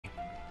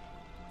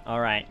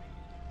Alright.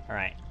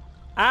 Alright.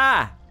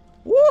 Ah!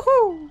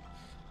 Woohoo!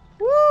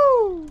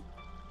 Woo!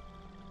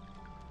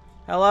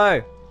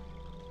 Hello!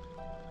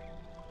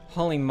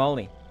 Holy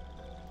moly.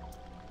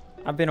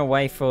 I've been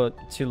away for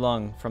too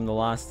long from the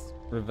last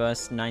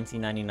Reverse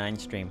 1999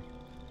 stream,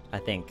 I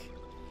think.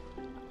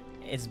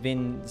 It's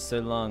been so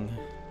long.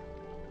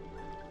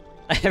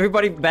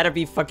 Everybody better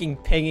be fucking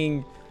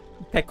pinging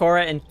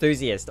Pecora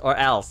Enthusiast, or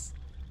else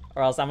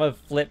I'm gonna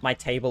flip my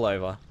table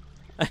over.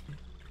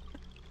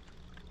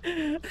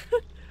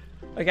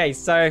 Okay,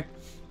 so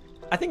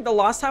I think the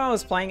last time I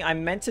was playing, I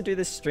meant to do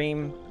this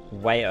stream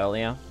way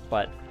earlier,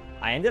 but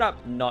I ended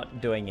up not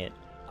doing it.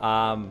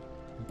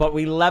 But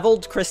we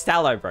leveled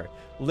Cristallo, bro.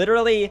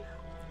 Literally,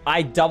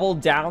 I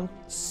doubled down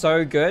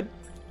so good,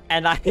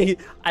 and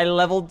I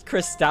leveled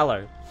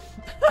Cristallo.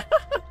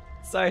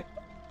 So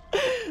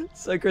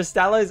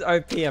Cristallo's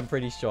OP, I'm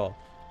pretty sure.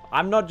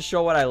 I'm not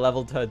sure what I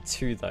leveled her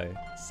to, though.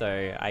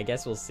 So I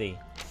guess we'll see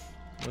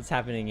what's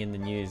happening in the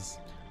news.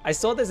 I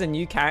saw there's a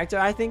new character,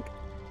 I think.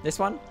 This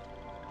one.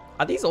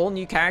 Are these all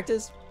new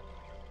characters?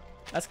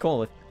 That's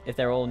cool if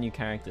they're all new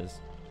characters.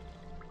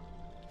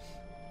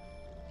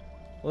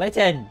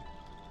 Litten!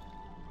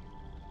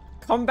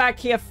 Come back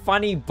here,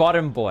 funny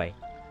bottom boy.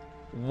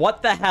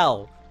 What the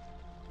hell?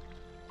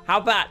 How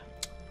about...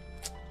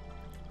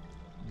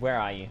 Where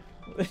are you?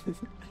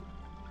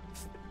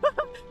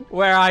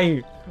 Where are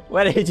you?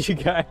 Where did you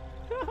go?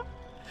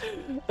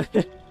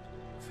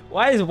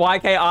 Why is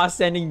YKR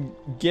sending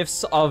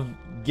gifs of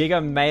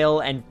Giga male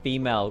and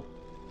female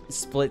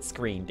split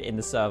screened in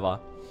the server?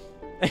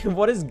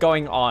 What is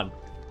going on?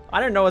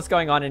 I don't know what's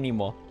going on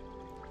anymore.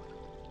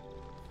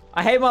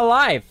 I hate my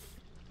life.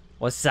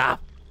 What's up?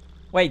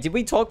 Wait, did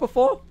we talk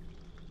before?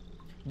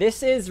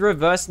 This is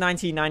Reverse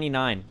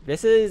 1999.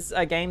 This is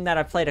a game that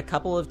I've played a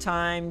couple of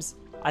times.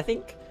 I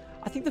think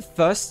the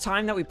first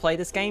time that we played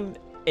this game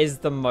is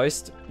the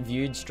most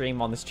viewed stream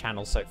on this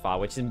channel so far,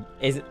 which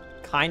is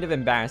kind of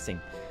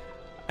embarrassing.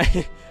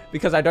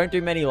 Because I don't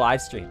do many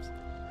live streams.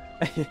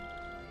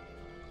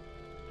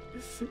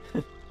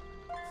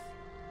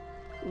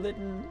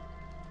 Litten.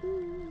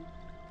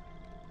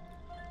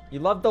 You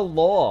love the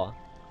lore.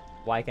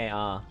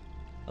 YKR.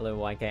 Hello,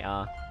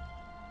 YKR.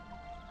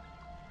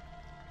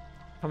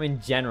 Come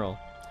in general.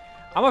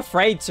 I'm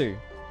afraid to.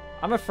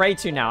 I'm afraid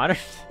to now. I don't...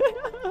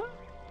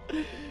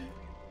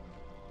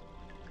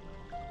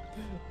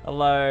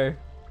 Hello.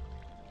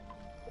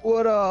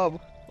 What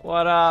up?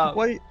 What up?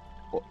 Why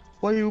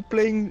are you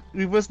playing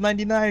Reverse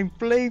 99?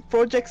 Play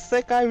Project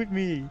Sekai with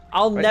me.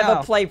 I'll right never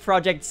now. play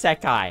Project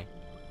Sekai.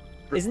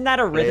 Isn't that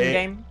a rhythm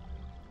game?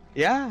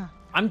 Yeah.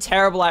 I'm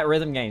terrible at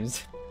rhythm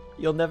games.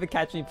 You'll never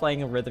catch me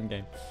playing a rhythm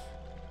game.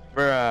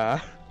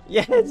 Bruh.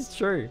 Yeah, it's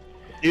true.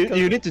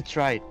 You need to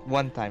try it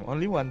one time.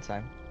 Only one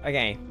time.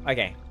 Okay,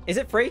 okay. Is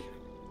it free?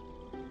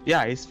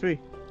 Yeah, it's free.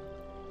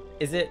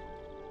 Is it...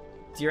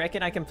 Do you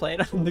reckon I can play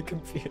it on the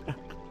computer?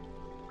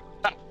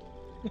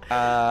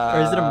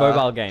 Or is it a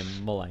mobile game,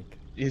 more like?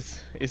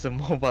 It's a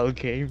mobile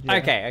game. Yeah.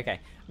 Okay, okay.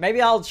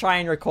 Maybe I'll try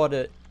and record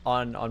it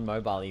on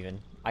mobile even.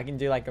 I can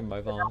do like a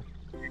mobile...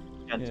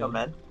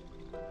 Gentlemen.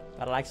 Yeah.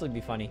 That'll actually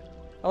be funny.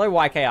 Hello,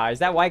 YKR. Is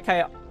that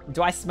YKR?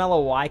 Do I smell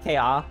a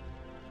YKR?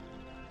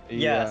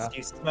 Yes,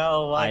 you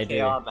smell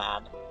YKR,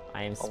 man.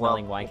 I am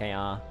smelling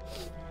YKR.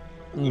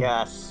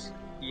 Yes,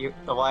 the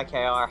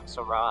YKR has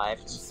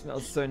arrived. It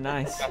smells so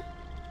nice.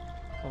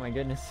 Oh my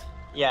goodness.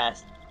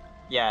 Yes,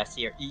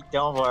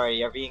 don't worry,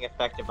 you're being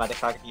affected by the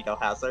cognito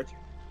hazard.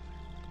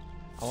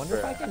 I wonder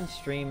if I can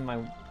stream my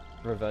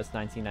Reverse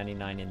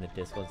 1999 in the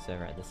Discord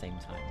server at the same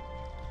time.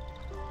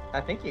 I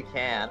think you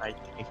can. I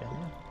think you can.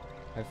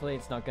 Hopefully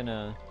it's not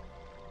gonna...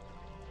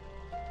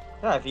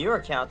 Yeah, viewer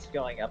count's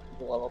going up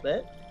a little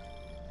bit.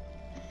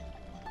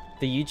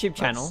 The YouTube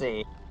channel? Let's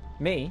see.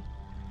 Me?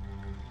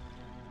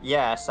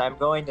 Yes, I'm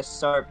going to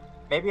start...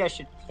 Maybe I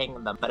should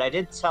ping them, but I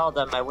did tell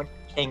them I wouldn't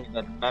ping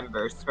the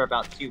members for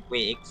about 2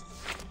 weeks.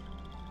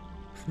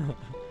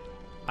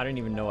 I don't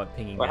even know what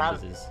pinging What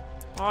members is.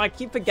 Oh, I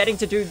keep forgetting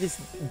to do this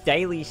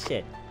daily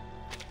shit.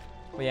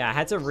 Well, yeah, I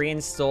had to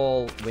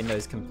reinstall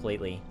Windows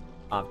completely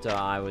after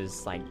I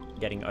was, like,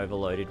 getting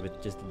overloaded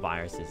with just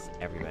viruses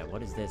everywhere.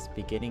 What is this?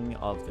 Beginning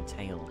of the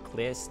tale.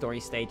 Clear story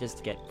stages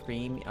to get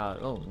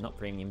not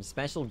premium.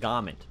 Special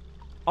garment.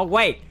 Oh,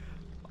 wait!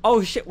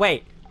 Oh, shit,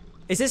 wait!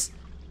 Is this...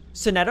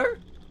 Sonetto?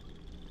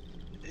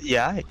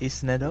 Yeah,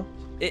 it's Nedo.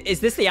 Is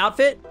this the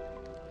outfit?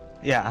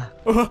 Yeah.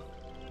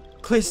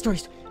 Clear story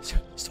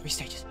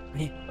stages.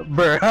 Right here.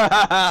 Bruh.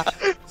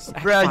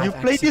 Bruh, you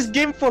Act played six. this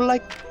game for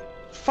like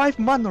 5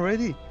 months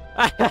already.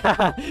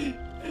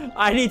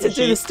 I need to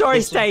do the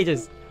story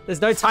stages.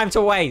 There's no time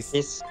to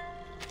waste.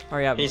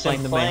 Hurry up, He's playing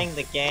been the playing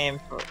the game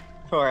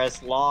for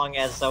as long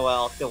as the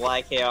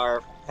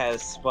YKR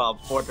has,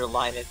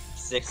 borderline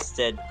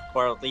existed,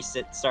 or at least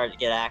it started to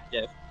get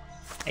active.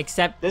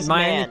 Except This my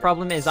man- only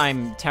problem is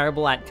I'm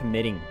terrible at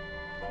committing.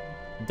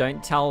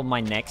 Don't tell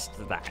my next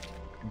that.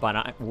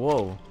 But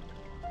whoa.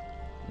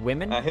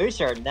 Women? Who's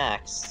your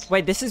next?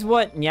 Wait, this is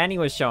what Nyanny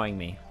was showing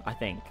me, I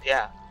think.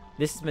 Yeah.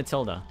 This is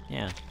Matilda,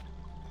 yeah.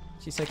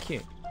 She's so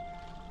cute.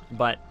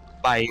 but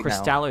Buy now.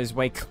 Cristallo's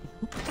way cool.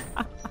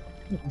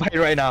 Buy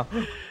right now.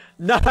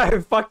 No,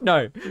 fuck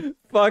no.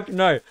 Fuck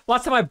no.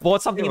 Last time I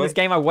bought something in this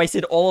game, I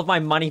wasted all of my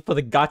money for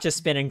the gacha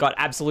spin and got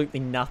absolutely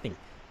nothing.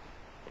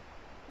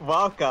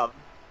 Welcome.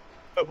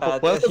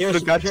 Welcome to the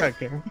gacha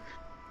game.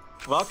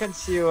 Welcome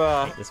to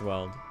I hate this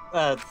world.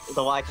 the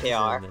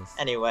YKR. This.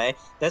 Anyway,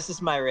 this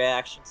is my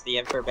reaction to the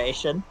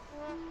information.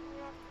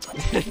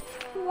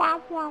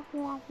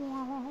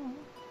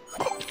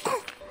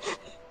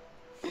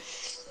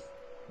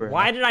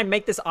 Why did I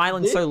make this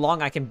island so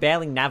long I can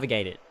barely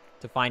navigate it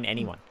to find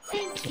anyone?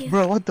 Thank you.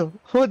 Bro, what the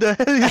hell is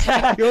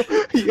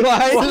your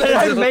Why did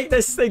I island? make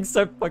this thing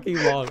so fucking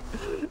long?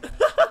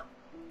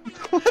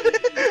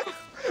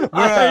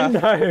 I Bruh,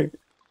 know.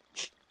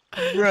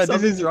 bruh, this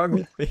Something's is wrong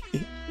with me.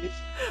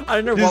 I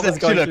don't know This what is was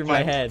going actually through my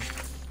a head.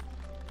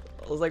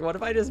 I was like, what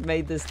if I just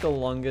made this the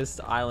longest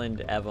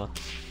island ever?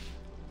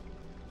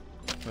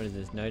 What is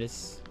this?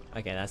 Notice?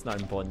 Okay, that's not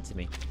important to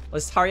me.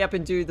 Let's hurry up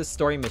and do the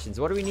story missions.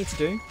 What do we need to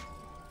do?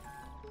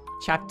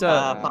 Chapter...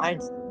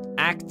 Find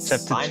Acts...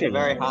 Chapter find a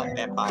very hot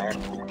vampire.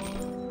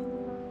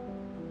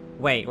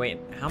 Wait,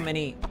 how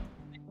many...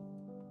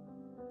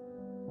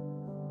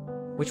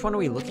 Which one are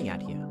we looking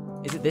at here?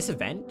 Is it this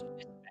event?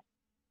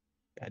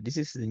 Yeah, this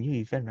is the new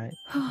event, right?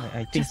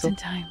 I think Just so. in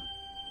time.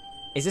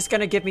 Is this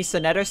gonna give me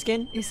Sonetto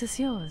skin? Is this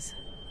yours?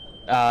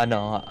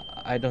 No,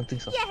 I don't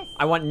think so. Yes.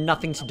 I want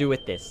nothing to do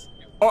with this.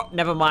 Oh,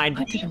 never mind.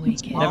 Put it away,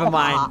 kid. Never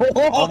mind.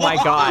 Oh my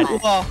god.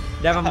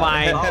 Never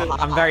mind. Oh,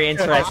 I'm very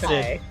interested.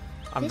 hi.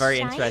 I'm This very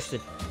shine?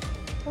 interested.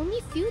 Only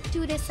few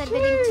tourists are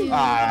willing to.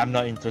 I'm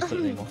not interested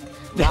anymore.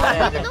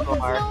 Not No,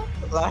 anymore.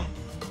 no.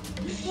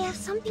 They have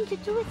something to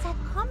do with that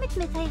comet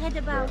myth I heard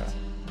about.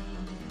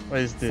 What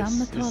is this?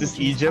 Some Is this mythologies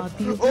Egypt?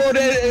 are the Oh,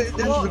 there's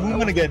the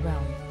woman again.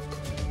 realm.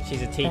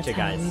 She's a That's teacher,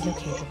 how guys. we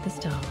located the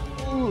star,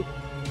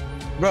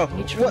 Bro,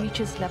 which what?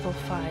 reaches level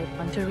 5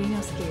 on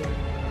Torino scale.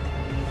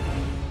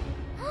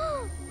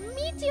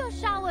 Meteor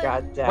shower.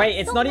 God damn. Wait,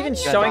 it's not even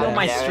showing on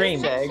my damn it,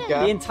 stream. Jacob.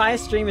 The entire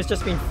stream has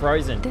just been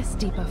frozen. This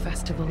deeper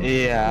festival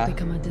Yeah. will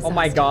become a disaster. Oh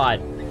my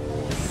god.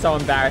 This is so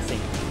embarrassing.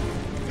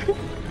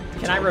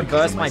 Can I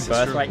reverse my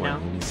birth right now?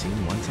 Only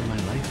seen once in my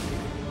life.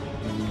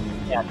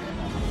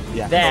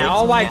 Yeah. There.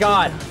 Oh my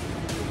god.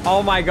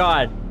 Oh my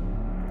god.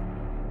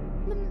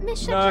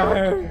 Miss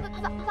No.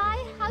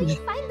 Why? How you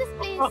find this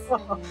place?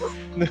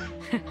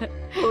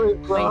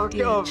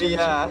 Welcome,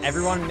 yeah.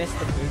 Everyone missed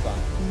the booba.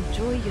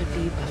 Enjoy your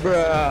deeper.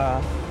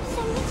 Bruh. It's a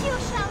meteor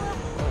shower.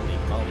 Holy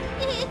moly.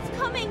 It's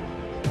coming.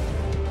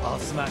 I'll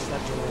smash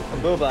that door open,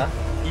 Booba.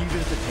 even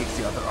if it takes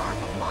the other arm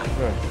of mine.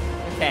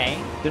 Bruh.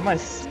 Okay. Did my...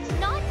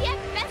 Not yet.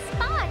 Best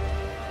part.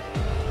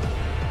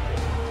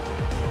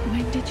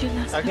 When did you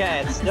last look Okay,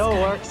 up it at still the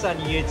sky? works on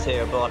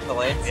YouTube,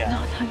 luckily. It's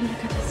not how you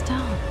look at the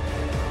star.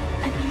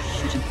 And you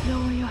shouldn't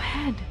lower your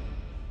head.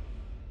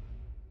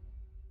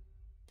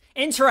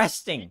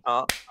 Interesting.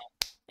 Oh,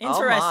 Interesting.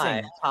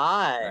 Oh my.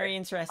 Hi. Very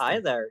interesting. Hi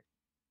there.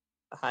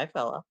 Hi,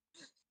 fella.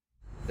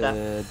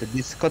 The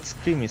Discord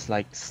stream is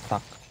like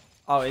stuck.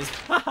 Oh, is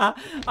I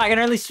can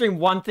only stream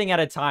one thing at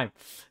a time.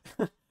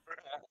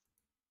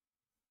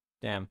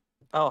 Damn.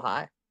 Oh,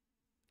 hi.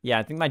 Yeah,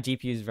 I think my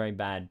GPU is very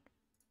bad.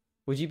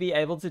 Would you be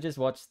able to just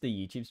watch the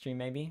YouTube stream,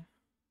 maybe?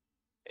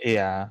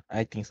 Yeah,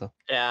 I think so.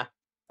 Yeah.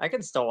 I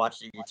can still watch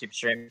the YouTube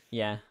stream.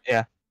 Yeah.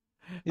 It's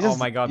Oh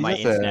my god, it's my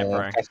just a internet, bro.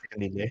 5-second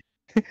delay.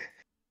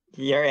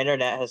 Your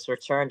internet has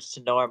returned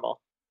to normal.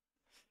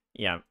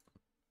 Yeah.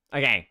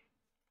 Okay.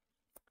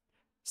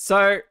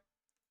 So,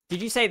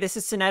 did you say this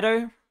is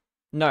Sonetto?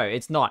 No,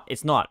 it's not.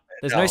 It's not.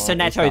 There's no No, it's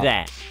Sonetto not.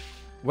 there.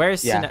 Where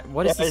is Yeah. Sonetto?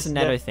 What is the There's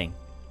no- Sonetto thing?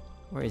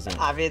 Where is it?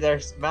 I mean, there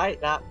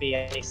might not be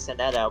any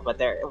Sonetto, but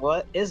there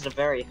is a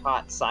very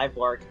hot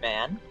cyborg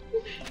man.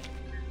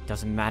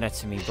 Doesn't matter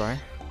to me, bro.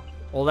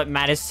 All that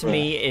matters to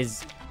me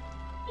is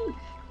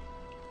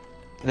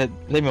Let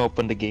me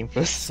open the game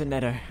first.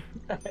 Sonetto.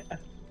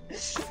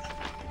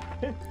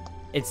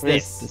 It's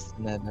Where's this.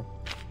 Nether?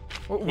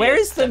 Where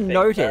is the Something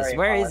notice? very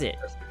Where hot is it?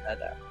 for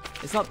Sonetto.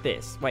 It's not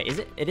this. Wait, is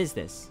it? It is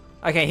this.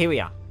 Okay, here we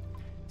are.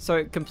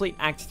 So, complete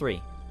Act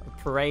 3.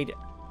 Parade...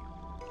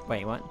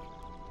 Wait, what?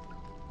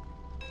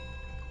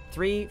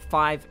 3,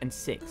 5, and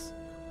 6.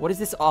 What is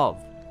this of?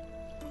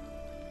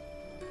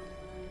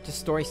 Just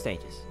story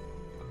stages.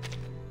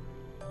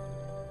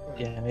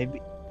 Yeah,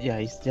 maybe. Yeah,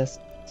 it's just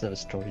the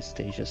story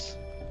stages.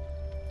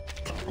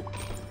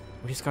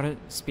 We just gotta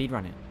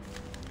speedrun it.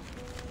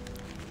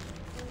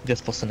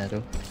 Just for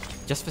Sonetto.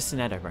 Just for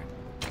Sonetto, bro.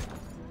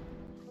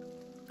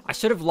 I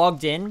should have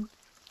logged in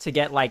to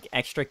get, like,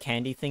 extra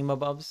candy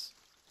thingamabobs.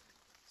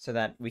 So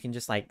that we can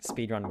just, like,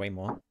 speedrun way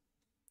more.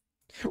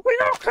 We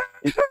don't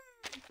care!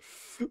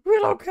 We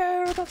don't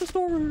care about the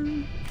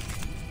story!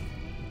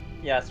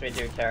 Yes, we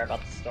do care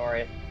about the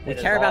story. We It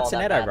is care about all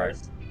that Sonetto, bro.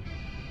 matters.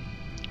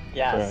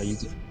 Yes. Bruh, you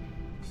just...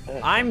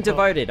 I'm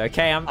devoted,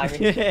 okay? I'm I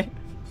mean-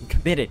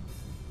 committed.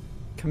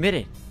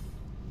 Committed.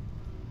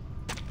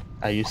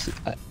 Are you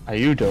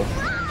though?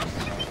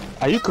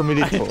 Are you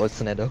committed for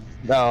Sonetto?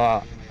 No.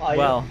 Are you-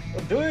 Well,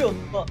 do you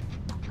not?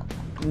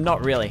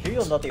 Not really. Do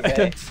you naughty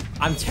way?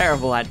 I'm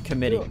terrible at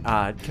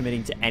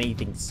committing to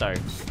anything, so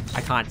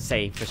I can't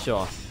say for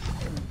sure.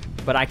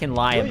 But I can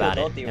lie Do you about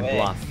it naughty and way?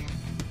 bluff.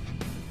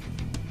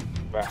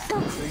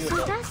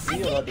 So that's Do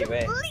you naughty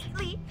way?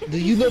 completely. Do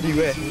you know the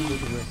way? Do you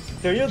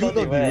Do you know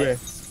naughty the way? way?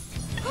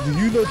 Do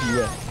you know the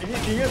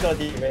way? Do you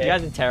naughty You way?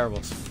 guys are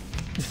terrible.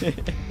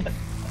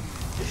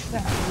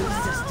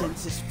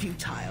 Resistance is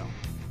futile.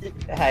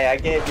 Hey, I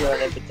gave you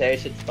an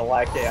invitation to the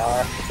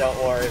YKR. Don't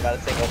worry about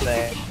a single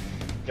thing.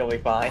 You'll be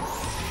fine.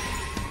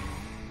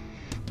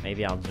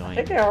 Maybe I'll I join.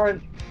 think they are.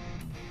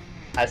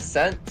 I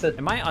sent to.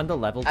 Am I under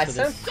leveled I for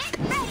sent.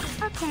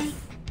 this? Okay.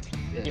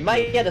 You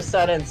might get a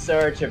sudden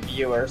surge of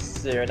viewers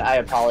soon. I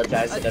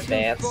apologize in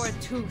advance. For a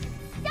tooth.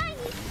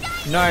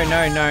 No,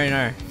 no, no,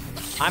 no.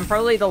 I'm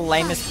probably the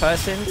lamest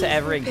person to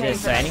ever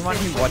exist, so anyone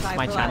who watches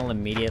my channel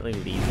immediately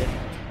leaves it.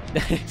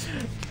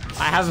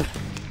 I have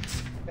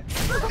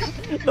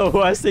the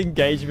worst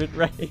engagement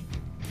rate.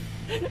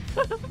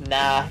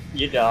 Nah,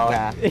 you don't.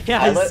 Nah.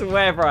 Yeah, I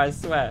swear, bro, I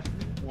swear.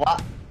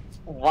 Why?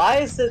 Why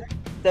is it?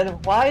 Then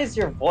why is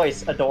your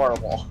voice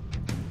adorable?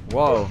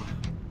 Whoa.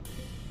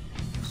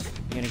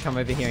 You gonna come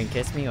over here and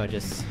kiss me, or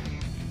just...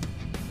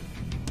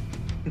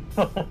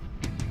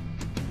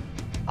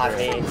 I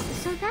mean,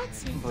 So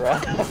that's it.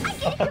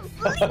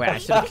 bruh. Wait, I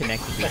should have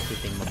connected these two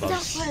things above.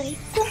 Don't worry.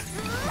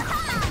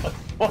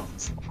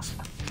 What?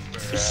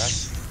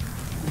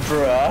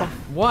 Bruh.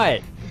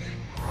 What?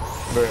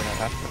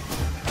 Bruh.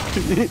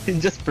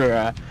 Just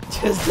bruh.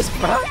 Just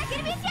bro?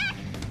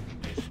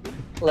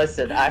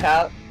 Listen, I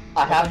have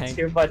Okay.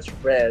 too much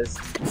Riz.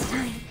 It's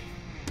time.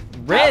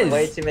 I have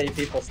way Riz! too many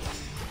people.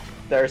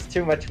 There's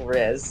too much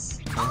Riz.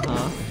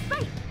 Uh-huh.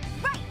 Right.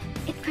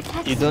 It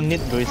protects You don't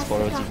need Bruce As for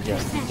the a doctor ginger.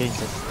 said. Ginger is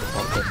just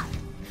important.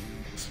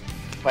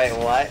 Wait,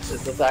 what?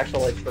 Is this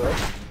actually true?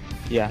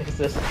 Yeah. Is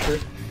this true?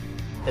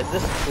 Is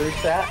this true,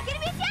 chat?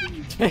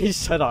 Hey,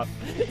 shut up.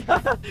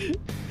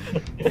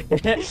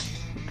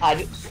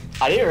 I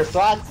need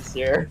responses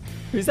here.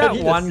 Who's I that need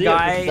to one see if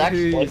this is guy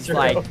actually who's true.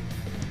 like...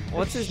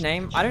 What's his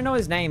name? I don't know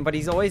his name, but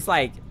he's always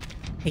like...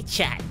 Hey,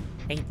 chat.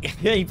 Hey.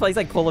 He plays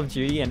like Call of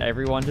Duty and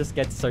everyone just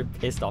gets so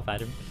pissed off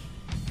at him.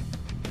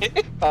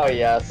 Oh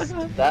yes,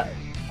 that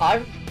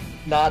I'm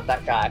not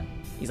that guy.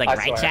 He's like, I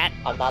right, swear, chat?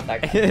 I'm not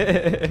that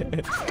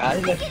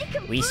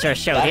guy. We sure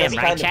showed That him, is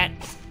right, kind chat?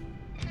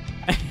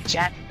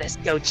 Chat, let's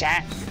go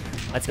chat.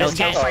 Let's go, Let's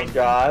go, chat. Oh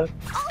god.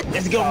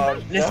 Let's go.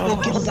 Oh, Let's no.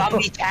 go kill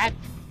zombie chat.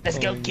 Let's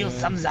go Oh, kill no.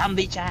 some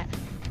zombie chat.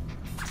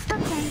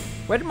 Okay.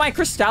 Where did my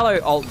Cristallo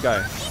ult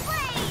go?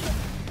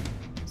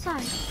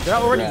 Sorry. Did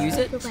I already Yeah. use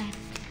it? Away.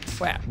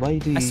 Where? Why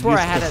do you I swear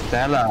use I had it.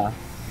 Stella?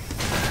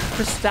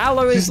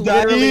 Cristallo is She's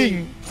literally...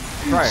 dying.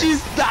 Bro,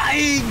 She's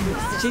dying.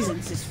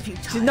 Resistance is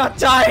futile. she's not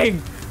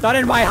dying! Not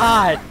in my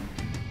heart!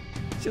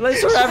 She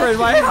lives forever in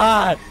my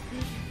heart!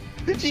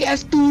 She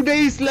has 2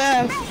 days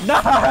left. No!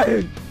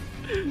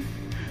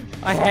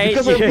 I hate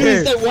Because of you!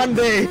 this that one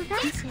day. So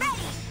that's it.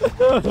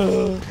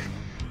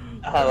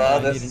 Hello, I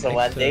this need is an a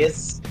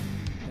Wendy's.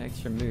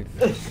 Extra move.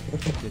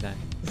 Do that.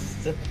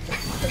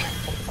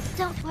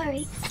 Don't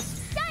worry.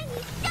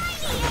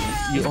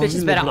 These only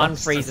bitches better level up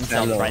unfreeze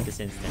themselves Cristallo. right this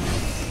instant.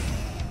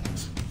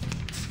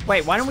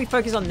 Wait, why don't we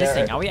focus on this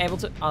There- thing? Are we able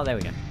to... Oh, there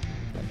we go.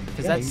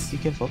 Because Yeah, that's... you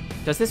can focus.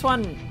 Does this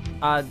one...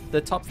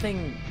 the top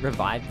thing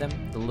revive them?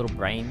 The little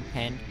brain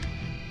hand?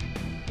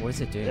 What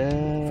does it do?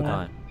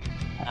 Forgot.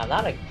 I'm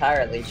not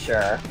entirely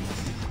sure.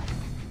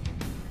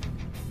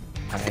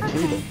 I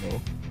actually don't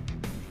know.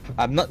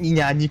 I'm not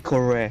Nyani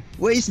Kore.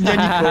 Where is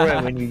Nyani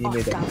Kore when you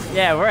need it?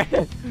 Yeah,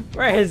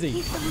 where is he?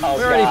 He's the Oh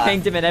We already god.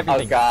 pinged him and Oh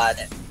everything.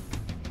 god.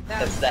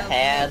 It's the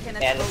hand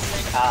and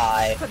it's the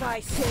eye. For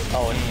thy sin.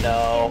 Oh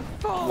no.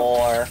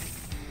 Lore.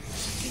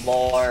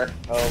 Lore.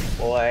 Oh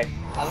boy.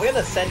 I'm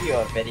gonna send you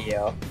a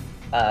video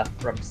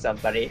from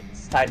somebody.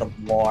 It's titled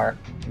Lore.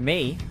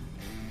 Me?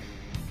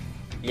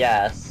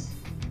 Yes.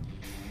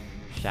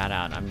 Shout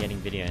out, I'm getting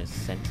videos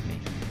sent to me.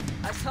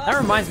 A That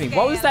reminds me,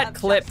 what was scale that of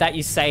clip that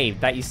you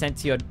saved, that you sent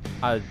to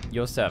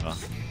your server?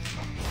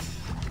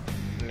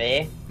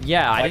 Me?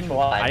 Yeah, I Which didn't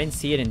one? I didn't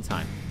see it in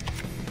time.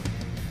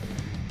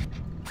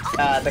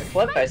 The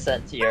clip I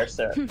sent to your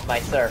my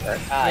server.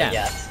 Ah, Yeah.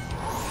 yes.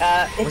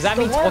 It's Was that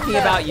the me one talking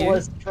that about you?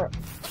 was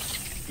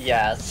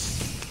yes.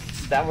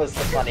 That was the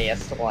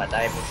funniest one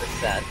I ever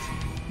sent.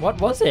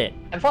 What was it?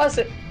 And plus,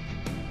 the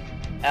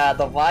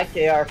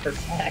YKR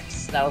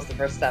protects. That was the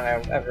first time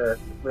I ever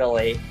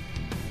really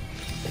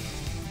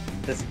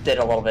just did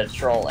a little bit of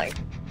trolling.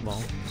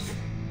 Well,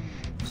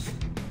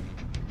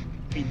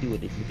 We do a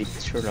little bit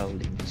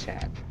trolling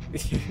chat.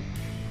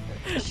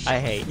 I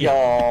hate you.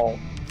 Yo.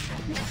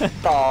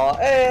 Oh,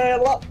 hey,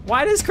 look.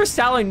 Why does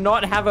Cristallo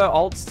not have her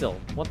ult still?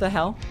 What the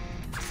hell?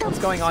 What's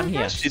going on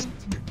here?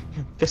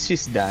 Because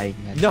she's dying.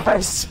 No,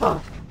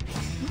 stop.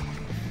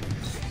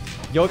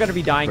 You're gonna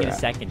be dying in a Bruh.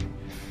 second.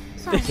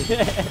 Sorry.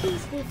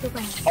 Please leave the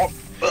way.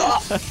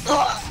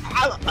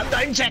 I'm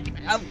dying, chat.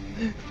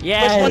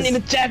 Yes! First one in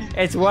the chat.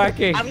 It's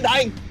working! I'm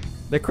dying.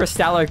 The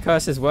Cristallo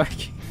curse is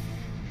working.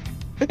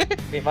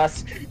 We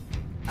must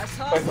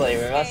Quickly,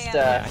 we must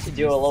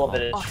do a little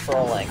bit of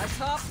trolling.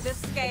 Atop the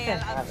scale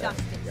of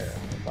justice.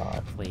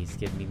 Please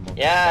give me more.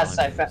 Yes,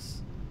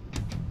 boundaries.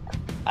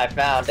 I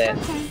found it.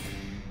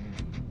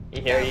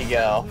 Here you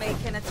go. Make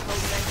an atonement.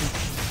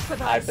 For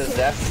thy I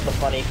possess the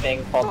funny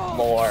thing called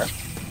lore.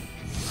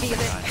 sake, be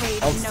this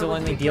paid I'll no still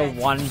only deal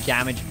regret. 1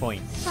 damage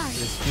point. Sorry. The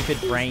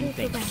stupid brain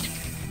thing.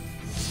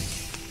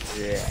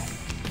 Yeah.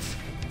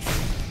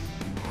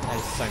 That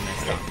is so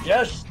messed up.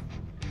 Just...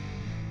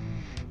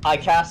 I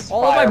cast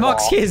All of my Fireball.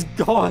 Moxie is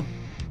gone.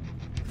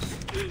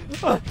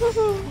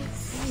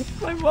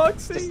 My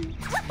Moxie.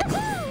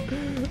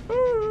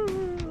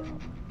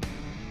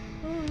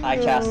 I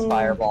cast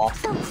Fireball.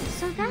 So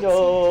that's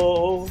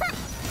No.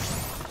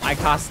 I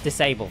cast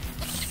Disable.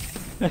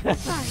 Sorry.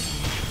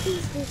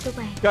 Please lead the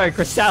way. Go,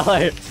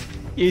 Cristallo.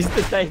 Use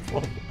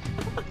Disable.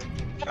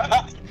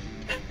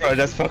 Bro,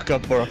 that's fucked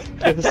up, bro.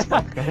 That's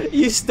fucked up.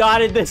 You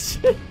started this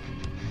shit.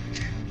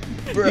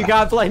 Bro. You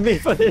can't blame me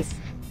for this.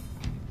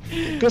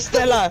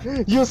 Costella,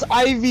 use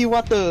IV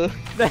water.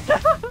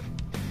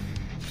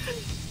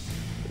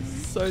 This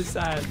is so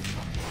sad.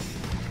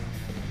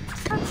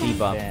 Okay.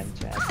 Debuff. Man,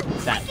 Chad.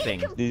 That thing.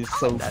 This is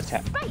so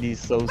sad. This is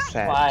so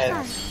sad.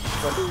 Fine.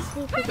 Please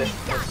lead the way.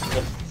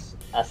 This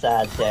a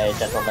sad day,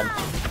 gentlemen.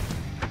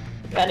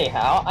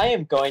 Anyhow, I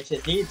am going to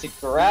need to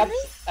grab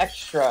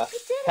extra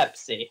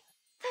Pepsi.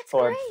 That's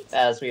For, great.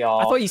 as we all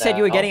I thought you said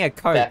you were know, getting a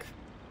Coke. that-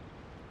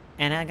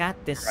 And I got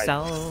this Right.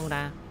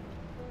 soda.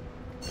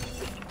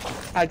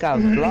 I got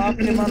blocked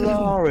in my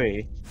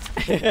lorry.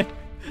 Did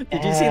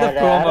you see the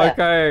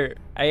Moko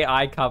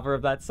AI cover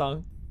of that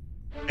song?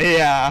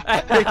 Yeah.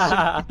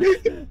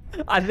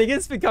 I think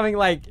it's becoming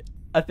like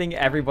a thing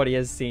everybody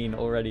has seen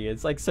already.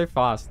 It's like so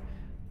fast.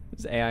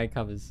 Those AI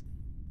covers.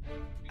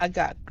 I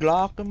got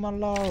Glock in my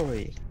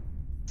lorry.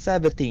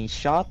 17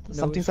 shot. No,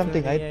 Something,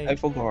 something. I 38.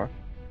 forgot.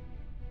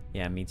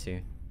 Yeah, me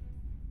too.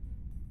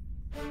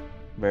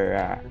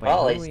 Bruh. Wait,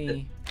 Well, who at are least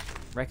we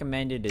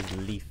recommended is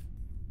Leaf.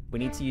 We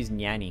need to use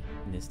Nyanny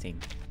in this team.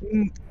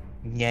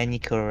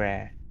 Nyanny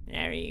Kore.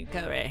 Nyanny,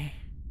 Kore.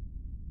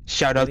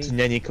 Shout out to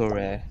Really? Nyanny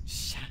Kore.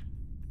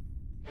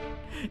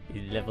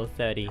 He's level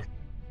 30.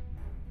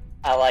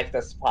 I like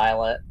this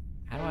pilot.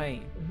 How do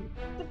I...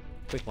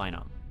 Quick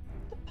lineup.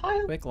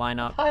 Pilot, Quick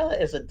lineup.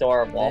 pilot is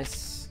adorable.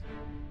 This.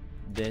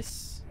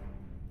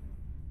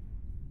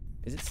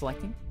 Is it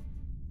selecting?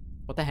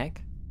 What the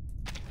heck?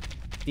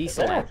 Is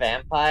there a Deselect.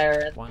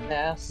 vampire in One. the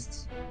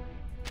nest?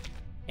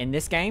 In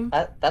this game?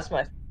 That's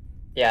my...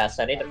 Yes,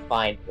 I need to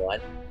find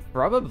one.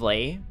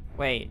 Probably.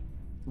 Wait.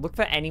 Look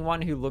for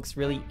anyone who looks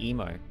really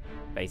emo,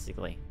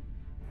 basically.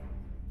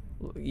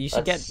 You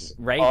should That's- get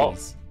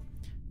Ravies.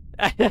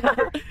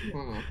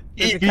 Hmm.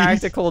 There's a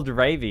character called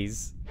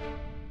Ravies.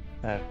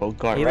 I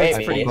forgot. He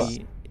Ravies. looks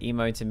pretty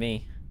emo to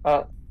me.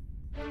 Oh.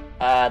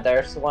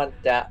 There's one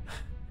down.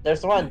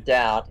 There's one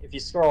down. If you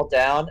scroll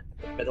down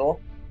in the middle,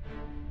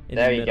 In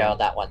there the you middle. go,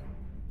 that one.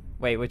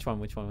 Wait, which one?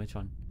 Which one? Which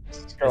one?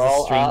 There's a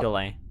Scroll stream up.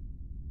 delay.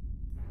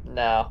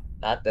 No,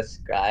 not this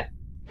guy.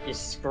 You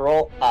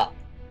scroll up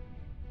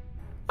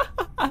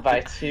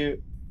by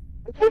 2.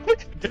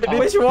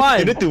 Which one?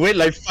 You need to wait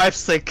like 5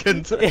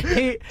 seconds.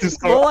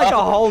 It's more like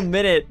a whole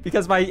minute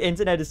because my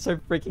internet is so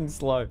freaking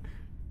slow.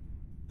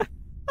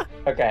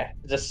 Okay,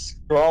 just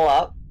scroll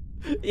up.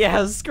 Yeah,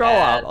 I'll scroll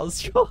up. And- I'll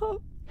scroll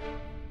up.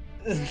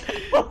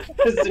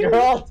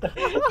 Scroll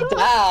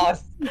down.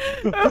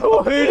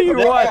 Who do you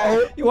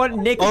want? You want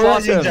Nick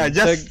Alright, Bottom?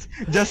 Ninja,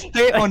 just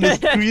stay on the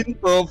screen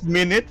for a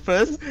minute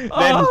first, then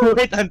Oh,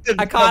 wait until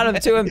I can't.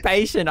 I'm too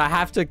impatient. I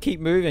have to keep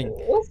moving.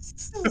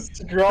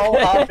 Scroll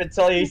up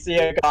until you see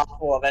a goth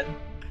woman.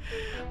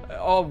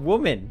 Oh,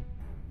 woman.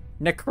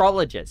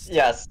 Necrologist.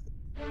 Yes.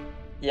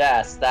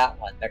 Yes, that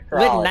one. Necrologist.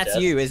 Lytton, that's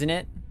you, isn't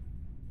it?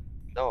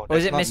 No, Or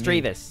is that's it not Miss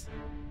me. Drevis?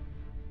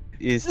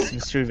 It's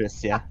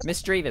mischievous, yeah.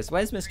 Miss Drevis.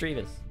 Where's Miss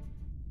Drevis?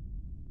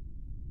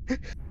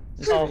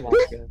 Oh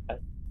my god.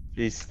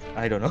 Please,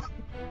 I don't know.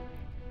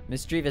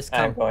 Miss Drevis,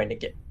 I'm come. going to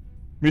get...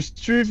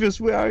 Mischievous,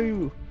 where are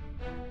you?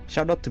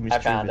 Shout out to I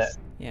Mischievous. found it.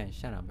 Yeah,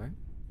 shut up, bro.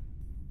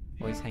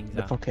 Always hangs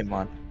The out.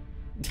 Pokemon.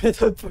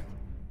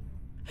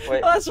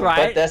 Wait, That's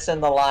right. Put this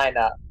in the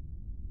lineup.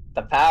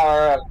 The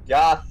power of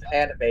goth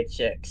anime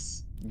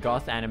chicks.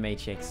 Goth anime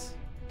chicks.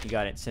 You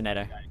got it,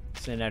 Sonetto.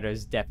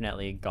 Sonetto's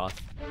definitely a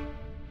goth.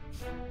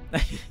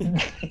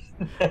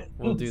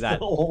 We'll do that.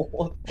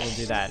 We'll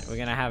do that. We're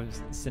gonna have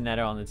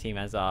Sonetto on the team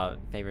as our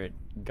favorite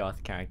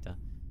goth character.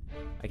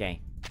 Okay.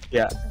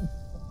 Yeah.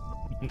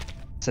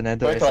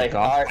 Sonetto is a Quickly,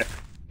 god.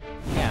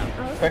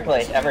 Yeah.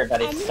 quickly,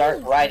 everybody,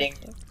 start writing.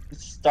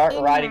 Start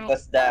In writing my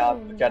this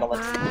down, own gentlemen.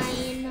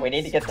 mind. We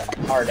need to get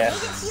the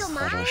artist. You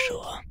mind?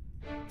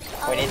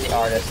 We need the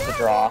artist to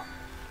draw.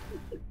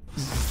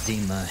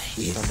 Zima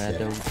is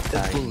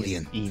Sonetto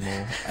bullion. emo.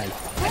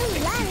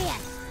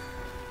 Hilarious.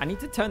 I need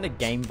to turn the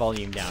game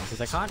volume down because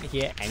I can't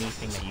hear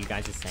anything that you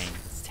guys are saying.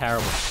 It's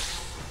terrible.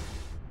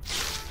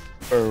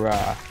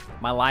 Hurrah.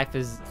 My life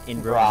is in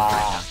ruins right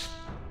now.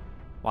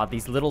 While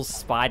these little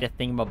spider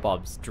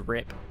thingamabobs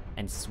drip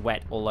and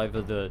sweat all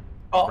over the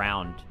Oh.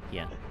 ground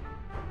here.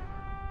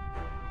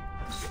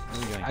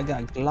 I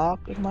got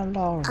Glock in my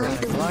Lord.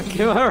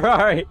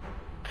 Alright.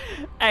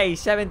 Hey,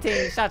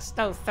 17 shots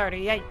to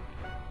 38.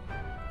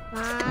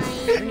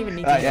 I don't even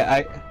need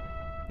to.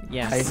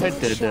 Yes. I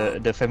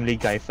heard the Family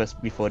Guy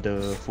first before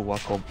the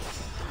Fuwako.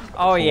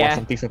 Oh yeah.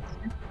 Something.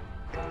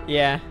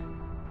 Yeah.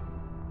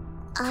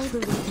 I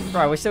believe in you.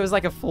 Bro, I wish there was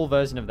like a full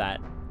version of that.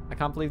 I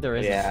can't believe there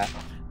isn't. Yeah.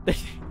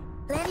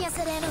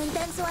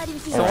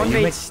 Someone you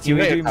made make- you Stewie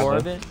make a do more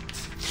of cover.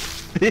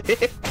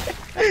 it.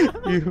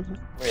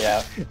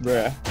 Yeah.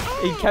 Bruh.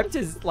 He kept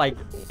his like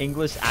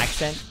English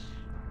accent.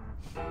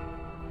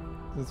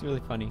 It was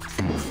really funny.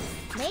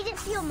 Made it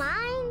feel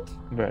mind?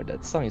 Bruh,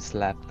 that song is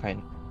slap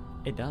kind.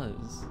 It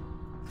does.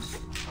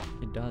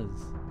 It does.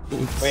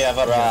 We have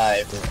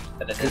arrived,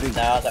 and it is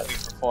now that we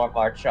perform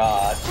our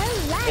charge.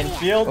 In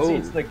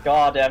fealty to the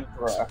God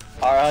Emperor,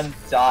 our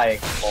undying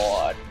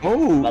lord.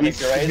 Oh, By the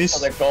it's grace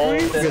of the Golden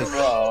mysterious.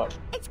 Throne,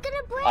 It's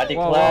gonna break! I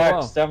declare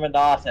whoa.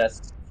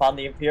 exterminatus upon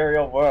the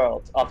imperial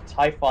world of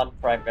Typhon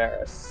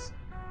Primaris.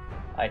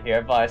 I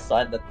hereby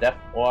sign the death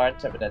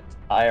warrant of an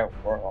entire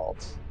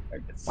world.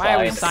 Why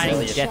are we Sign signing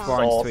millions death of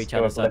warrants to souls each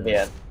other suddenly?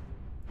 oblivion.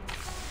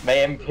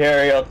 May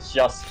imperial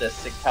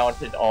justice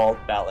account in all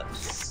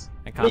balance.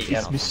 I can't The be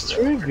It's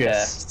Emperor.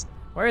 mischievous.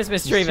 Where is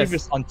Mischievous?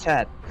 Mischievous on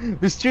chat.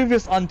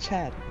 Mischievous on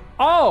chat.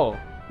 Oh!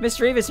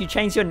 Mischievous, you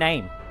changed your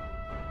name.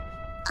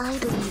 I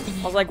believe in I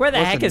you. was like, where the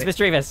What's heck the is name?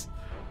 Mischievous?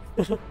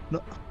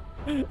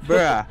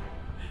 Bruh.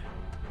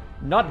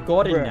 Not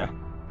Gordon Bruh. now.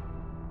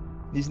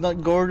 He's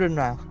not Gordon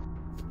now.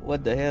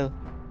 What the hell?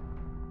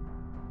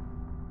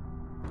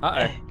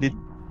 Uh-oh. Did-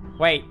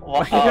 Wait. Oh,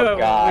 we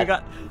God.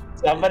 got...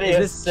 Somebody Is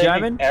is, this singing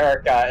German?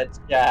 Erica in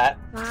chat.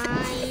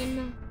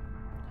 Fine.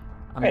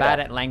 I'm Wait bad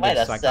a- at language,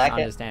 wait a so I can't second.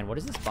 understand. What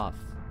is this buff?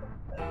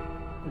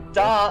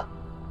 Duh.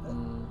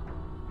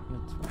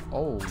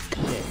 Oh,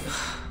 shit.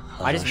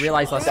 I just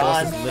realized our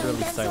source is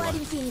literally so low.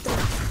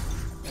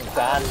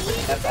 Don,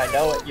 I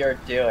know what you're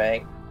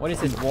doing. What is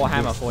this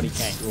Warhammer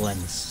 40k?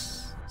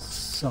 Once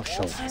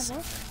socialize.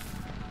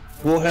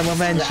 Warhammer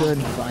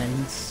Mansion.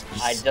 Once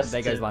I just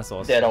There goes my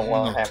source. did a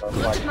Warhammer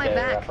my 40k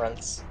back.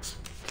 reference.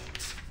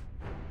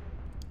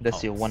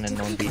 That's your one and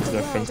only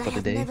girlfriend for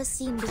the day.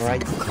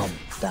 Alright. calm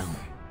down.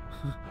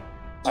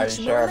 Are you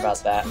sure about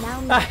that?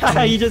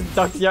 You just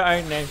ducked your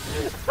own name.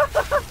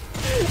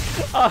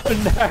 Oh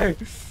no!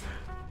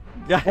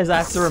 Guys, I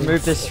have to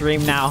remove the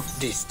stream now.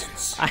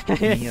 Distance. I've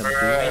got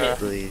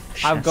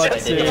I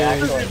did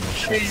actually.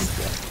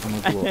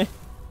 to...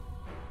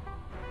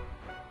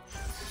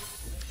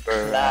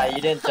 Nah,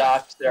 you didn't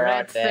dox their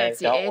own name.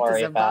 Don't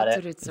worry about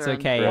it. It's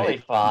okay. Really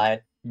fine.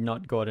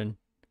 Not Gordon.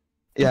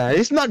 Yeah,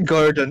 it's not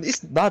Gordon.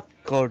 It's not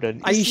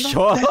Gordon. Are you It's not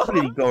sure?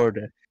 Definitely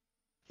Gordon.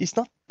 It's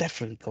not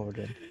definitely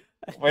Gordon.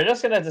 We're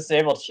just gonna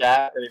disable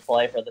chat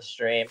replay for the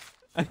stream.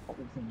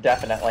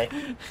 Definitely.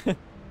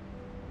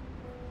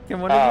 Can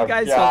one of Oh, you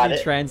guys help God, me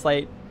it-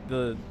 translate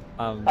the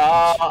Oh,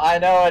 I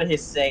know what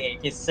he's singing.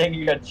 He's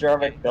singing a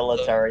German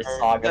military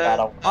song about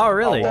a, Oh,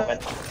 really? a woman.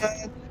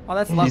 Oh,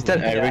 that's Is lovely. that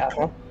Yeah.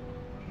 Erica?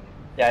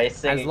 Yeah, he's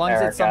singing As long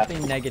as it's Erica.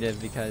 something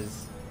negative,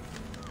 because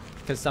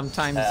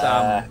sometimes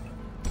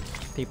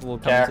people will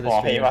come to the Careful,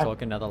 stream he and might-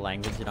 talk another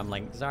language, and I'm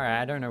like, sorry,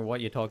 I don't know what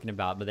you're talking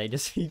about, but they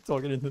just keep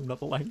talking in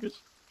another language.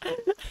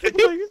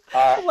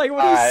 I'm like,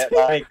 what is Alright,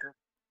 let me...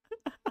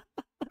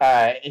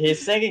 Alright,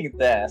 he's singing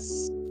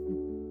this.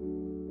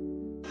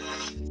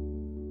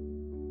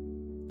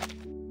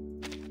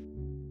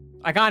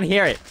 I can't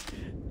hear it.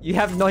 You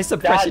have noise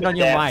suppression on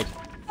your damn. mic.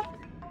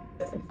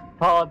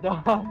 Hold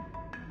on.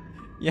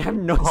 You have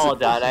noise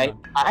Hold on,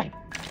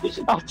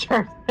 suppression. I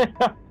turned it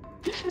up.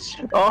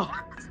 Oh,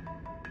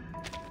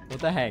 What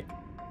the heck?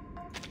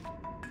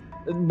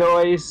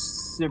 noise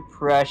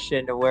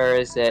suppression, where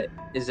is it?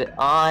 Is it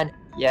on?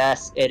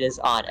 Yes, it is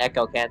on.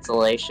 Echo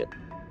cancellation.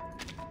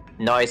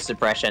 Noise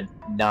suppression,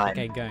 none.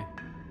 Okay, go.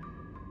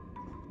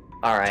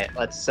 Alright,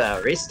 let's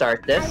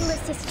restart I will this.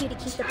 assist you to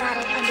keep the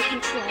battle under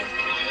control.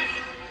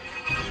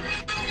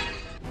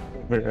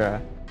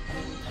 Bruh.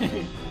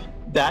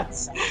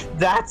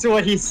 That's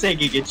what he's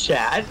singing in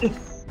chat.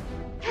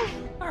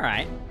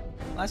 Alright.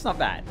 That's not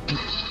bad.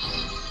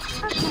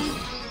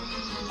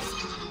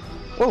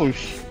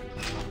 Okay.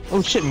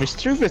 Oh shit,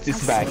 Mischievous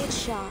is back.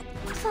 Shot.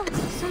 So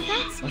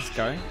that's Let's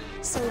go.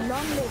 so long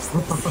live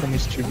this.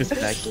 Mischievous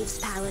back. Gives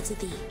power to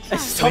thee.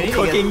 Stop We need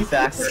to get cooking.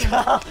 back.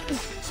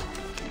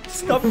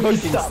 Stop cooking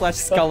slash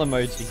skull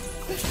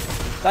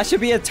emoji. That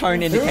should be a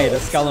tone indicator,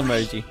 skull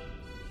emoji.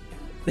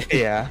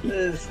 Yeah.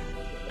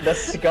 The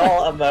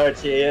skull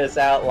emoji is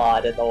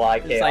outlawed in the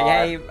YKR. It's like,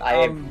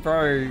 hey,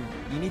 bro,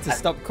 you need to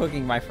stop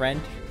cooking, my friend.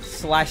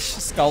 Slash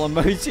skull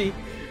emoji.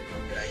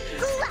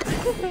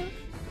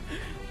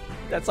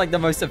 That's like the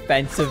most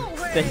offensive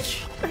thing.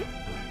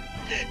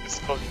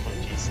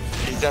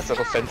 He's just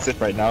offensive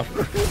right now.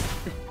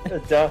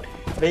 Don't,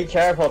 be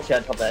careful,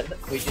 gentlemen.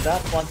 We do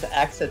not want to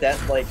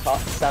accidentally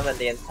summon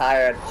the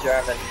entire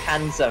German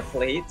Panzer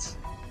fleet.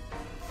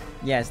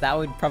 Yes, that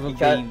would probably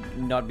Because-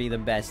 not be the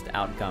best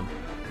outcome.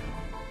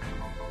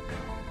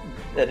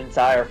 an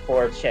entire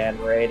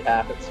 4chan raid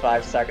happens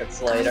 5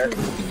 seconds later.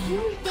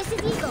 This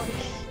is Eagle.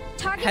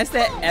 Target Has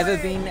there forward. ever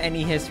been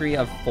any history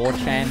of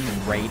 4chan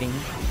raiding?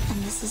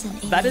 And this is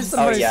an That is the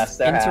Oh, most yes,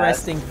 there has.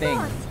 interesting thing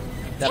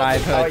that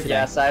I've Oh heard today.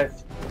 yes,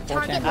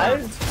 4chan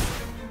I've raids.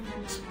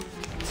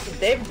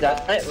 they've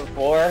done it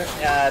before.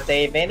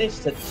 They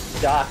managed to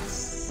shock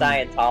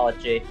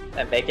Scientology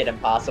and make it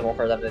impossible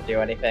for them to do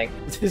anything.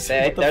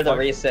 They're the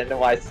reason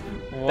why.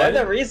 They're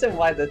the reason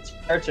why the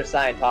Church of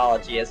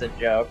Scientology is a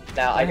joke.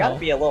 Now I gotta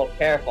be a little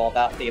careful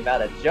about the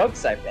amount of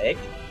jokes I make.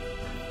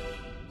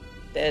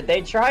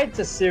 They tried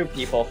to sue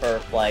people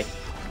for like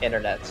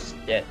internet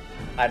shit.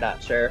 I'm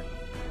not sure.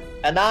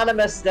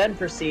 Anonymous then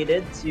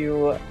proceeded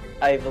to,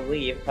 I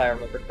believe, if I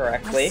remember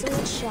correctly,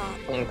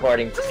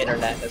 according to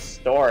Internet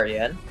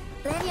Historian.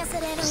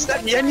 Is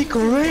that Yanni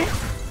Correa?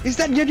 Is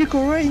that Yanni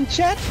Correa in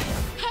chat?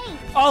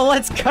 Oh,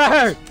 let's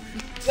go!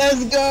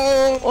 Let's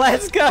go!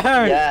 Let's go!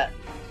 Yeah.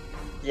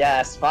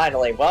 Yes,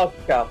 finally,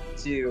 welcome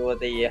to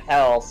the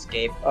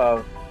hellscape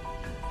of...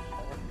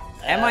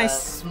 Am I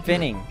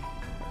spinning?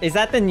 Is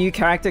that the new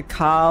character,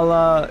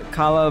 Carla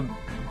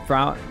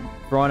Brown?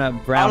 Color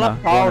brown.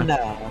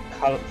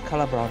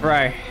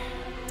 Bro.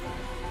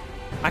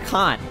 I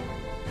can't.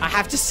 I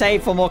have to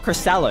save for more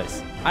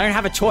Cristallos. I don't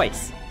have a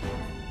choice.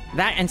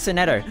 That and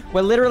Sonetto.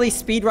 We're literally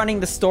speedrunning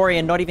the story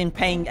and not even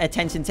paying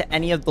attention to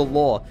any of the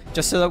lore,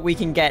 just so that we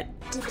can get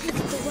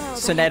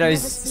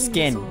Sonetto's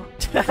skin.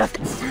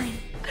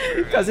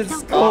 Because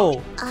it's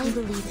cool. I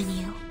believe in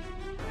you.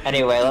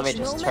 Anyway, let me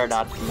just turn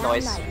on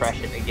noise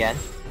suppression again.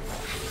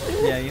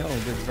 Yeah, you're all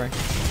good, bro.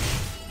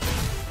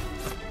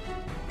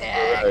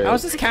 How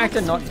is this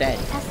character not dead?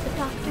 As the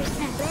doctor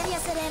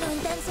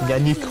said.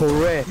 Yanni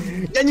Correa.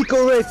 Yanni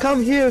Correa,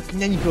 come here,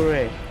 Yanni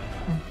Correa.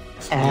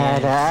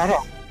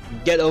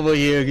 Get over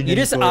here, You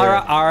just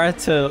ara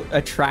to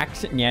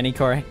attract Nyanny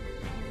Kore.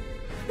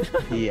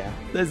 Yeah.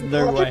 There's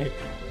no way.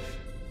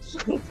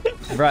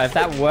 Bro, if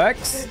that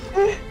works,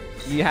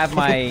 you have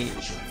my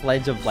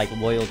pledge of like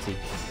loyalty.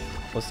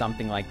 Or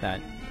something like that.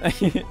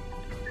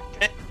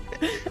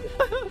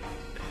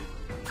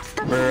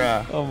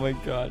 Bruh. Oh my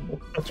god.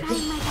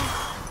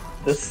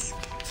 This...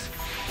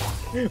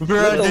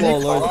 Bruh, the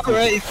Yanni lore,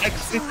 Correa is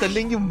actually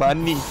selling you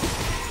money.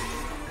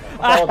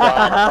 Hold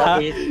on, let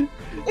me...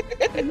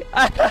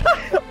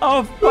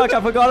 Oh fuck,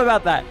 I forgot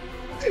about that.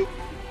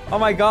 Oh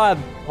my god.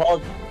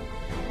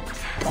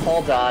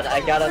 Hold on, I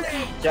got a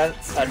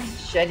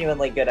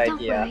genuinely good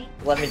idea.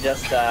 Let me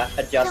just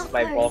adjust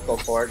my vocal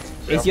cords.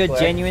 Is your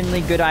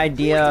genuinely good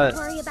idea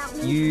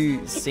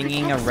you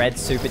singing a red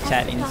super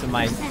chat into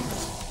my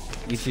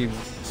YouTube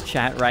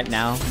chat right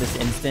now, this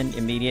instant,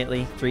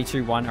 immediately? 3,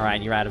 2, 1.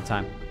 Alright, you're out of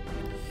time.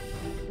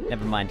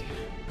 Never mind.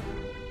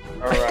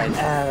 Alright.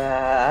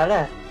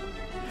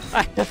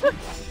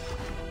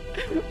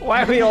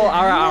 Why are we all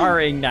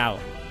RRing now?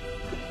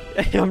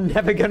 I'm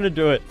never gonna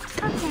do it.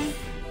 Okay.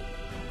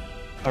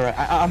 Alright,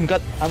 I'm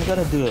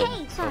gonna do it.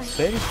 Hey, sorry.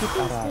 Very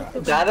good Ara.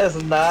 That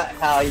is not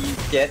how you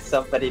get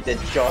somebody to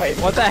join.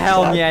 What the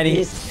hell, Nyanny?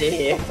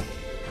 PC.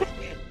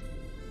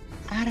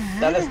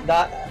 That is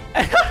not...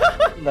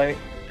 No.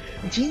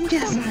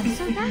 Jinja-san.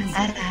 So that's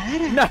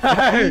No!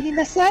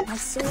 Kairi-na-san. a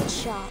sword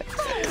shot.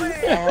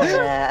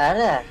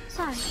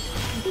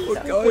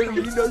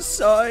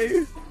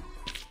 Sorry.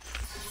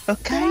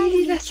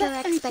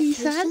 Kairi-na-san. Your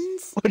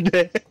expectations? What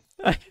the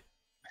heck?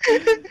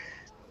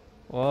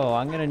 Whoa,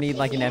 I'm gonna need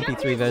like an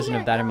MP3 version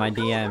of that in my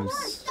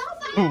DMs.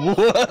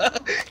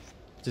 What?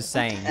 Just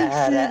saying.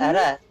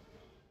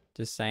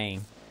 Just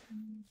saying.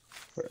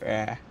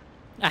 Yeah.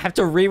 I have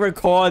to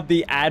re-record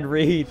the ad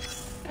read.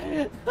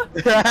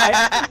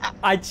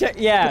 I check,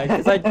 yeah,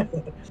 because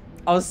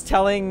I was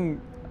telling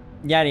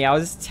Yanni, I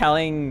was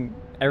telling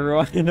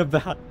everyone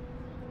about,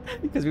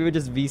 because we were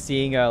just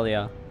VCing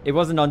earlier. It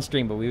wasn't on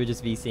stream, but we were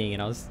just VCing,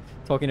 and I was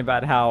talking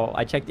about how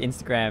I checked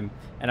Instagram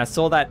and I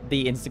saw that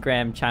the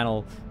Instagram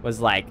channel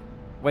was like,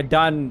 we're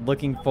done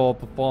looking for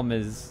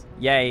performers.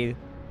 Yay,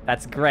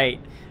 that's great.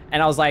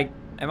 And I was like,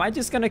 am I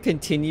just gonna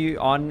continue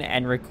on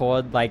and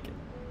record like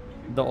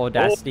the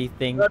Audacity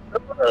thing?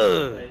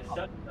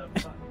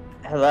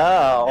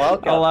 Hello,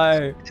 welcome.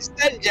 Hello. Is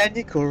that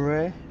Yanni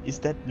Correa? Is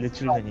that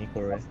literally Yanni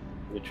Correa?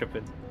 You're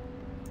tripping.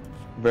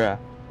 Bruh.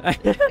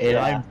 And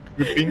I'm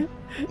tripping.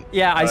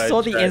 Yeah, I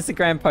saw the tried.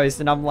 Instagram post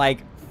and I'm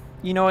like,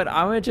 you know what?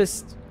 I'm gonna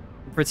just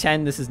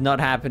pretend this is not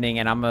happening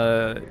and I'm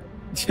gonna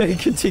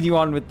continue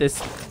on with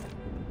this.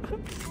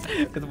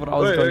 With what I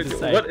was going to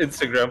say. What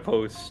Instagram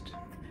post?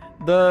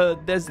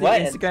 There's the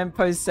What? Instagram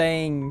post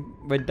saying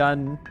we're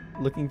done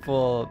looking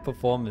for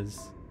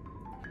performers.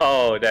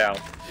 Oh, damn.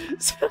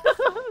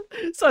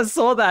 So I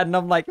saw that and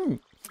I'm like,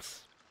 I'm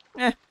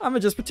gonna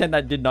just pretend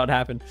that did not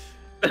happen.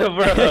 Bro,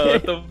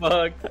 what the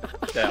fuck?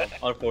 Damn,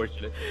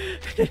 unfortunate.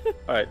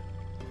 Alright.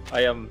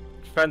 I am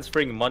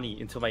transferring money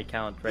into my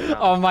account right now.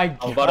 Oh my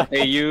I'm about to god.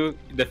 pay you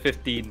the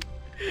 15.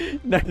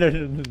 No.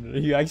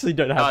 You actually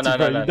don't have to.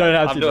 No, You don't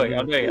have I'm to. doing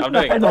it. No,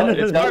 no,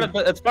 no,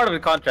 It's part of the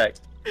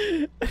contract.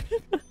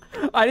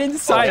 I didn't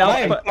sign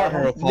I up. But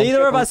partner a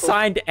neither of us contract also.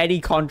 signed any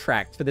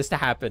contract for this to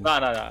happen.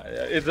 No.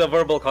 It's a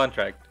verbal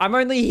contract. I'm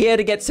only here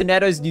to get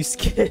Soneto's new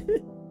skin.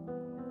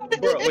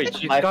 Bro, wait,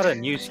 she's got a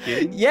new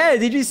skin? Yeah,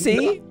 did you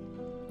see?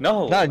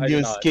 No, Not I new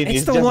did not. skin.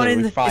 It's the just one a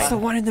in refine. it's the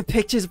one in the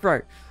pictures,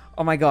 bro.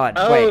 Oh my god.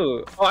 Wait.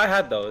 Oh, I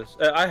had those.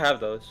 I have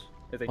those.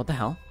 I think. What the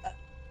hell?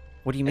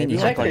 What do you mean And you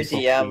check have Check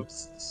your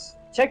those?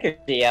 DMs. Check your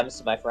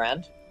DMs, my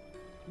friend.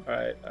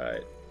 Alright.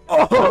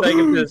 Oh.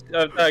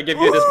 After I give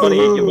you this money,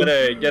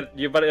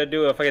 you better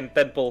do a fucking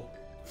 10 pull.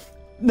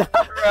 No,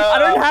 I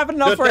don't have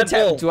enough Do for a 10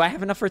 pull. 10. Do I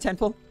have enough for a 10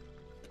 pull?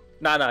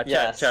 Nah,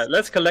 Yes. chat.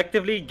 Let's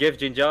collectively give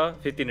Jinja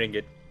 15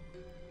 ringgit.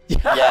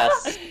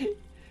 Yes.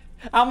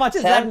 How much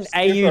is that in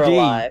Temp super AUD?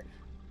 alive.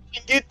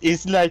 It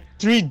is like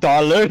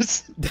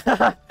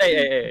 $3.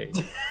 Hey.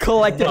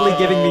 Collectively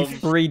giving me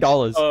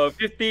 $3.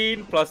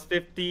 15 plus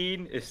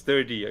 15 is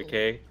 30,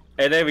 okay?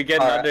 And then we get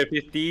Alright. another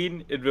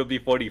 15, it will be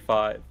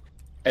 45.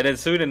 And then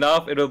soon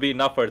enough, it will be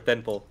enough for a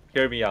 10 pull.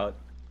 Hear me out.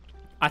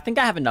 I think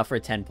I have enough for a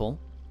 10 pull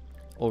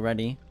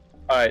already.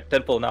 Alright,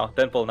 10 pull now.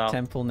 10 pull now.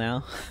 10 pull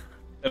now.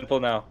 10 pull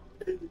now.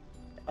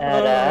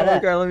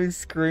 Okay, let me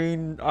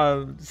stream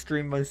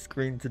my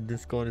screen to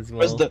Discord as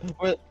Where's well.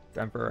 the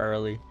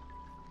Temporarily.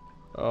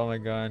 Oh my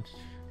god.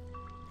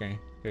 Okay,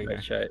 here we go.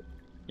 Right, shit.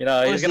 You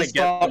know, he's Where's gonna the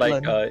get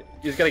like Scotland?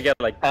 he's gonna get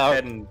like Oh.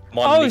 10 Oh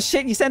monthly.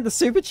 shit, you sent the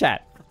super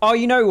chat. Oh,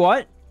 you know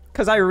what?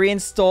 Because I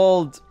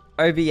reinstalled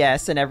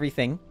OBS and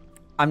everything,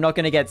 I'm not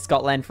gonna get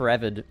Scotland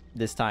Forever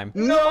this time.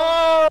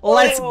 No!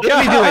 Let's go! Let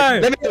me do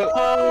it. Let me do it.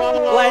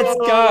 Let's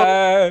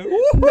go!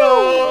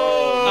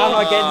 No! I'm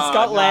not getting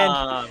Scotland.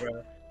 Nah,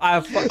 bro.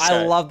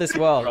 I love this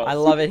world. Bro. I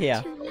love it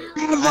here.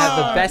 I have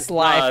the best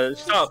life.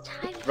 Stop,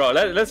 bro.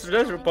 Let's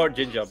report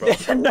Jinja, bro.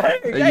 No,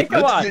 okay,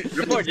 come on.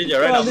 Report Jinja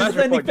Come right now. on, this Let's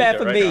is only report fair Jinja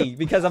for right me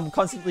because I'm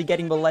constantly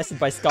getting molested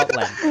by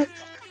Scotland. now.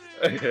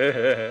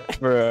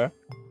 Bruh.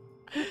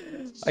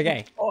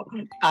 Okay.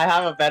 I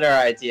have a better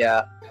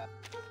idea.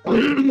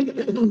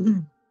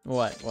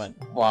 What? What?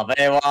 我们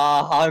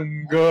はハ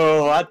ング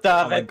は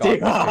食べて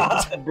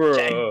は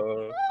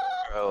Bro.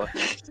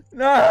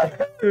 No!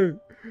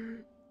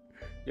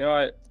 You know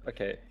what?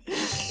 Okay.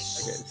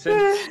 Since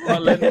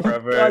Scotland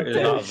Forever is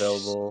not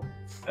available.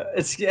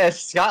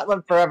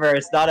 Scotland Forever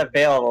is not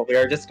available. We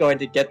are just going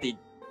to get the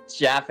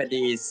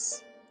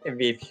Japanese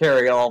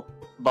Imperial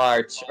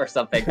March or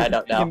something. I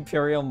don't know.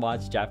 Imperial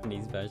March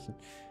Japanese version.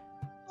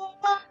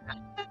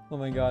 Oh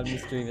my god,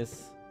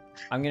 Mischievous.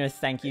 I'm gonna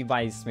thank you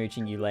by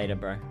smooching you later,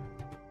 bro.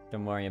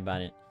 Don't worry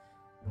about it.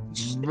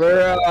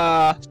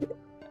 Bruh.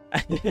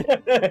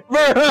 Who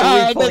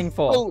are we pulling That's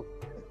for? so-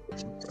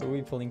 Who are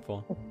we pulling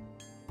for?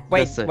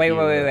 Wait, That's a wait.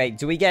 hero.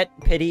 Do we get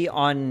pity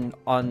on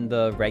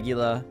the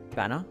regular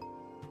banner?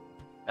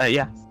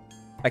 Yeah.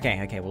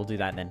 Okay, we'll do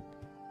that then.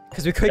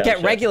 Because we could Yeah, get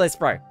sure. Regulus,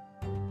 bro.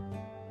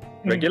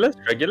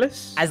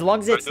 Regulus? As long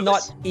as it's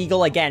not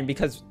Eagle again,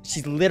 because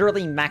she's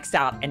literally maxed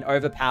out and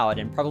overpowered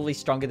and probably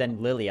stronger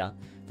than Lilia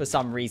for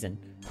some reason.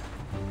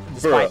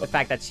 Despite Bruh. the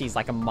fact that she's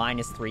like a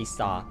 -3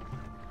 star.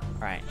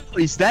 Alright.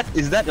 Is that a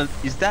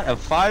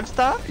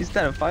 5-star? Is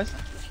that a 5-star?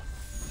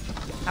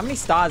 How many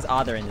stars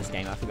are there in this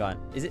game? I forgot.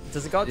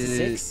 Does it go up to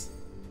 6?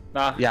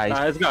 Nah, Yeah,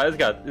 nah, it's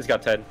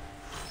got 10.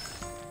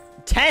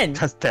 10?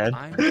 That's 10.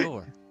 I'm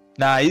sure.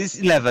 Nah, it's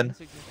 11.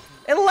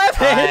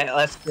 11? Alright,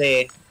 let's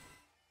see.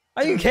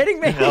 Are you kidding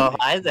me? Oh,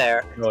 hi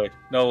there. No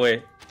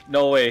way.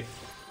 No way.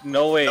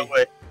 No way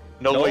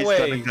it's way.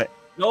 gonna get.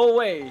 No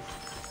way.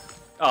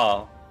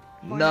 Oh.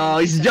 No,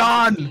 it's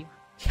John!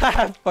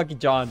 Fucking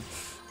John.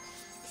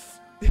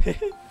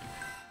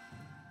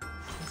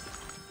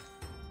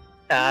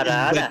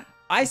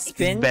 I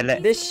spin Belle.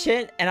 this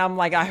shit and I'm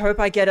like, I hope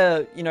I get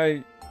a,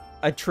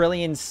 a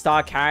trillion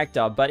star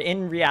character, but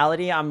in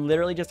reality, I'm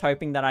literally just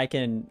hoping that I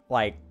can,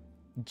 like,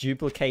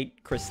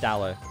 duplicate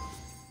Cristallo.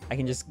 I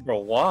can just Bro,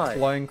 why?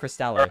 clone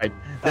Cristallo Alright,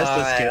 that's the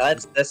Alright, skill.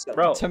 let's this one.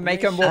 Bro, to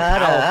make him more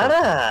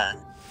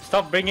powerful.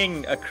 stop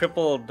bringing a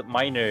crippled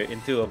miner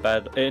into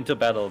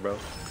battle, bro.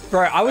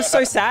 Bro, I was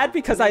so sad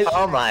because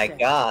Oh my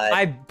god.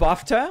 I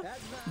buffed her,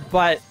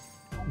 but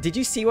did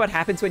you see what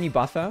happens when you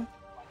buff her?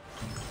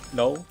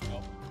 No.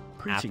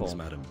 Greetings, Apple.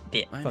 madam.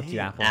 Yeah. I'm Fuck you,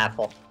 here. Apple.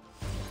 Apple.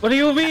 What do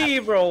you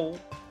mean, bro?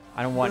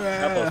 I don't want...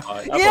 Apple's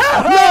fine.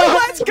 Yeah!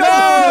 Let's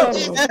go!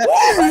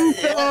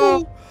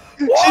 No!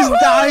 She's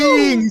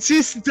dying!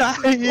 She's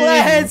dying!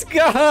 Let's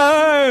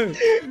go!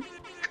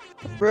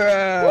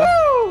 Bruh.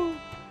 Woo!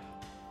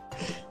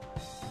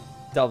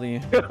 W.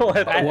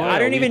 What? I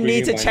don't even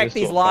need to check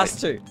these last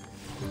two.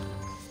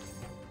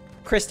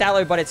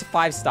 Cristallo, but it's a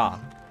 5-star.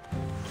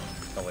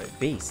 No way.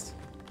 Beast.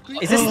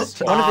 Is this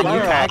one of the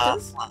new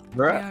characters?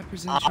 May I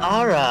present you?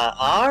 Ara.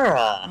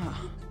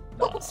 Ah,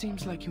 it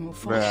seems like you will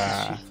fall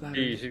Bruh. for sheep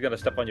flattery. She's gonna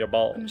step on your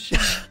ball. I'm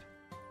ashamed.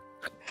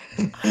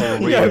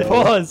 Yo,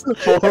 pause.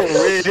 For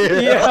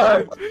real.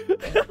 Yo.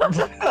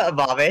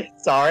 Bobby,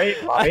 sorry.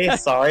 Bobby,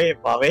 sorry.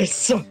 Bobby,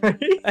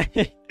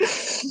 sorry.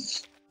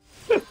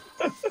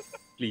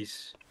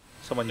 Please.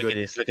 Someone Look at good.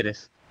 this, look at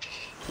this.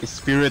 It's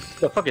spirit.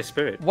 The fuck is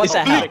spirit? What It's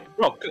the hell? Click.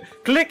 Bro,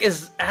 Click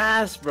is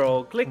ass,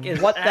 bro. Click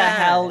is What the ass.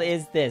 hell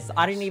is this?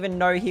 I didn't even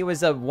know he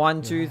was a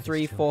 1, 2,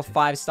 3, 4,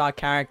 5-star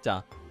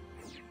character.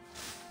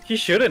 He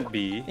shouldn't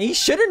be. He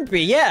shouldn't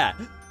be, yeah.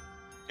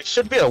 It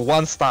should be a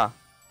 1-star.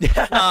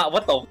 Nah,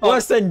 what the fuck?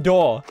 Worse than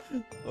Door.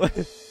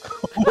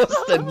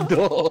 What's the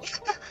door?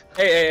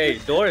 Hey,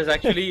 Door is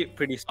actually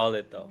pretty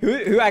solid though.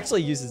 Who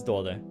actually uses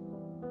Door though?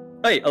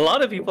 Hey, a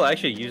lot of people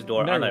actually use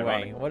Door. No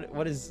unironic. way.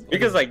 What is?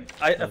 Because like,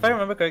 if I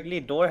remember correctly,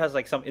 Door has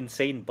like some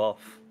insane buff.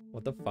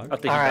 What the fuck? I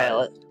think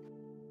Alright,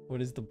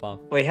 What is the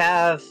buff? we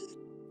have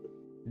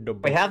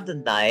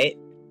the knight,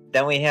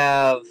 then we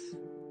have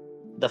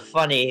the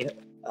funny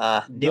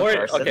new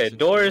person. Okay,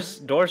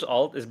 Door's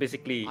alt is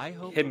basically I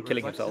hope him what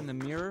killing reflects himself. in the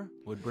mirror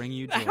would bring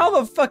you joy. How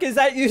the fuck is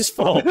that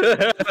useful?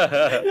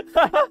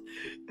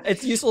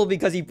 It's useful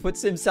because he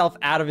puts himself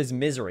out of his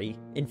misery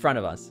in front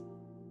of us.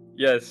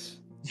 Yes.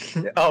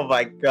 Oh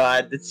my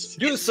god, it's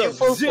Use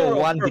useful for zero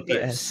 1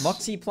 purpose. DPS.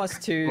 Moxie plus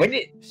 2, When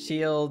you-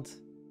 shield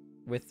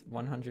with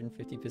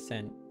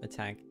 150%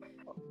 attack,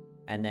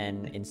 and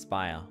then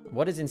Inspire.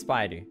 What does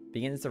Inspire do?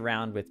 Begins the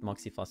round with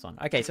Moxie plus 1.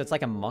 Okay, so it's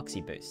like a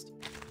Moxie boost.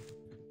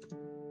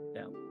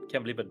 Yeah,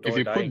 can't believe a Door If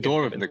you dying put gives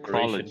door him in the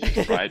inspiration.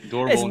 chronology, right?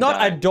 Door It's won't not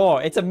die. a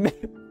door, it's a...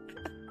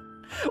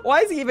 Why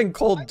is he even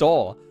called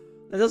Door?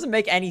 That doesn't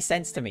make any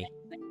sense to me.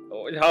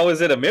 How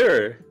is it a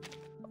mirror?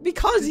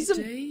 Because he's a...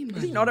 Today, my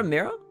Is he not a lord,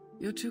 mirror?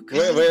 You're too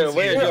Where kind. is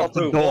your Out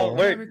the proof? door.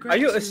 Where, are you I regret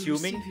to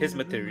assuming receive his your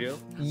material?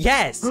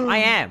 Yes, I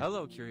am.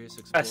 Hello, curious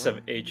explorer.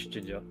 SMH,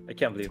 Jinja. I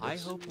can't believe I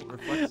this. hope what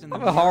reflects in the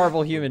I'm a mirror horrible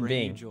will human bring you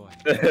being.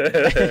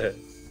 joy.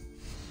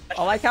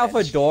 I like how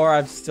for Door,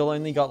 I've still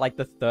only got like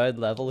the 3rd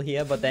level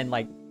here, but then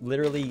like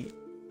literally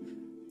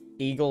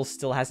Eagle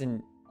still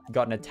hasn't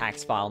got an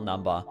attacks file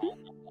number,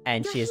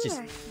 and she is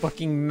just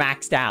fucking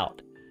maxed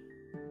out.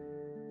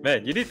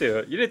 Man, you need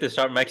to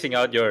start maxing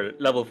out your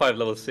level 5,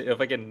 level 6,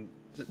 if I can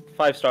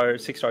 5-star,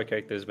 6-star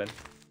characters, man.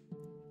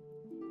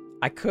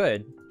 I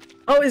could.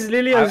 How is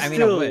Lilia I mean, I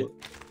still would.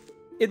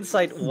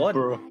 inside 1?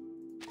 Bro. Is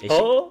she?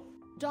 Oh?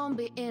 Don't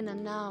be in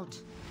and out.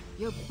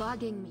 You're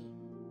bugging me.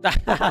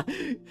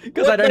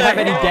 Because I don't have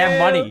any damn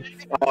money.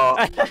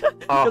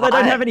 Because I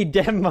don't have any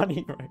damn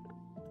money.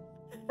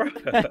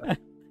 Right?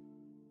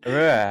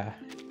 Yeah.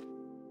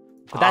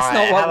 But that's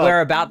Alright, not what how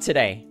we're about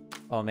today.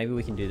 Oh, maybe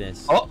we can do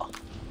this. Oh,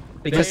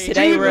 Because Hey,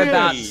 today we're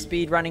about Jimmy!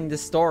 speedrunning the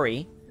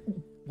story.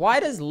 Why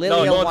does No,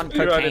 Lilia don't want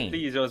speedrun it, cocaine?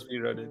 please, don't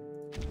speedrun it.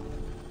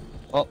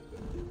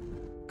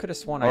 Could have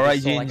sworn I alright,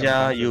 just saw like a Jinja,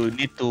 bunch of- you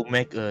need to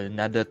make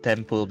another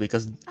temple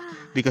because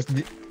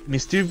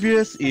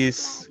Mischievous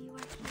is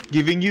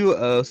giving you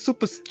a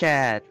super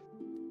scat.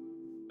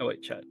 Oh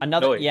wait, chat.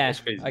 Another, no, wait, yeah, that's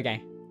crazy.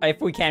 okay. If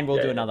we can, we'll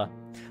Yeah, do yeah. another.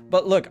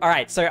 But look, all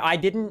right. So I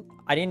didn't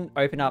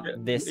open up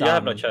this You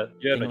have no chat.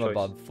 You have no choice.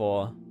 thingamabob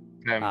for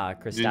Damn,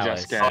 Cristallo. Jinja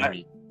scammed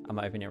me. I'm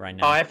gonna open it right Oh,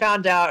 now. I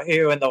found out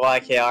who in the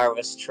YKR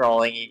was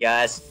trolling you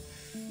guys.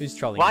 Who's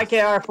trolling? us?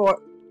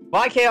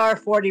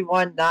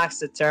 YKR41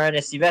 knocks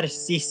Saturnus. You better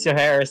cease your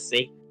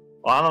heresy.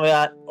 Or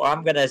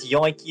I'm gonna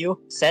yoink you,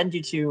 send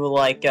you to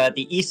like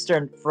the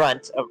eastern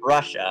front of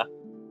Russia,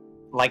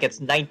 like it's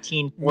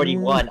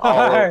 1941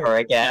 all No. over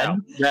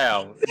again.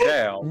 Down.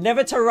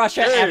 Never to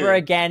Russia Hey. ever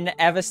again.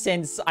 Ever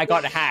since I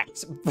got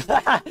hacked.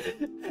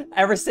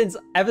 ever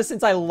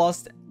since I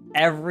lost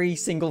every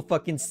single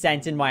fucking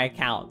cent in my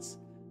accounts.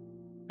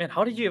 Man,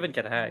 how did you even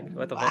get hacked?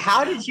 What the fuck?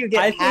 How did you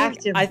get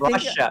hacked in I think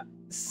Russia?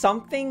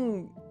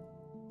 something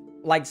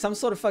like some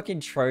sort of fucking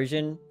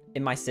Trojan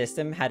in my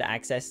system had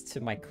access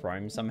to my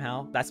Chrome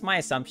somehow. That's my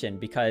assumption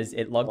because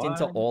it logged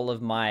into What? all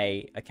of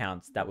my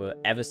accounts that were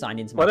ever signed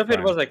into my What if it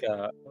Chrome. was like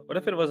a? What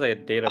if it was like a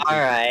data? breach?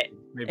 Alright.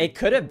 Maybe. It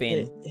could have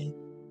been,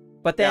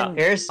 but then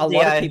Here's a the,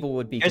 lot of people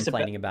would be here's the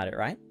complaining about it,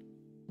 right?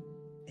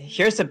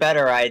 Here's a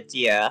better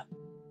idea,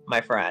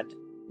 my friend.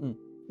 Mm.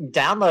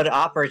 Download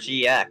Opera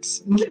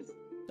GX.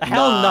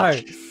 Hell Nah.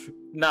 no.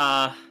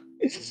 Nah.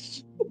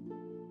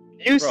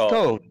 Use Bro.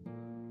 code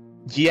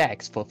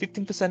GX for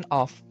 15%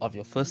 off of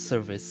your first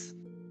service.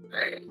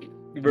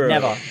 Bro.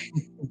 Never.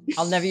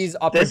 I'll never use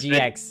Opera This bit-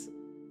 GX.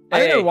 I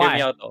don't know Hey, hear why.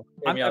 me out, though.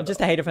 Hear me I'm out, just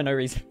though. a hater for no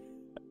reason.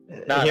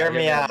 Nah, Hear hear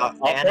me out.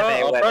 Anime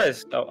Opera women.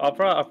 is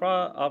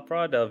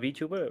Opera, the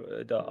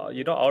VTuber,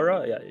 you know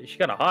Aura. Yeah, she's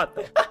kind of hot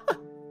though.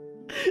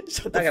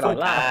 Shut Not the gonna fuck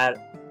lie.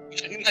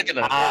 Not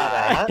gonna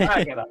Ah,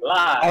 Not gonna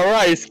lie.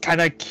 Alright, it's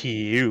kinda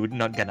cute,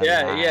 not gonna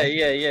lie.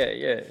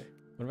 Yeah.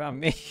 What about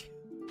me?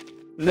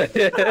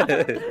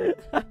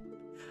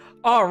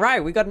 All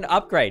right, we got an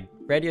upgrade.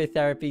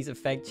 Radiotherapy's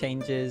effect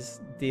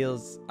changes,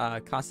 deals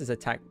casters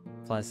attack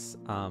plus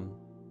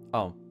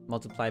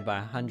multiplied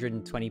by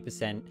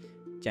 120%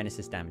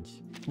 Genesis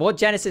damage. More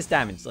Genesis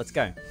damage. Let's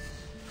go.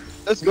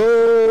 Let's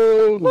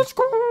go! Let's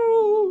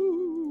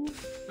go.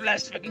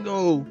 Let's fucking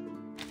go!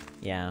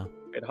 Yeah.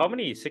 Wait, how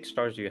many 6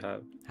 stars do you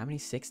have? How many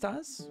 6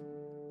 stars?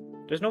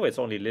 There's no way it's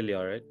only Lilia,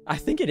 right? I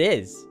think it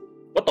is.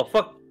 What the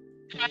fuck?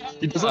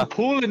 He doesn't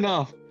pull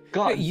enough.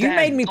 God You damn,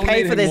 made me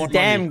pay donate for him this more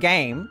damn money.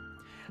 game,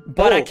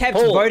 but I kept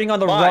voting on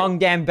the why? wrong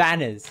damn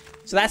banners.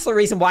 So that's the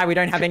reason why we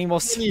don't have any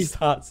more 6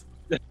 stars.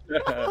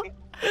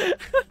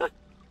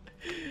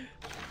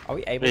 Are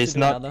we able It's to do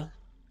not- another?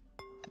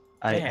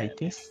 I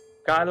guess.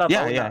 God, I love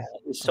Yeah, Ola. yeah.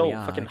 It's so we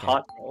are, fucking okay.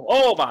 hot, bro.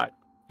 Oh my.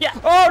 Yeah.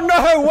 Oh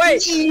no!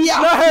 Wait!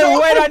 No!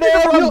 Wait! I need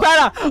a one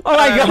banner. Oh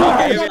my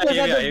god!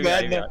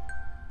 Yeah.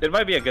 It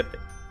might be a good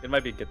thing. It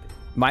might be a good thing.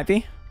 Might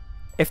be.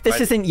 If this Might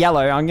be. isn't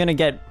yellow, I'm gonna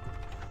get.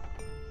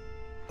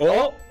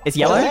 Oh. It's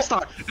yellow. Six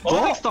star.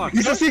 Six star.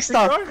 It's a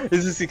 6-star.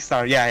 It's a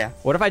 6-star. Yeah.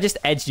 What if I just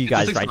edged you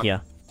guys It's a right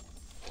here?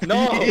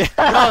 No.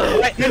 No,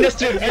 right in the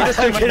stream. In the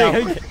stream right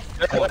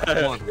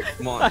now.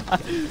 Come on.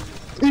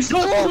 It's so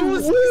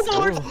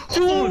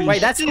Wait,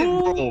 that's is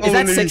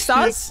that 6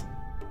 stars?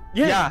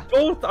 Yeah.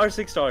 Both are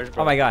 6 stars,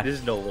 bro. Oh my god.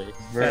 There's no way.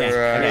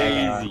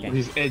 Okay.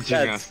 He's edging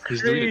That's us.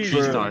 He's doing it 3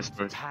 crazy. stars,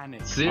 bro.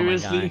 Panic.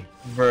 Seriously?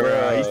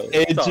 Bro, he's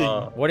edging.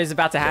 What is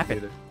about to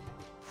happen?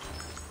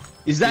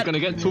 Is You're that gonna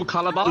get 2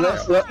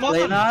 Calabaras?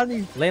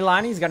 Leilani?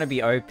 Leilani's gonna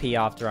be OP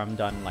after I'm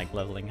done like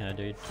leveling her,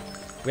 dude.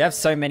 We have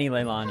so many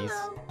Leilanis.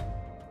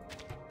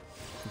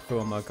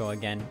 Fuamoko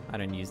again. I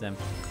don't use them.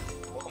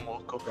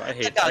 I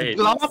hate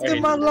Love the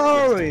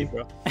Mallory.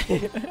 bro.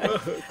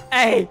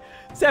 Hey!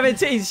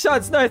 17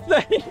 shots, no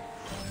 30!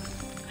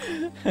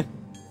 No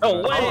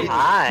Oh, way.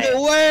 hi.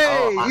 No way!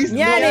 Oh, He's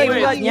Yanni, no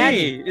we got way.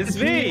 Yanni! It's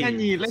me.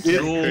 Yanni, let's It's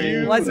go.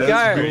 you. Let's That's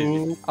go!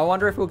 crazy. I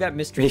wonder if we'll get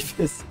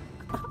Mischievous.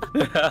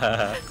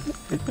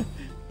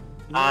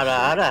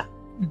 Ara.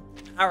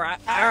 Alright.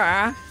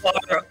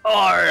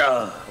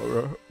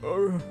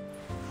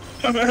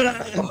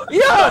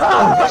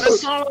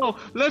 Solo,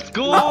 let's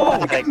go. Oh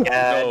my No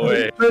god.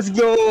 way. Let's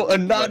go!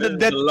 Another That is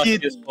dead the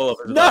kid! luckiest pull of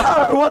his No!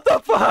 life. What the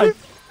fuck?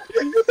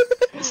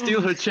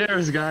 Steal her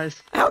chairs,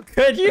 guys. How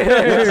could you?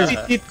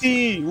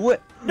 CTT!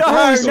 What? No,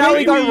 Who's now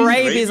we got rabies?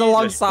 rabies Rabies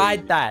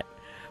alongside is that.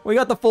 We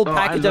got the full Oh,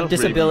 I package of love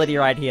disability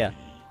right here.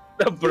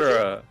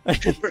 Bruh.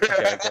 Okay.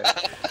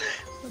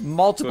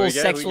 Multiple We get-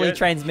 we sexually get-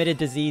 transmitted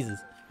diseases.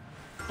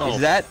 Oh.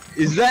 Is that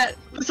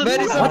Listen,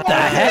 medicine? What the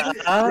heck?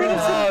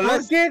 Oh,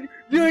 let's get.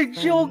 You're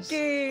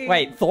joking.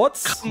 Wait,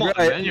 thoughts? Come on,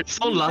 Right. man, you're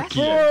so lucky.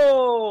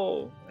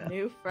 Bro.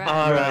 New friend.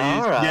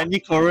 Alright. Yanni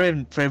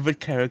Korean favorite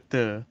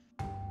character.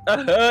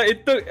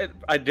 It took.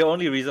 The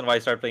only reason why I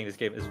started playing this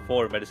game is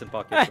for medicine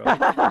pockets,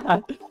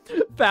 bro.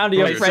 Found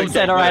your Wait, friend so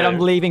said, good. alright, I'm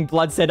leaving.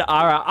 Blood said,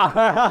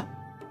 ara.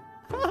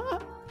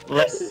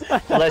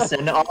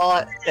 Listen,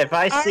 if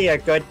I see a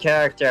good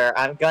character,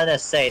 I'm gonna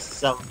say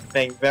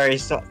something very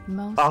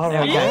Most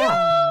Alright.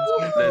 Yeah.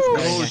 Let's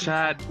go,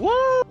 Chad.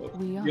 Woo!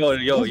 we are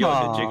Yo,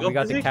 Come the jiggle We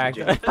got the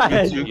physics,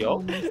 character.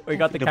 Yo. We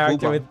got the The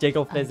character booba. with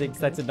jiggle physics.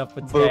 That's enough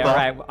for today. Booba.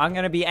 Alright, I'm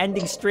gonna be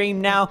ending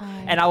stream now,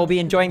 and I will be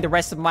enjoying the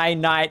rest of my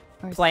night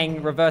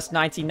playing Reverse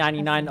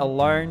 1999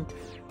 alone.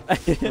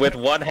 With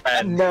one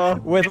hand. No.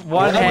 With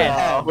one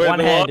hand. With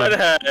One-handed.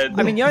 hand.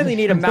 I mean, you only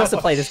need a mouse to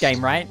play this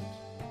game, right?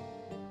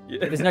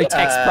 There's no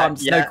text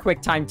prompts, no yeah.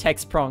 quick time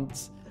text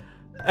prompts.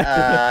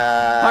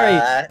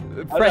 Hurry.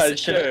 Press not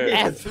sure.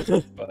 F.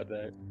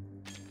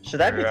 Should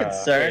I be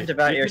concerned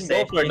about your You can go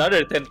for safety?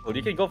 another temple.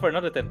 You can go for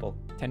another temple.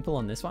 Temple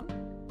on this one?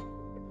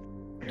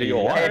 Do you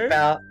Hey, want?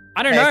 pal.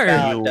 I don't Hey,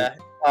 know. pal.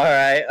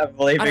 Alright, I'm I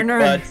believing don't know.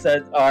 Bud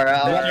said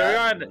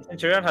alright.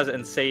 Centurion has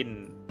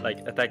insane like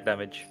attack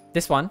damage.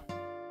 This one?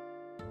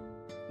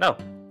 No,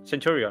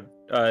 Centurion.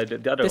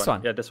 The other This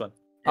one? Yeah, this one.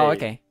 Oh, Hey.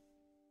 okay.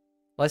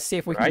 Let's see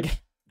if we Right? can get...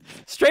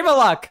 Streamer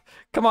luck!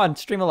 Come on,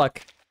 streamer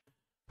luck.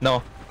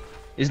 No,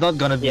 it's not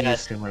gonna be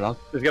Yes. streamer lock.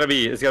 It's gonna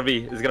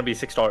be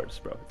 6 stars,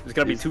 bro. It's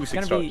gonna be two It's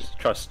 6 gonna be- stars.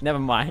 Trust. Never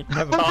mind.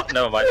 Never mind. Oh,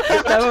 never mind.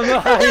 Never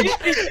mind.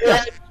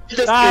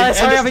 Let's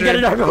hurry up and get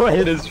it over End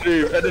with. the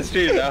stream. End the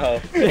stream now.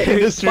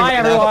 Bye,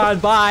 everyone.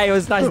 Bye. It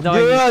was nice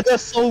knowing you. Yeah,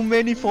 there's so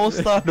many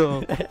 4-star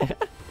though.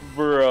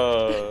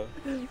 Bro.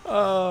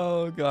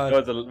 Oh, That God.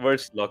 was the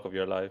worst luck of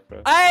your life,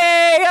 bro.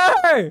 Hey,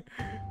 yo!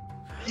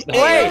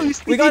 Wait,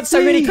 it's we got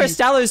so many TTT.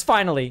 Cristallos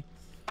finally.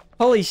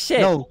 Holy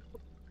shit. No.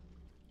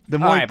 The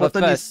more Alright, but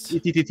important first-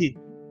 is TTT.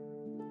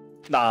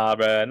 Nah,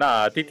 bro.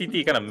 Nah,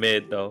 TTT kind of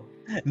mid though.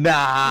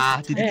 Nah,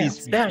 TTT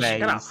is Damn, she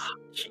kinda, nice.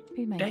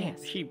 be my damn,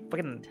 guest. she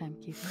fucking.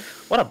 Timekeeper.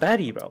 What a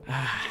baddie, bro.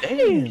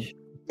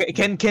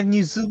 Damn. Can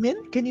you zoom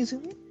in? Can you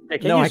zoom in? Hey,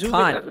 can No, you I zoom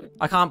can't. in?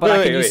 I can't, but I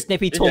Wait, can wait, use wait.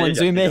 Snippy Ninja, tool and ninja,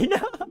 zoom in.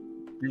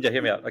 Ninja,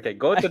 hear me out. Okay,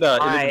 go to the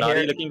I Illuminati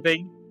hear- looking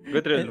thing.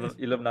 Go to the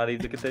Illuminati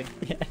looking thing.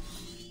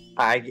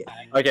 I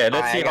Okay,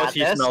 let's I see how got she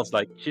this. smells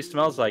like. She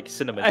smells like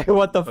cinnamon.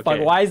 What the fuck?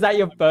 Okay. Why is that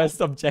your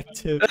first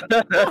objective?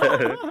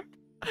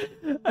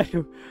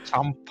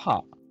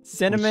 Champa.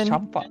 Cinnamon.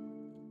 Champa.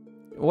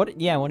 What?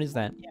 Yeah, what is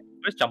that?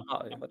 Where's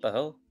Champa? What the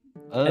hell?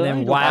 And then I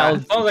don't wild-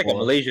 know. It sounds like a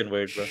Malaysian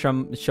word, bro.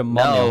 Shamono.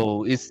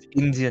 No, it's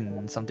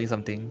Indian something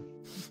something. You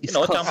It's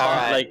know, called- Champa,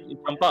 Alright. like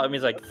Champa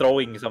means like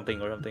throwing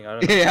something or something. I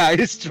don't know. Yeah,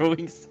 it's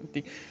throwing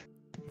something.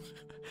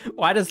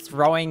 Why does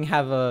throwing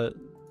have a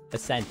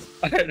scent?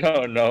 I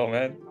don't know,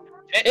 man.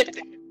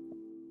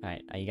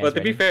 Alright, are you guys But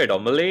to be ready? fair though,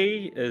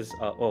 Malay is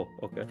oh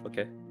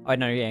okay. Oh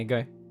no, yeah,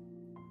 go.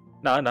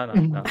 No. No,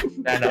 man. No. This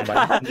is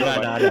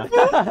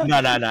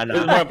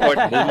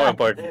more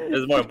important. This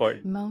is more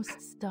important.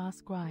 Most star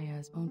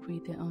scryers won't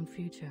read their own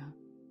future.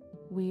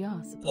 We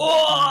are supposed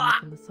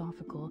to be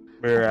philosophical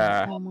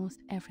about Bruh. almost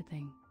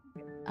everything.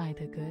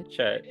 Either good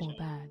Chat. or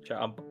bad. Chat,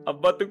 I'm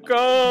about to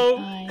go.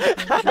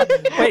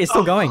 Wait, it's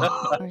still going.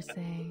 Or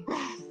say,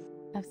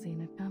 I've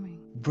seen it coming.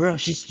 Bro,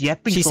 she's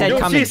yapping. She so said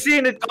much. coming. She's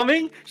seen it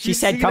coming. She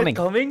said coming.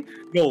 Coming.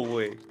 No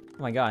way.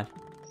 Oh my god.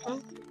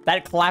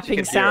 That clapping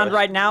can hear sound us.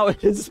 right now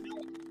is...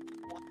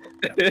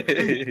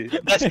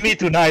 That's me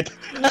tonight.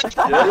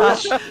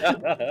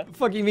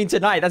 Fuck you mean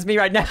tonight? That's me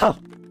right now.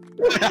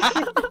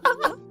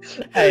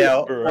 Hey yo,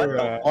 what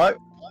the fuck?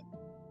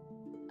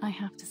 I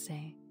have to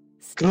say,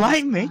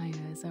 Climate?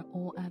 fires are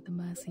all at the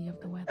mercy of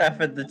the weather. F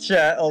in the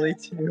chat, only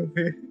 2 of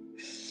you.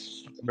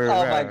 Oh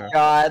Bruh. my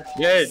god.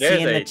 Yeah, See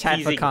there's in a the chat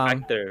for teasing calm.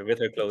 factor with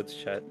her clothes,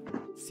 chat.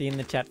 See in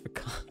the chat for...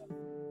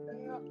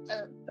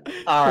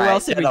 All Who right,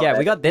 else did we get?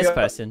 We got this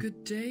person.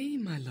 Good day,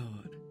 my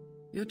lord.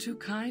 You're too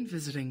kind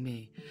visiting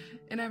me,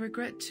 and I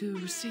regret to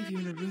receive you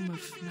in a room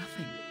of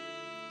nothing.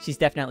 She's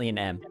definitely an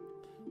M.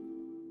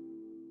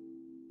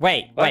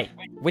 Wait.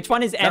 Which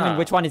one is M and Nah.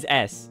 which one is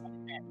S?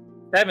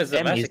 M is a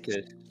M is-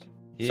 masochist.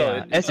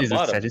 Yeah, it's S is a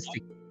bottom.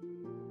 sadistic.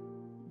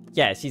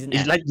 Yeah, she's an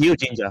It's M. like you,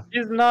 Ginger.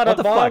 She's not What a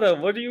the fuck?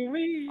 bottom. What do you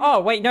mean?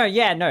 Oh, wait, no,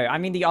 I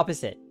mean the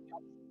opposite.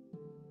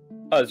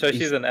 Oh, so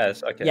she's an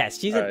S. Okay. Yes,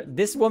 she's Alright.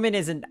 this woman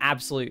is an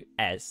absolute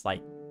S.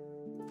 Like,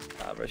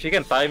 Nah, bro. She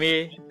can tie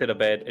me to the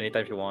bed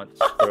anytime she wants.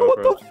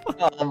 Bro.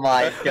 Oh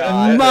my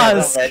god.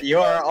 Musk.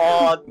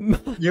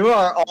 gentlemen, you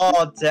are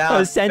all down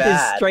her scent is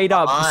bad. straight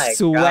up My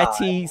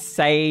sweaty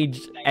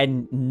sage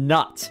and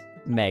nut,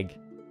 and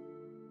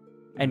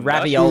Not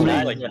ravioli.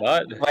 like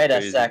that. Wait a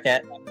Crazy.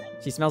 second.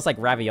 She smells like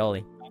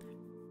ravioli.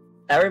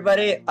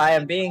 Everybody, I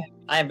am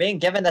being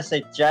given a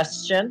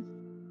suggestion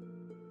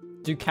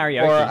Do for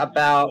karaoke.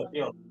 about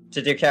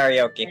to do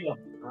karaoke.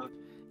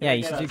 Yeah,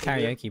 you should do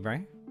karaoke, bro.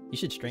 You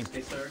should stream.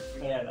 Hey, sir.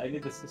 Yeah, I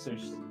need the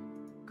scissors.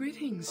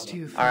 Greetings to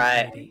you, All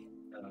right. lady.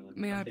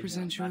 May I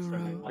present you a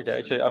robe? Okay,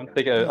 actually, I'm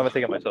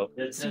thinking of myself.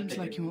 Seems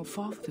like you won't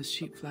fall for this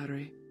cheap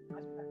flattery.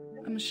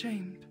 I'm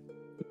ashamed.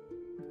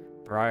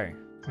 Bro.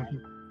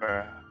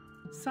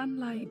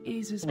 Sunlight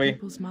eases Wait.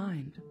 people's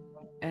mind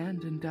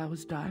and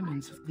endows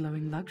diamonds with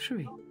glowing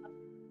luxury.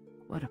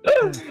 What a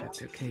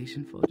perfect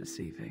occasion for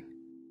deceiving.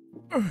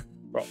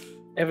 Bro,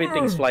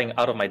 everything's flying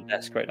out of my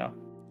desk right now.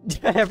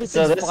 Everything's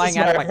So this flying is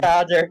out where of my...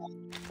 founder.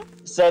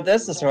 So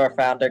this is where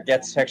founder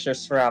gets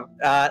pictures from.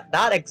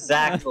 Not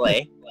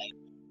exactly.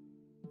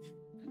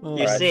 You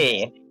Alright.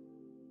 see,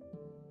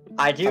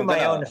 I do I'm my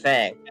gonna- own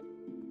thing.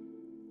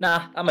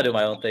 Nah, I'm gonna do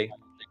my own thing.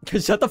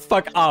 Shut the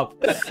fuck up.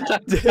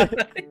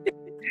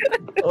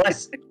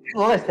 Listen,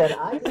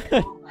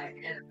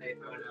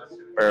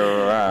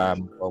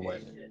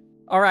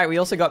 Alright, we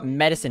also got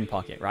medicine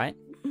pocket, right?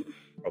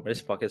 Bro,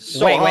 this pocket's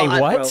so Wait,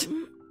 hot, what? bro.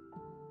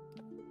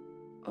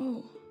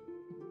 Oh,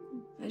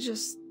 I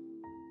just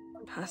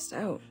passed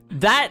out.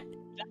 That...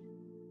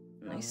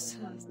 Nice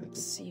to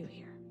see you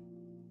here.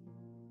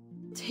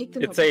 Take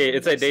them. It's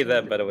a day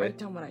them, by the way. Write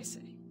down what I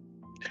say.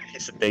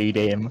 It's a day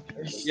damn.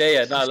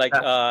 Yeah, no, like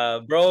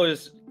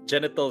bro's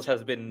genitals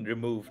has been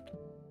removed.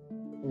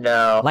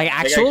 No. Like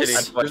Like, actuals?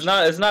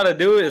 actually, it's not a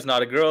dude, it's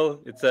not a girl,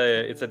 it's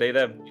a they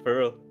them for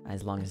real.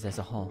 As long as there's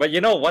a hole. But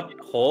you know what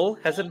hole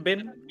hasn't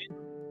been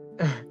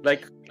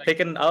like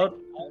taken out?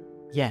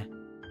 Yeah.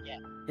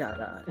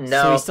 Yeah, No.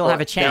 So we still have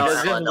a chance.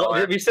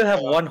 we still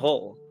have one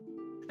hole.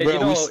 And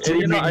Bro, we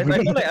still I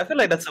need- feel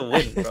like that's a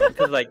win, bro.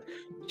 Because like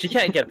she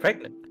can't get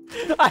pregnant.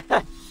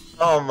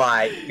 Oh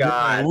my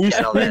god, Who's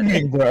gentlemen.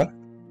 screaming, bro?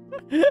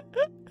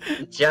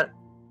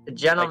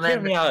 Gentlemen,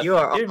 Hear me out, you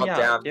are hear all me out,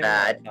 down hear me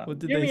bad. out. What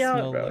did Hear they me out,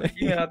 smell bro. like?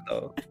 Hear me out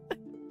though.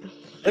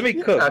 Let me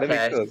cook. Okay.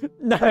 Let me cook.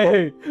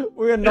 No,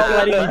 we're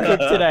not letting you cook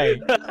today.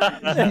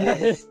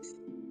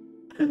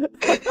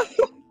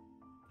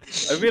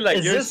 I feel like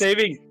Is you're this-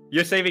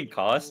 saving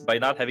costs by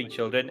not having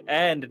children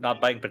and not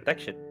buying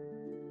protection.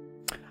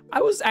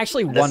 I was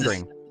actually This is-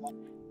 wondering,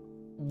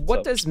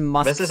 what does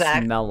musk This is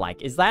act- smell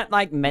like? Is that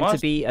like meant to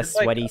Musk be a is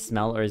like sweaty a-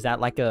 smell, or is that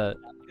like a...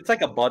 It's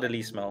like a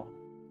bodily smell.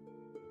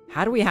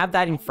 How do we have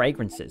that in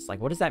fragrances?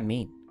 Like, what does that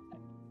mean?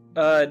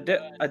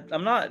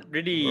 I'm not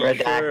really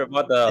Redact- sure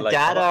about the like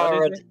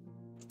what is it?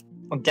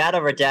 Data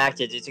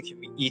redacted due to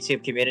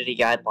YouTube community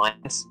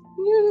guidelines.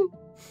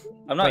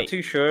 I'm not Wait.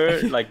 too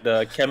sure like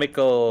the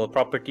chemical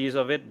properties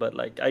of it, but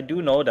like I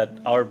do know that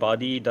our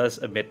body does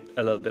emit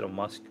a little bit of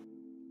musk.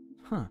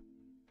 Huh.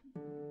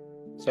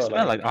 So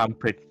Smell like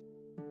armpit.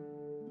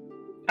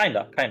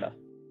 kinda.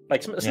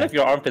 Like sniff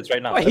your armpits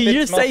right now. Wait, If you it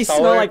just smells say sour-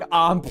 smell like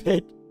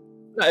armpit.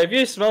 No, if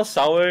you smell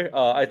sour,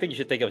 I think you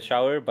should take a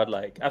shower. But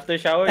like after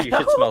shower, you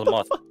should smell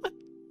musk.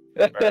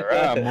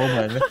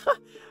 Moment.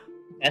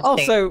 Oh,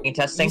 so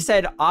testing. you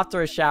said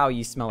after a shower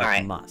you smell like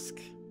Alright. musk.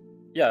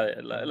 Yeah,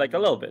 like a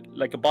little bit,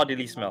 like a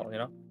bodily smell, you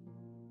know.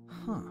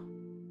 Huh.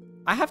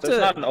 I have So it's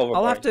not an to. I'll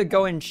overpour. have to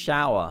go and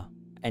shower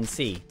and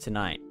see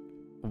tonight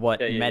what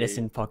Yeah,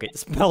 medicine pocket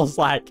smells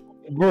like.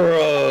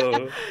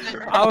 Bro.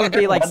 I would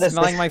be like What is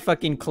smelling this? my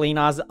fucking clean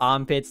ass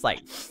armpits, like,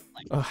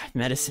 oh,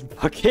 medicine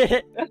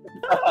pocket.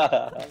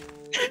 What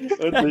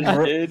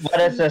the shit?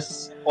 What is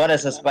this? What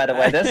is this, by the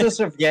way? This is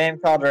a game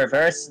called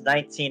Reverse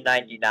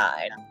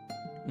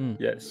 1999.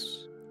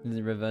 Yes.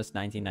 Reverse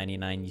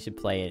 1999. You should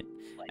play it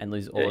and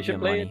lose all of your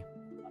play money.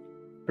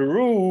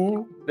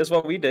 True. That's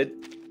what we did.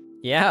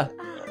 Yeah.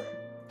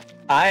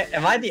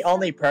 Am I the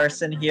only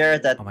person here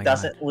that Oh my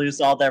doesn't lose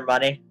all their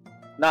money?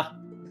 Nah.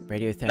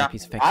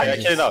 Radiotherapy's effect.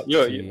 Actually, no.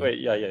 Wait,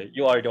 yeah.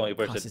 You are the only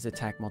person. Cost his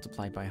attack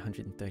multiplied by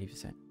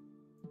 130%.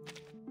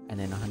 And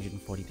then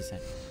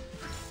 140%.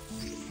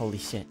 Holy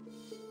shit.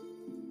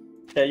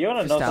 Yeah, you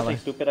wanna know Cristallo. something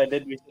stupid I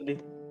did recently?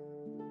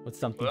 What's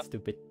something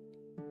stupid?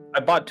 I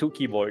bought 2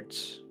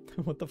 keyboards.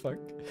 What the fuck?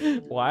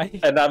 Why?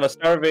 And I'm a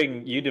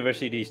starving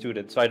university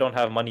student, so I don't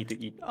have money to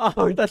eat.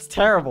 Oh, that's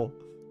terrible.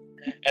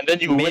 And then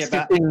you waste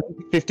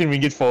 15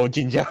 ringgit for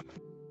ginger.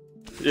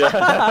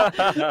 Yeah.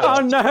 Oh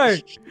no!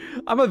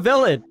 I'm a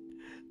villain.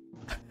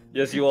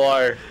 Yes, you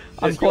are.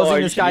 I'm Yes, you causing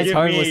are. this You should guy's give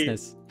me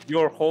homelessness.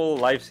 Your whole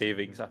life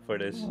savings for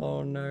this.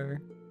 Oh no.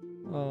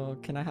 Oh,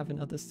 can I have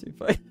another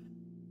super?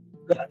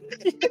 Oh,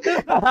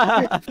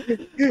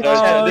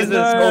 this is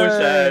so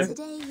sad.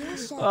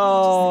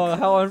 Oh,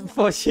 how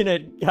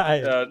unfortunate, guy.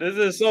 Yeah, this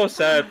is so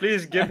sad.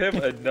 Please give him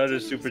another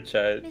super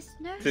chat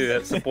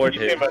to support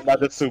him. Give him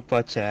another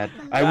super chat.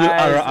 I will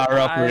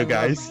ara for you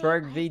guys. I'm a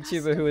broke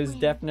VTuber who is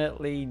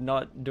definitely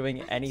not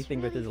doing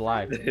anything with his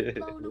life.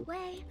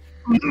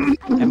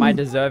 Am I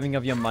deserving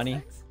of your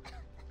money?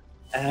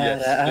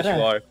 Yes, you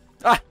are.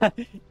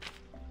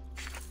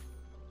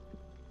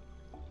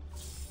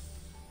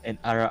 An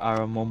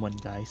ara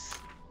moment, guys.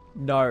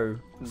 No.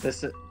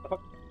 This is...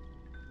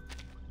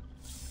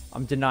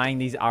 I'm denying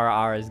these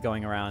RRs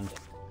going around.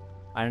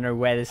 I don't know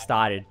where this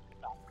started.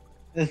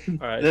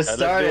 Alright, This let's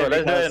started do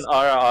an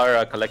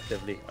RR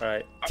collectively.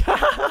 Alright.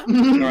 Alright,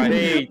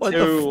 3, What the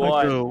 2,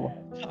 fuck?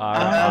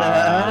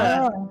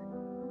 1.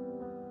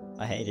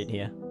 I hate it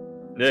here.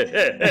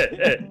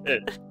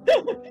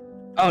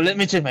 Oh, let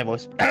me change my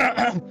voice.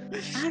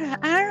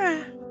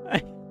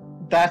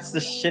 That's the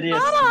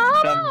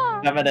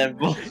shittiest feminine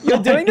voice. You're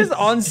doing this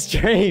on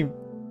stream.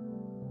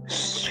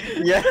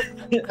 Yeah.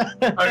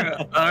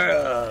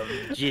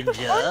 Ginger.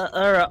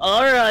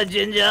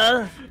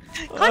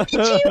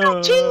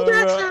 Ginger.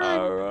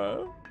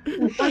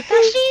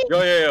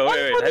 Yo,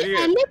 wait. Have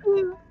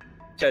you...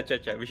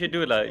 Chat. We should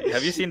do like...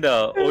 Have you seen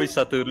the Oi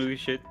Satoru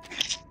shit?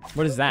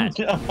 What is that?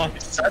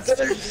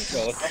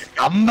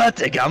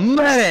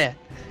 Gambare!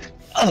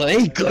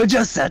 Oi,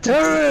 gojo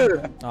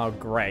Satoru! Oh,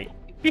 great.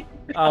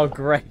 Oh,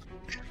 great.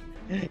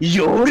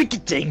 Yoriki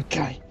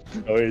tenkai!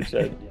 Oi,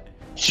 chat.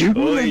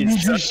 Oi,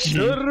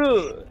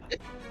 Satoru!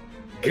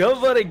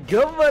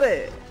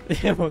 Gambare!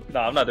 No,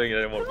 I'm not doing it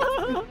anymore.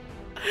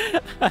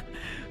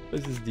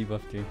 What's this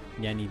debuff do?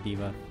 Yanni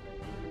debuff.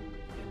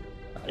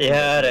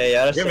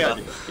 Yeah, Give me out.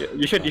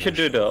 You should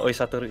do the Oi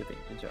Satoru thing.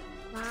 Good job.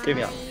 Give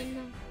me out.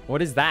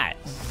 What is that?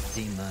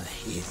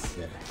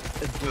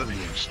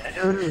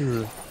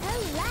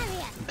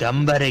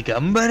 Gambare!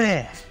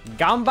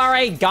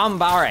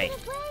 Gambare!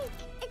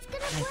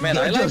 Man,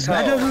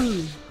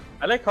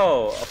 I like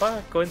how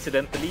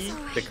coincidentally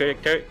the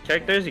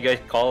characters you guys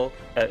call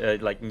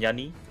like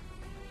Nyani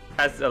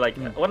has like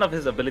one of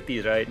his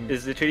abilities, right?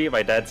 Is literally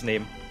my dad's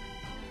name.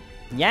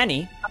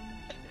 Yanni?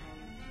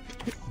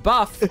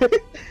 Buff?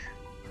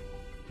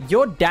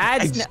 Your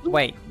dad's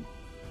wait.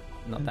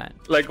 Not that.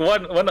 Like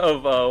one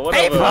of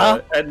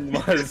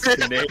Enma's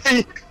name.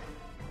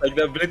 Like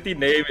the ability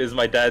name is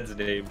my dad's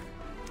name.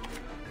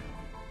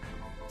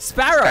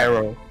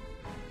 Sparrow.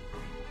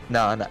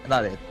 No,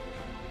 not it.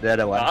 The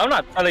other one. I'm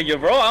not telling you,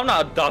 bro. I'm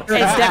not a doctor.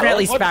 It's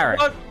definitely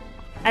Sparrow.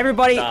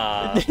 Everybody.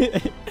 Nah.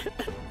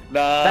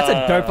 That's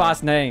a dope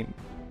ass name.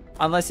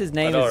 Unless his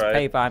name is right?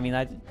 Paper. I mean,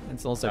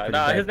 that's also pretty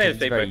Nah, dope, his name is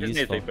 'cause it's very Paper. His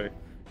name is useful. Paper.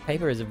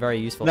 Paper is a very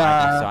useful Nah.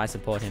 item, so I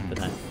support him for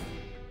that.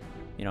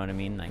 You know what I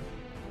mean? Like,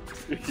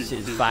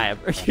 shit's fire.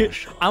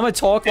 I'm gonna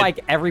talk like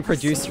every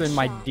producer in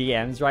my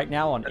DMs right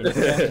now on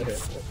Instagram.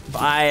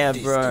 Fire,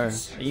 bro. Are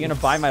you gonna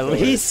buy my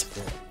lease?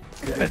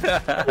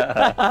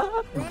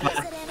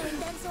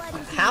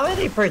 How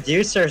many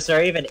producers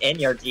are even in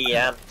your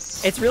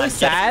DMs? It's really I'm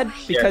sad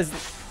getting- because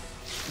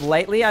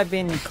lately I've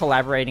been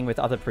collaborating with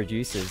other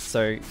producers.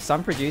 So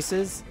some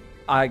producers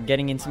are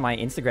getting into my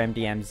Instagram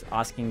DMs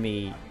asking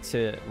me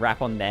to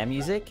rap on their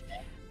music.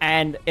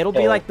 And it'll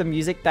be like the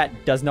music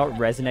that does not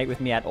resonate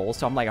with me at all.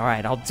 So I'm like, all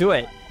right, I'll do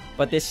it.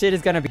 But this shit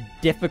is going to be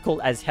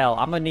difficult as hell.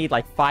 I'm going to need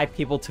like 5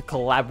 people to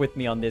collab with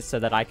me on this so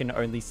that I can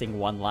only sing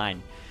one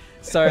line.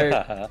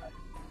 So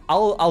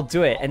I'll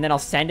do it. And then I'll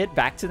send it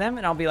back to them.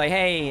 And I'll be like,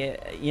 hey,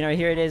 you know,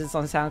 here it is. It's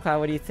on SoundCloud.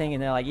 What do you think?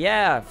 And they're like,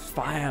 yeah,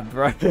 fire,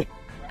 bro.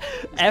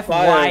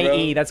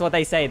 F-Y-E. That's what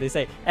they say. They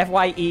say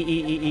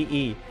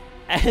F-Y-E-E-E-E-E.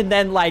 And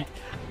then like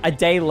a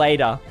day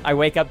later, I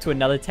wake up to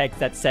another text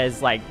that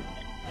says like,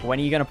 when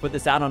are you gonna put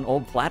this out on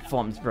all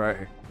platforms, bro?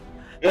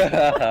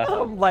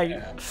 I'm like,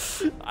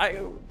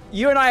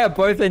 you and I are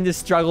both in this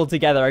struggle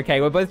together, okay?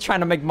 We're both trying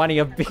to make money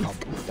of being...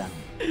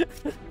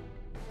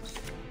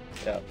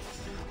 Yeah.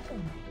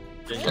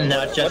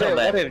 No,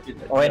 gentlemen.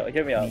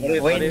 Hear me out.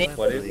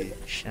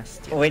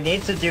 We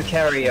need to do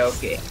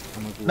karaoke.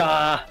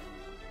 Nah.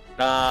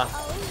 Was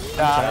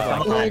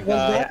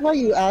that why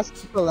you asked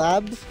to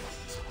collab?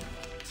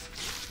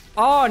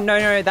 Oh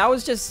no, that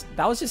was just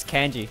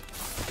Kanji.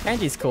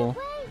 Kanji's cool.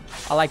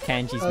 I like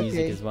Kanji's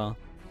music as well.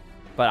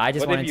 But I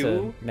just wanted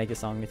to make a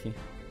song with you.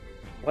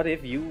 What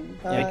if you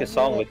make a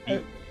song with me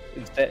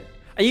instead?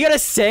 Are you gonna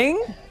sing?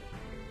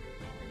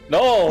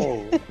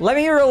 No! Let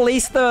me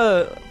release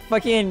the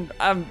fucking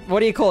what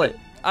do you call it?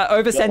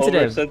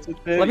 Oversensitive.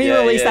 Let me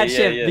release that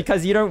shit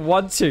because you don't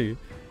want to.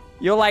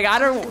 You're like,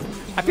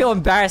 I feel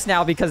embarrassed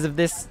now because of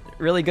this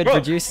really good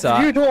producer.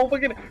 You know,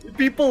 fucking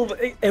people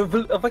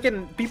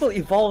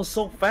evolve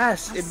so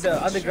fast in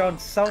the underground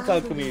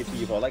SoundCloud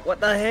community, bro. Like, what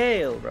the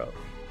hell, bro?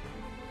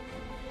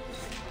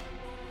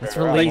 Let's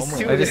release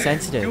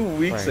Oversensitive. 2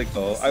 weeks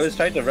ago, I was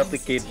trying to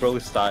replicate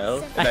Bro's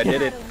style, and I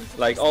did it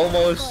like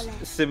almost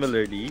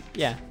similarly.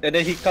 Yeah. And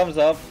then he comes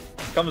out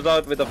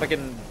with a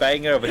fucking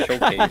banger of a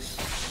showcase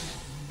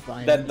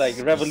that like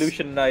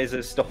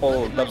revolutionizes the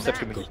whole dubstep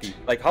community.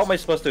 Like, how am I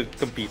supposed to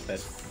compete, man?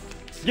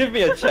 Give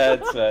me a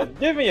chance, man.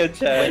 Give me a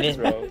chance,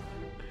 bro.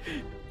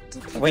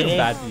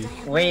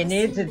 We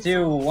need to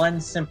do one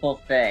simple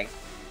thing.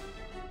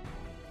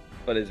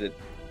 What is it?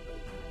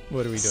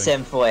 What are we doing?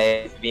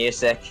 Synthwave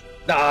music.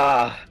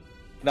 Nah.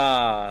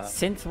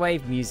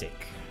 Synthwave music.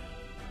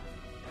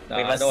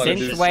 We must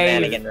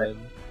synthwave.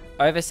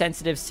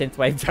 Oversensitive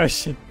synthwave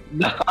version.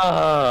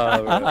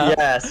 Nah.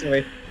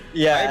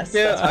 Yes.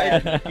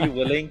 I'd be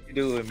willing to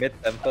do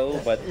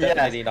mid-tempo, but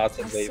definitely not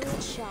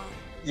synthwave.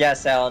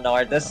 Yes,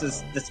 Eleanor.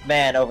 This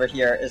man over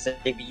here is a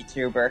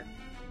VTuber.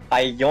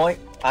 I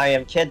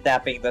am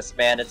kidnapping this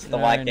man into the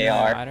YKR.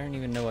 No, I don't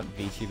even know what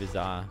VTubers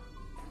are.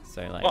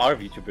 So like. What are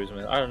VTubers,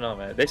 man? I don't know,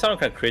 man. They sound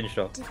kind of cringe,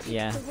 though.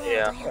 Yeah.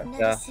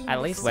 Yeah.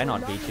 At least we're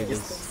not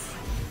VTubers.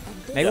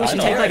 Maybe we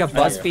should take like a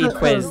BuzzFeed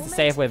quiz to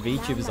say if we're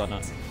VTubers or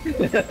not.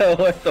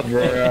 What the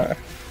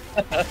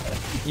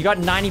fuck? You got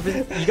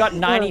 90%. You got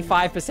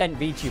 95%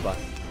 VTuber.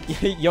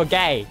 You're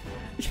gay.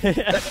 Damn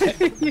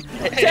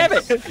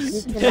it!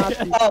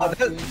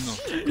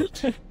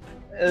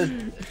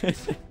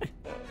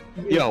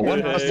 Yo,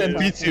 1%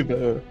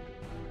 VTuber.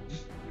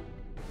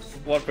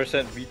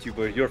 1%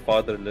 VTuber, you're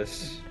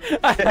fatherless.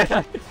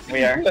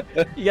 We are.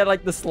 You got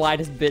like the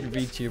slightest bit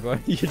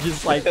VTuber. You're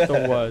just like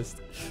the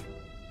worst.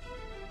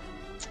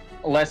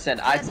 Listen,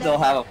 I still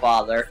have a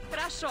father.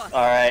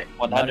 Alright,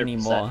 100%. Not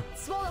anymore.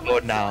 Oh,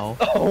 now.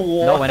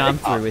 Not when I'm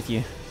through with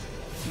you.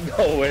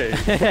 No way.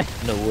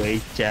 No way,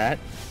 chat.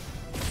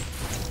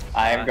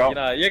 I am going.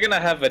 You're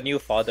gonna have a new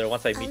father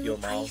once I meet your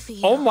mom.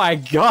 Oh my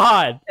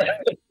god!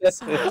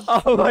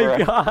 Oh my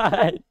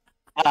god!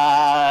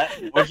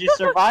 Would you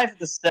survive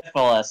the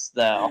syphilis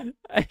though?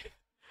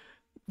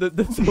 The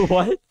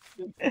what?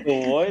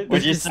 The what?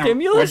 Would you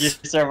stimulus? Would you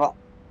survive?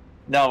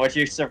 No, would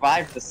you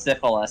survive the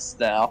syphilis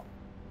though?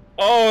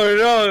 Oh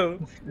no!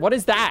 What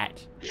is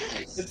that?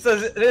 It's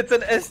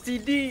an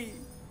STD.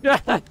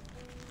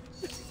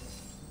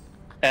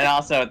 And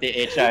also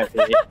the HIV.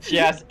 She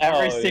has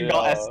every single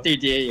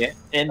STD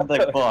in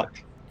the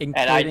book, and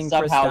I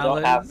somehow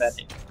don't have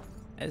any.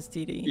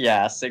 STD?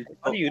 Yes,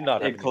 how do you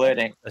not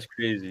including? That's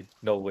crazy.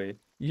 No way.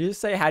 You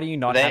just say, how do you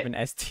not have an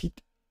STD?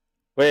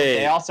 Wait.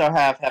 They also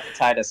have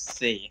hepatitis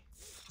C.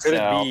 Could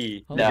it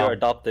be you're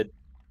adopted?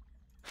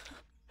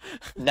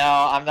 No,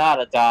 I'm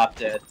not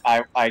adopted.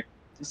 I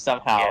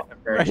somehow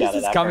Where is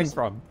this coming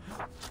from?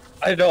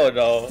 I don't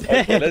know.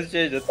 Okay, let's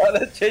change the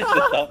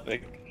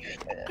topic.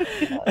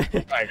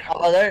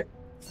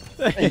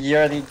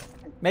 You're the.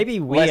 Maybe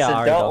we Listen,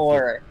 are. Don't adopted.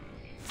 worry.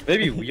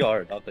 Maybe we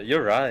are adopted.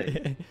 You're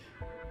right.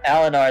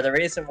 Eleanor, the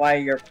reason why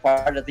you're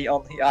part of the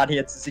only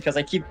audience is because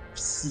I keep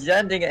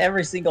sending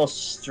every single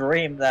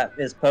stream that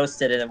is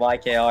posted in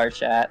YKR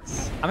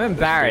chats. I'm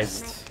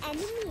embarrassed.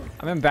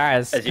 I'm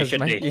embarrassed As you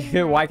because should be.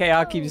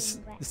 YKR keeps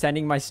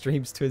sending my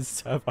streams to his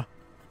server.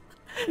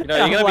 You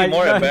know, you're gonna be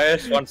more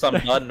embarrassed once I'm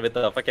done with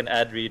the fucking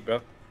ad read,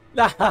 bro.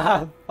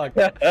 Nah, fuck.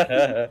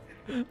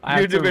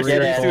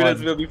 University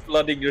students will be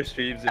flooding your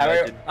streams.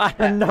 Imagine. I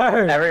don't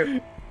know.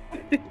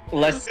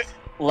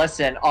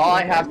 Listen, all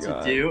I have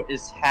to do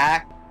is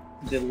hack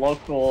the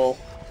local.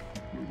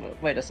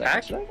 Wait a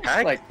second.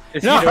 Hack? Like,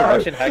 is he the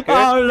Russian hacker?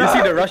 Oh, no. Is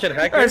he the Russian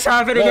hacker? It's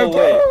happening No again.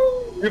 way.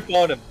 You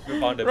found him. You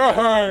found him. You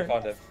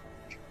found him.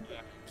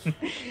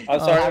 I'm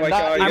sorry,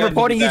 I'm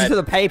reporting you to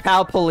the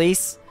PayPal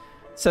police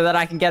so that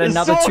I can get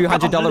another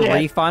 $200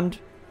 refund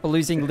for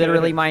losing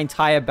literally my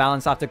entire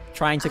balance after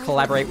trying to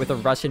collaborate with a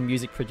Russian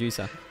music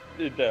producer.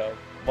 No,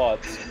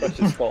 bots.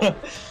 Russian's fault.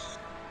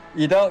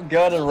 You don't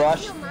go to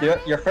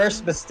Russia. Your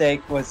first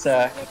mistake was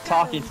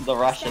talking to the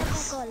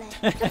Russians.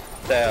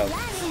 Damn,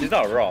 he's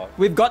not wrong.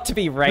 We've got to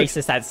be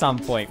racist at some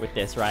point with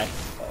this, right?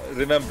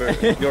 Remember,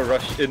 you're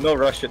Russian. No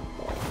Russian.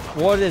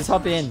 Waters,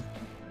 hop in.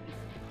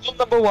 Rule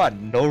number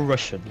 1, no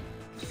Russian.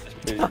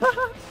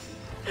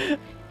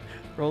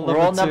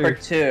 Rule number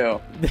 2.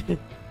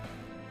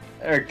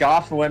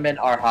 Goth women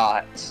are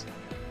hot.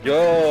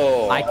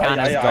 Yo, I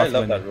count as goth I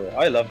love women. that rule.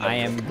 I love that. I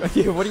am. What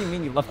do you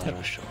mean you love that?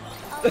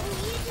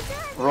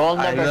 Rule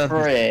number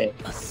 3.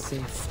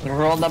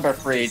 Rule number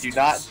 3. Do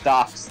not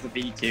dox the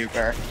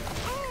VTuber.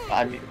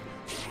 I mean,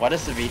 what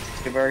is the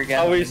VTuber again?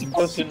 How are we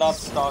supposed to not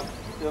stalk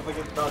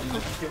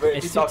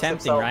It's too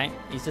tempting, right?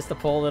 He's just a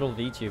poor little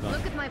VTuber.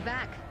 Look at my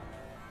back.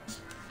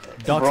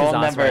 Docs his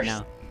ass right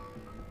now.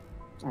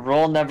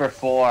 Rule number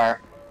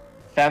 4.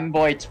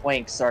 Femboy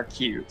twinks are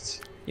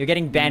cute. You're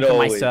getting banned from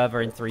my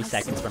server in 3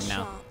 seconds from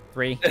now.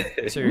 3,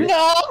 2,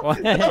 No!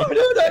 1. No.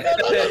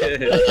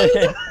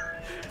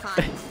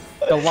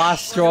 The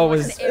last straw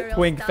was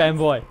Twink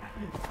Femboy.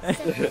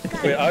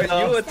 Wait, are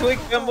you a twink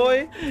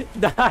femboy?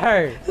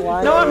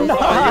 No, no, I'm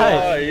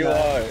not. You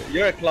are.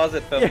 You're a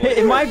closet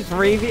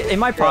femboy. In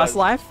my past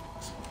life,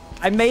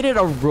 I made it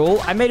a rule.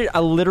 I made it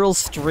a literal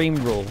stream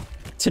rule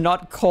to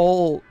not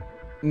call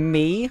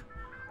me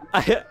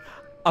a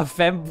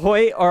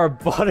femboy or a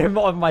bottom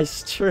on my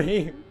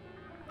stream.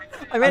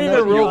 I made it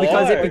a rule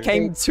because it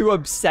became too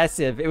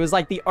obsessive. It was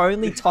like the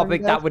only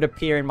topic that would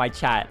appear in my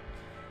chat.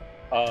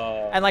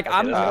 And like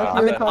I'm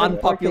an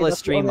unpopular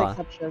streamer.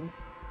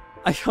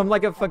 I'm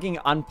like a fucking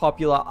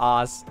unpopular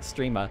ass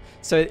streamer.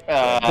 So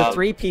the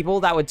 3 people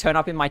that would turn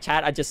up in my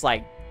chat are just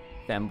like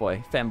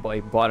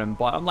femboy, bottom.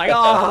 I'm like,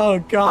 oh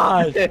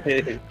god.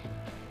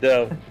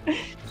 No.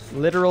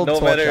 Literal no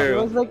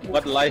torture. matter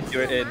what life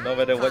you're in, no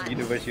matter what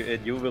universe you're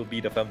in, you will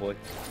be the femboy.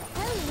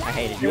 I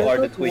hate it. You are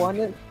the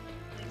twink.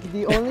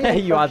 The only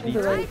you are the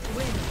like,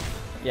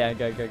 yeah,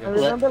 go. I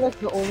remember like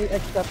the only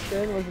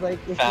exception was like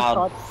if you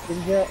shot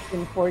Ninja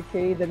in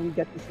 4K, then we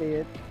get to say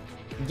it.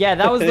 Yeah,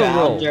 that was the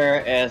rule.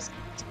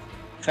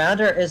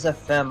 Founder is a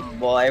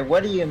femboy.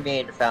 What do you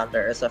mean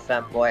Founder is a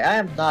femboy? I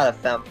am not a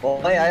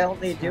femboy. I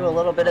only do a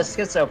little bit of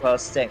schizo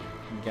posting.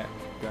 Go.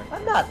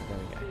 I'm not.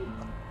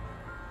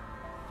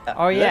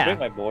 Oh yeah. Bring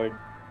my board.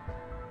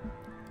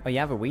 Oh, you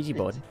have a Ouija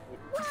board?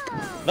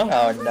 No.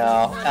 Oh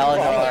no,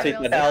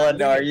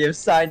 Eleanor, you've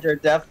signed your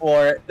death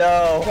warrant.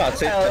 No,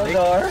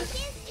 Eleanor.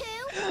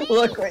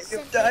 Look what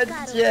you've done,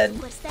 Jin.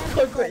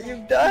 Look what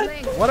you've done.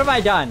 What have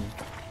I done?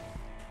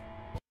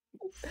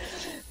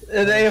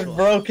 They have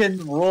broken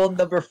rule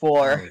number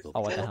 4.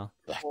 Oh, what the hell?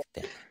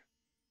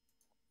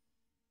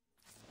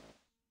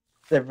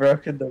 They've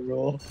broken the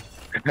rule.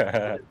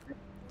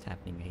 It's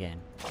happening again.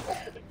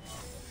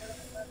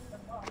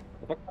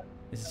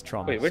 This is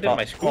trauma. Wait, where did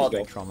my screws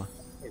go? Trauma.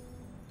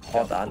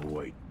 Hold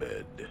on.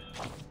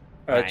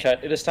 Alright,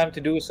 chat. It is time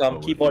to do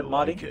some keyboard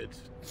modding.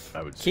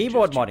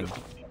 Keyboard modding.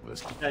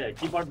 Yeah,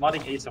 keyboard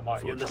modding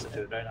ASMR. You listen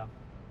to it right now.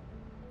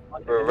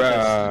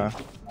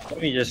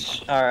 Let me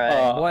just.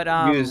 Alright. What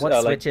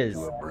what switches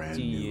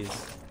do you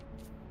use?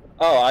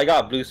 Oh, I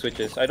got blue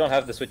switches. I don't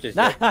have the switches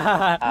yet.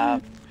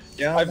 I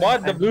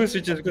bought the blue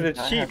switches because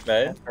it's cheap,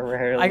 man.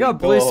 I got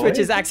blue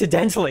switches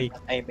accidentally.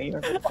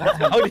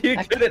 How do you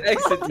get it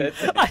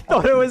accidentally? I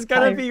thought it was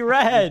gonna be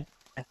red.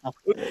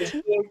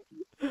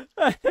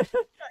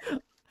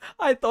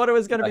 I thought it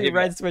was gonna be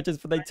red switches,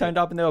 but they turned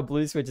up and they were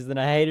blue switches, and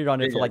I hated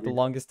on it for like the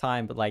longest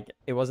time. But like,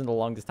 it wasn't the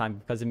longest time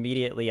because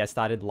immediately I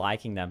started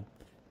liking them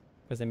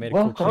because they made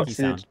a cool cheeky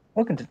sound.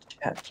 Welcome to the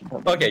chat.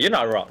 Okay, you're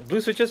not wrong. Blue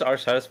switches are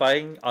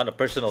satisfying on a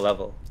personal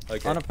level.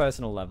 Okay. On a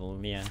personal level,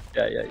 yeah.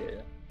 Yeah.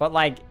 But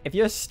like, if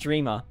you're a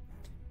streamer,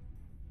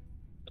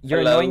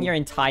 you're annoying your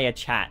entire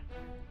chat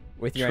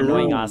with your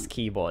annoying ass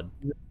keyboard.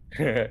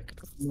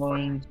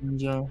 Annoying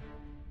Ginger.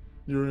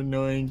 You're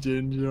annoying,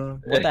 Ginger.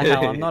 What the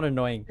hell? I'm not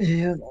annoying.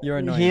 You're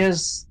annoying.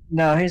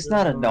 No, he's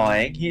not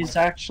annoying. He's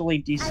actually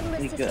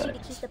decently good.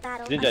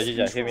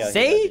 Ginger, hear me out.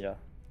 See? Ginger.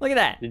 Look at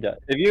that.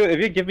 Ginger, if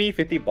you give me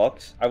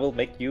 $50, I will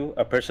make you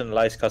a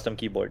personalized custom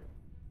keyboard.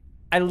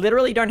 I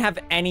literally don't have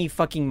any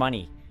fucking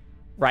money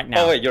right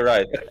now. Oh wait, you're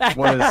right. I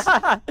don't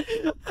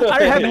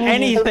have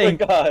anything.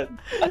 Oh my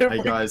god.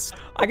 Hey guys.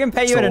 I can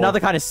pay you in another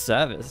kind of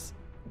service.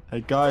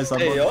 Hey guys, I'm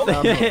Hey, yo.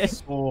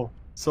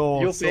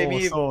 You'll pay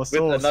me with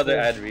another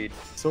ad read.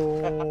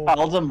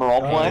 Eldon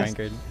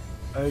roleplay.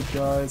 Hey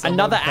guys.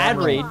 Another ad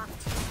read.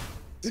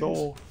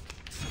 So.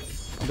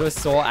 Do a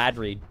Saw ad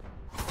read.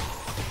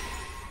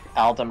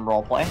 Eldon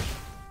roleplay.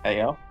 There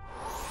you go.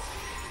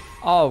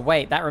 Oh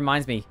wait, that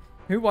reminds me.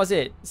 Who was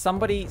it?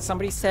 Somebody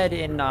said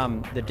in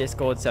the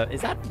Discord. So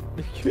is that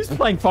who's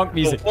playing funk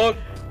music?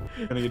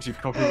 Gonna get you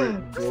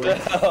copyrighted.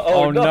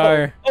 Oh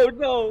no! Oh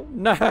no!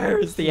 No,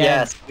 it's the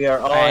Yes, end. we are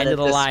all End in of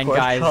the a line, Discord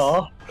guys.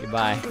 call.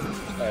 Goodbye.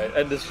 Alright,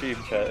 end the stream,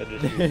 chat.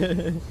 End the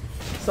stream.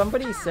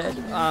 Somebody said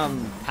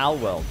Pal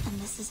World. And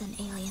this is an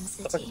alien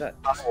What city. is that?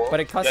 But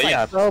it costs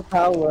Oh,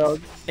 Pal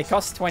World. it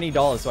costs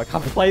 $20, so I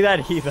can't play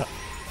that either.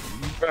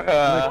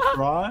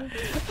 Right?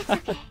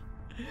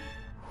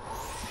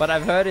 But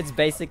I've heard it's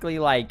basically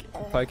like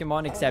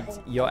Pokemon, except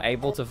you're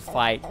able to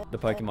fight the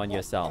Pokemon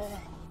yourself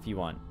if you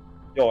want.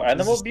 Yo,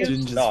 animal abuse?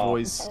 Ginger's No.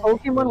 voice.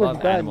 Pokemon Love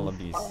with animal guns.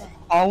 abuse.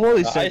 Owl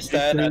is I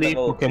stand literally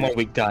animal Pokemon abuse.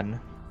 with gun.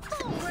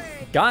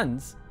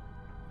 Guns?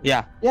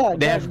 Yeah, Yeah,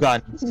 they have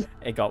guns.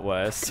 It got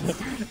worse. Oh,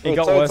 It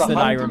got so worse it's a than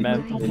I hunting-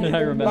 remember.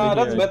 I remember. Nah,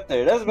 that's hearing.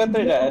 better. That's better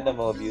than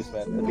animal abuse,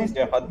 man. At least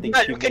you're hunting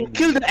Yeah, you can humane.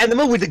 kill the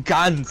animal with the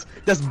guns.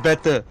 That's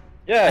better.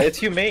 Yeah, it's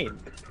humane.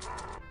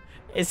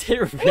 Is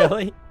it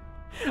really?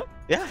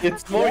 Yeah.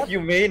 It's more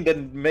humane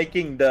than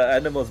making the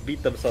animals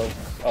beat themselves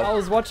I up.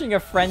 was watching a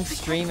friend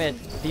stream it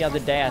the other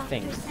day, I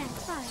think.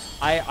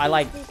 I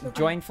like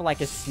joined for like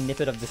a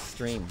snippet of the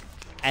stream.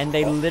 and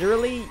they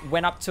literally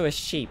went up to a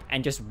sheep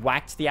and just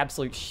whacked the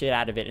absolute shit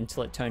out of it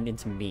until it turned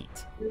into meat.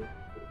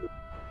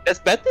 That's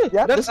better.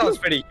 Yeah, That sounds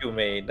pretty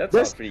humane. That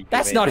sounds pretty humane.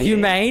 That's not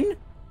humane.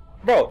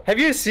 Bro, have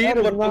you seen That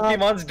what is not-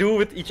 Pokemons do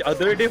with each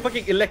other? They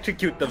fucking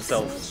electrocute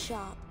themselves.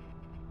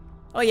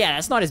 Oh yeah,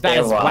 that's not as bad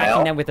Yeah, as wow.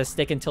 whacking them with a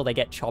stick until they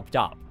get chopped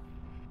up.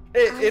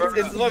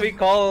 It's what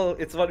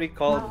we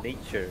call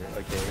nature.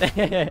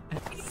 Okay,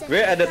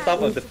 we're at the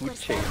top of the food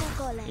chain.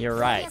 You're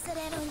right.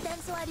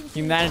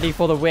 Humanity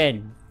for the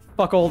win.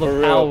 Fuck all the For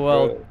real, pal bro.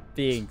 world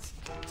beings.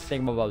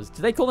 Thingamabobs.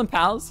 Do they call them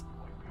pals?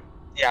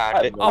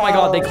 Yeah. Oh my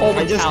god, they call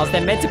them I just- pals.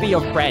 They're meant to be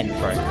your friend,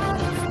 bro.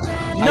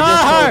 I No!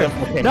 just call them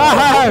Pokemon. No!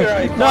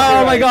 Copyright, No!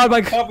 Oh my god,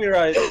 my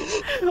Copyright.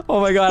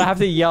 oh my god, I have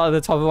to yell at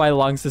the top of my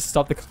lungs to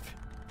stop the.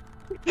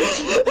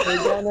 We're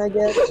gonna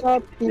get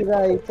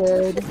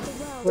copyrighted.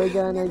 We're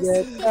gonna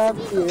get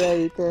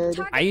copyrighted.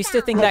 I used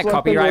to think that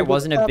copyright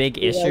wasn't a big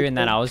issue and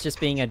that I was just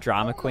being a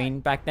drama queen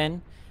back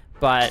then,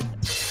 but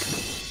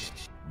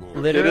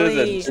literally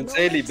It is an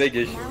insanely big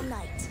issue.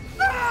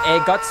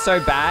 it got so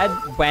bad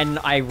when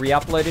I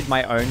re-uploaded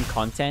my own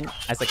content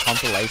as a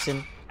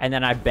compilation, and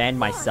then I banned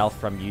myself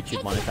from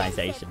YouTube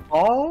monetization.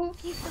 Oh,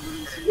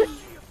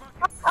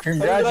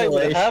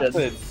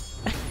 Congratulations.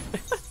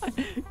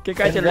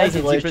 Congratulations,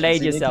 you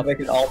played need to yourself. make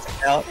an alt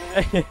account.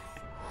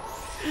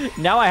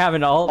 Now I have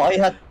an alt. All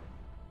you had...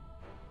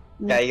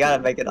 Yeah, you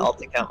gotta make an alt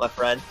account, my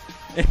friend.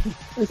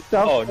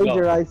 Stop Oh, no.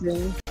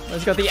 plagiarizing.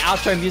 It's got the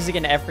outro music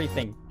and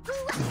everything.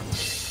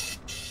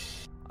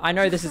 I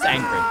know this is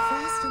angry.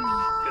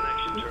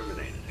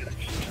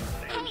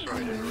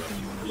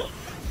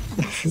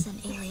 This is an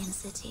alien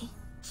city.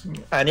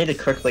 I need to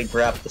quickly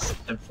grab the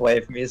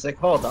synthwave music.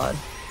 Hold on.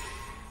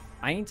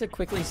 I need to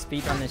quickly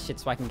speedrun this shit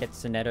so I can get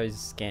Sonetto's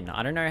skin.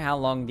 I don't know how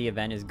long the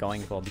event is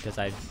going for because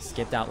I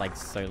skipped out like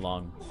so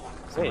long.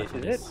 So wait, much of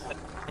is this it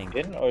thing.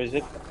 skin or is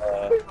it?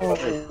 Oh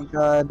my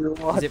god,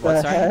 what Is it the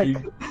what, sorry?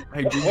 heck?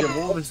 Hey Ginger,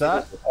 what was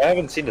that? I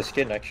haven't seen the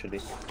skin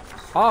actually.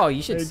 Oh,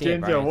 you should Hey see it,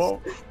 Ginger,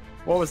 bro.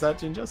 what was that,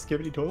 Ginger?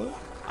 Skibbity toilet?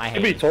 I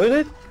hate Skibbity it.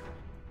 toilet?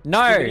 No!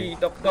 Skibbity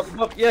dop dop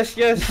dop. Yes,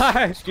 yes. No!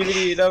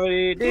 Skibbity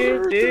dobbity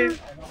doo doo.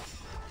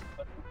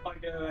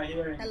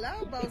 Hello,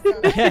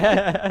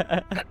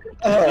 Bozo.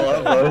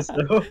 Oh,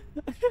 Bozo.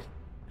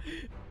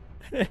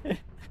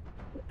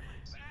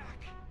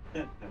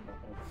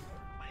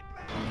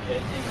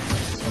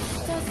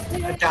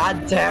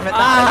 God damn it,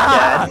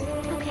 not again.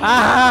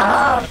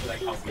 Ah!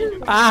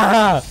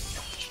 Ah!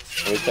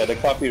 Wait, so the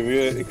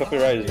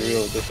copyright is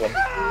real. This one.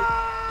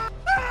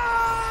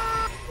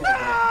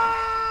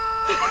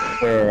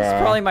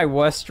 It's probably my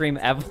worst stream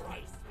ever.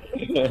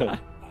 Yeah,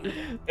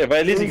 but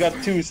at least you got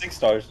 2 6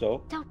 stars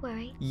though. Don't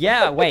worry.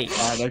 Yeah, wait.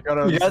 They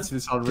got You got-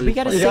 this on Did we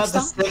get a replay. You got the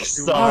 6 6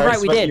 star? stars. Oh,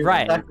 right, we but did, you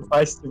right.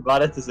 Sacrificed to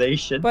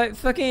monetization. But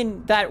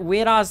fucking that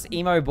weird ass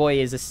emo boy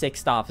is a 6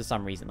 star for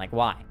some reason. Like,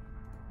 why?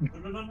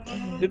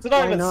 It's not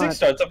Why even not? 6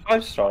 stars. It's a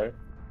 5 star.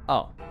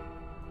 Oh.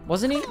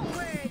 Wasn't he?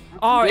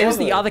 Oh, it was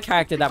the other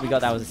character that we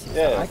got that was a 6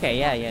 star. Yeah. Okay,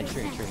 yeah,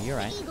 true. You're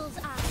right.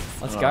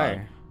 Let's go.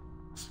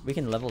 We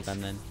can level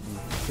them then and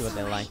see what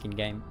they're like in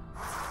game.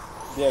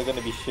 They're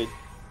gonna be shit.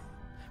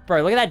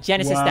 Bro, look at that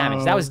Genesis damage.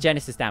 That Wow. was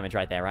Genesis damage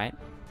right there, right?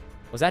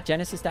 Was that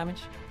Genesis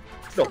damage?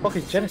 No,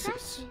 fucking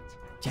Genesis.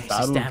 Genesis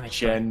Battle damage.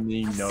 bro.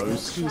 Jenny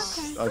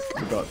knows. I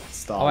forgot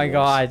Star Oh my Wars.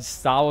 god,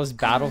 Star Wars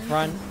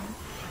Battlefront?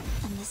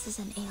 And this is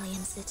an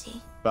alien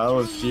city. Battle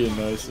of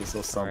Geonosis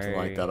or something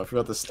like Bro. that. I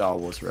forgot the Star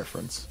Wars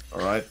reference.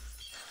 Alright?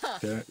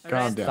 Okay,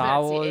 calm down.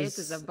 Star Wars.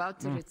 is about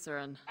to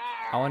return.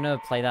 I want to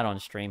play that on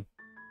stream.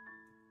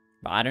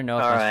 But I don't know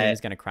if my stream Alright. is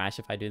going to crash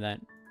if I do that.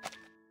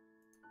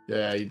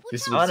 Yeah,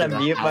 this is I wanna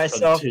mute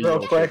myself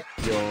real quick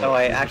so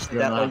I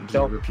accidentally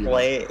don't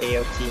play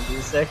AOT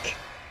music.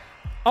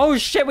 Oh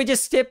shit, we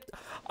just skipped.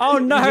 Oh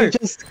no! You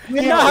just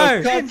No!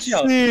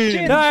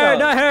 cutscene. No!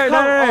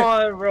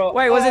 on, bro.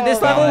 Wait, was it this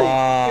Oh, level?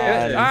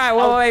 God.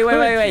 Alright,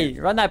 wait.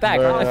 Run that back.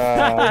 Run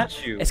that back.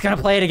 Did you? It's gonna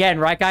play it again,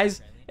 right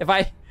guys?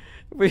 Right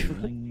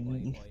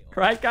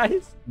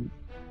guys?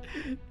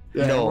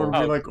 Yeah, No.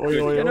 no. Be like, oi,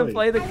 It's oi, gonna oi.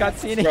 play the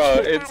cutscene Bro,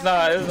 again. it's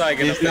not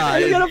gonna It's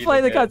not. It's gonna play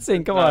the again.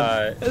 cutscene, come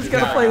on. It's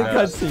gonna play the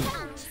cutscene.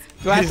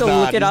 Do I have to It's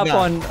look not, it up it's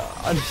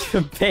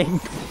on Bing?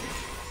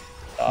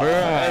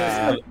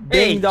 Bruh.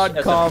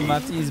 Bing.com. I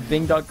have to use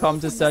Bing.com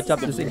to search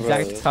up this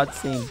exact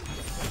cutscene.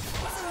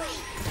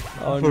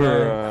 Oh no.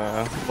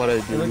 Bruh, what a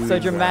It looks so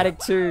dramatic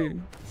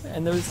too.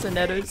 And there was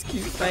Sonetto's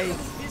cute face.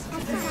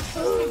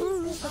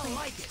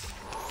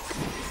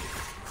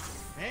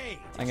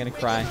 I'm gonna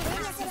cry.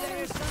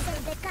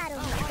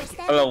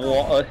 Hello,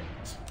 water.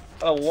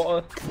 Hello,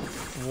 water.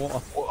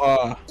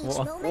 Water.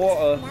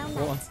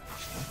 Water.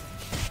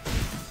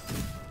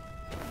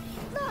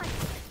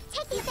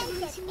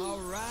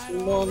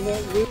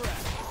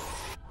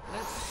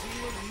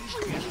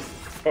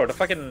 Bro, the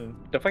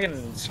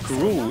fucking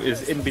screw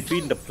is in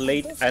between the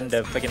plate and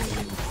the fucking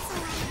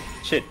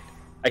shit.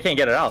 I can't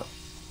get it out.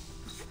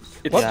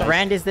 It's What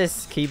brand is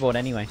this keyboard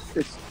anyway?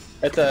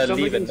 It's a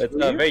leave-in. It's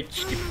a very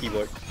cheap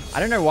keyboard. I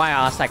don't know why I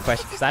asked that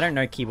question because I don't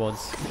know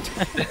keyboards.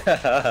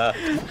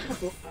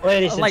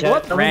 Ladies and Like, gentlemen,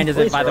 what brand is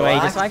it, by the way,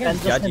 just so I can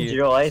and judge you?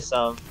 enjoy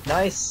some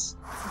nice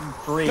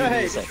free Hey,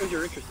 music. because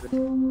you're interested.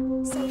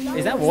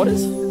 Is that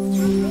Waters?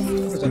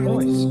 What's that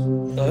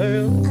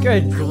noise?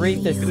 Good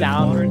grief, the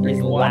sound is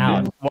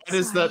loud. Why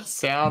does that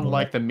sound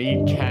like the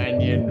Mead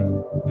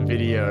Canyon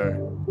video?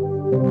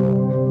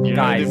 You know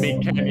Guys. the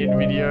Mead Canyon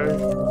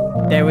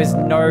video? There was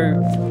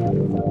no...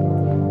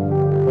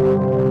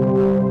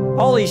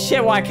 Holy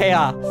shit,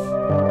 YKR!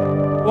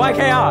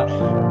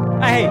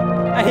 YKR! Hey!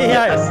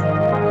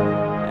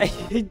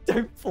 Hey,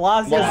 don't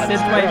blast your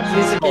synthwave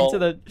music into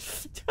the...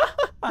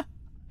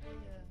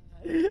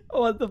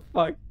 What the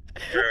fuck?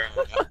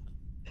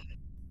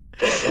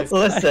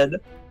 Listen,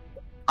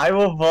 I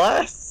will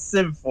blast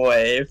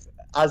Synthwave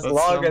as That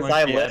long sound as like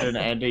I the Ed and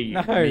live. Eddie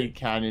No. Mead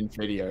Canyon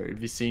video.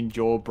 Have you seen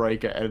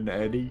Jawbreaker Ed and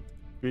Eddie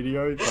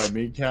video by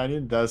Mead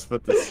Canyon? That's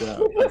what the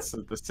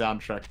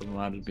soundtrack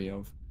reminded me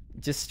of.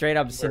 Just straight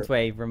up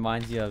synthwave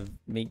reminds you of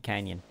Meat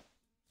Canyon.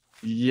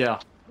 Yeah,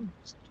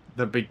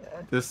 the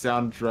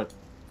soundtrack,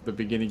 the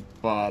beginning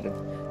part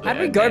of. How'd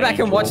we go back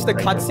and watch the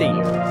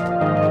cutscene?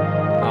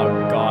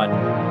 Oh god,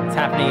 it's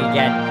happening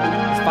again.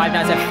 It's Five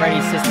Nights at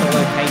Freddy's sister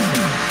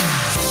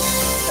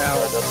location.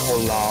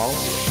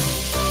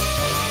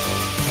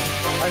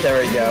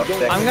 There we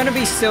go. I'm gonna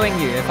be suing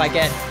you if I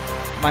get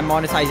my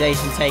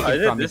monetization taken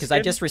is it from me this because I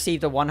kid? just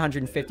received a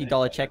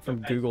 $150 check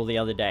from Google the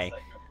other day.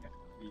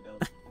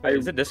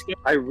 Is it this game?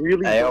 I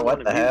really Hey, don't what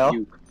want the to hell?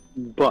 mute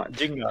you, but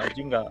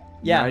Jinga.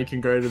 Yeah. Now you can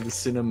go to the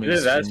cinema.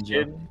 Is it that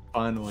Ginger, skin?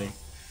 Finally.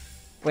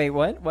 Wait,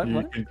 what? What? You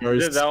What? can go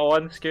Is it that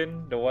one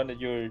skin? The one that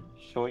you're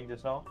showing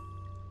just now?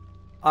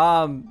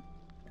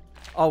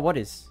 Oh, what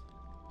is?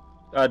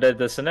 The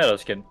Sonero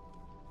skin.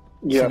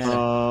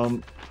 yeah.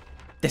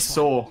 This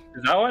Saw.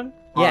 Is that one?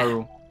 Yeah.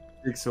 Viral.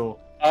 Big Saw.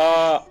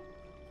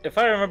 If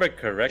I remember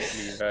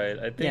correctly, right,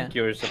 I think Yeah.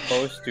 you're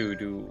supposed to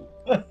do...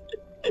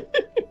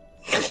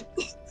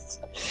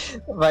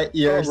 My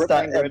ears rip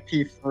start my good.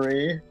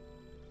 MP3.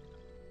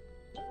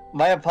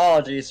 My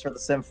apologies for the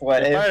If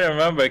Synthwave. I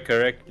remember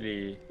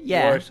correctly,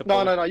 Yeah. you're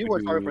supposed No, you to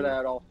weren't sorry for do- that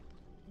at all.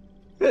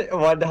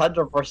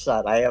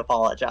 100%, I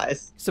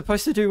apologize.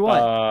 Supposed to do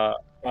what?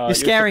 You're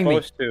scaring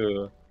me.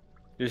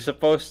 You're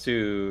supposed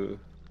to...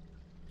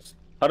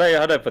 How do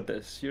I put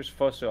this? You're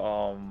supposed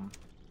to,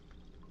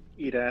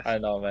 Eat ass. I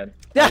don't know, man.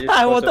 Yeah, You're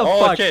supposed what the Oh,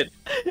 fuck? shit!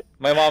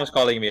 My mom's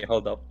calling me,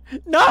 hold up.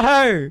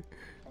 No!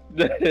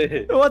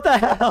 What the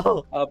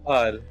hell?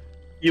 Apal.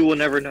 You will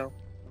never know.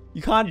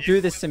 You can't do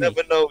this to me.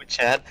 Never know,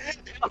 Chad.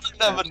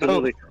 Never know.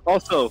 Absolutely.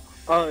 Also,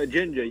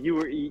 Ginger,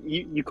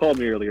 you called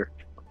me earlier.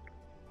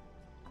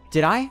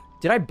 Did I?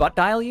 Did I butt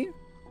dial you?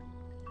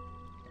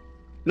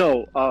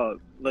 No,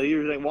 like you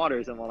were saying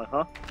Waters, and I'm like,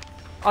 huh?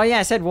 Oh yeah,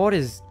 I said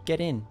Waters.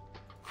 Get in.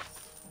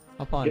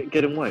 Hop on.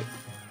 Get him what?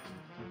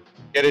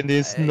 Get in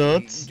these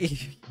nuts.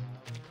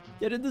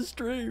 Get in the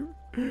stream,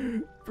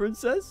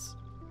 princess.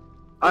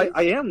 I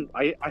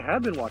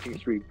have been watching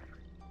stream.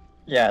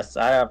 Yes,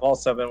 I have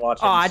also been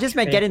watching. Oh, I just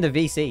meant get stream. in the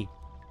VC.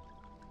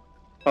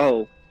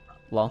 Oh.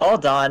 Lol.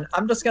 Hold on,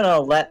 I'm just gonna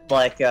let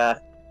like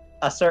a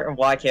certain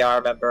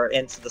YKR member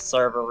into the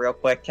server real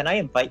quick. Can I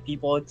invite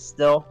people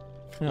still?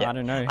 Yeah. I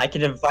don't know. I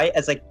can invite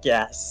as a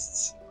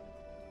guest.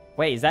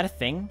 Wait, is that a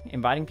thing?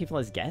 Inviting people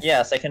as guests?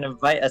 Yes, I can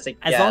invite as a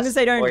guest. As long as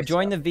they don't voice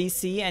join note. the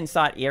VC and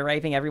start ear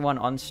raping everyone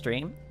on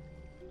stream,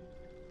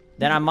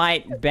 then I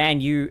might ban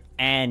you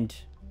and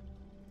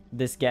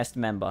this guest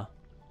member.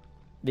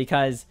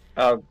 Because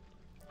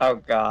Oh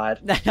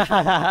god. they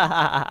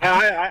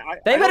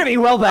better be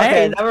well Okay,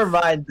 behaved. never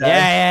mind then.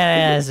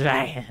 Yeah, that's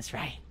right. That's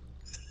right.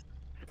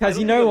 Because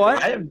you know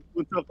what?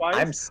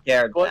 I'm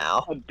scared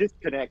now. A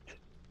disconnect.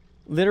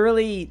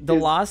 Literally, the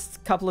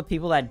last couple of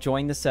people that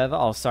joined the server...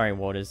 Oh, sorry,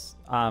 Waters.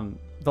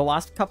 The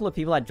last couple of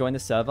people that joined the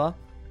server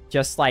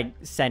just, like,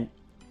 sent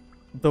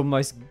the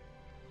most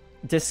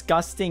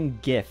disgusting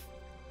GIF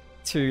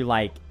to,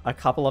 like, a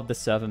couple of the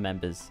server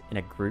members in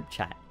a group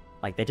chat.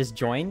 Like, they just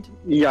joined.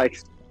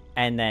 Yikes.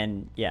 And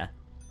then, yeah.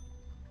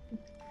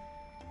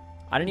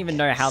 I don't even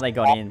know how they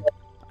got in.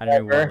 I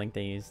don't know what link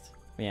they used.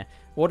 But yeah.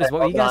 Waters,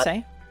 what were you going to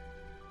say?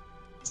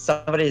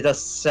 Somebody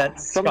just sent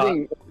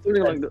Something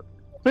along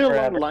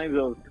the lines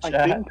of,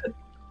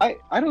 I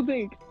don't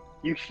think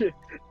you should.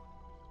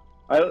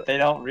 They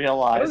don't I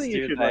realize, don't think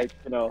you do should, they? like,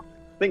 I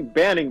think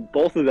banning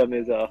both of them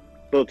is a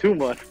little too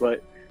much,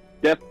 but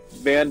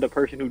ban the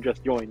person who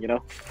just joined,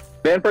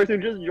 Ban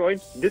person who just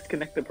joined,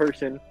 disconnect the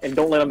person, and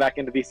don't let them back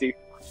into VC.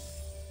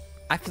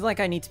 I feel like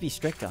I need to be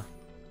stricter.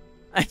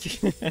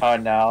 Oh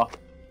no.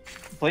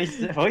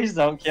 Please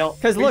don't kill.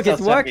 Because look, please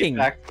it's don't send me working.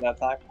 back to that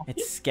time.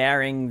 It's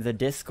scaring the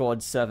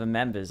Discord server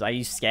members. Are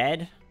you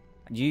scared?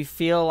 Do you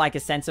feel like a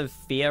sense of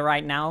fear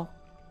right now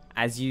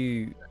as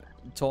you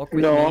talk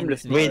with me? I'm in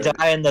this just- We video?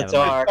 die in the Never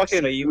mind. dark, so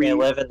Fucking you may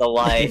live in the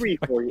light.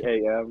 3:40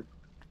 a.m.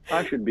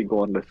 I should be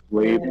going to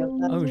sleep.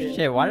 Oh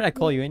shit, why did I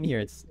call you in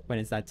here when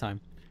it's that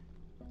time?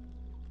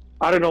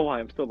 I don't know why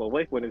I'm still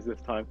awake when it's this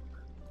time.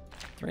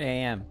 3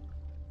 a.m.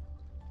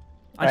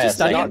 Oh, Aren't yeah, you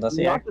studying? Not this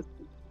year.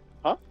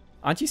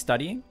 Aren't you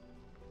studying?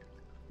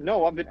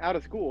 No, I've been out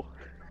of school.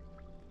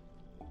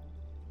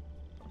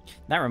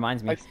 That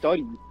reminds me. I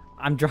studied.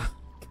 I'm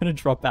gonna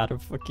drop out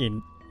of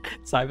fucking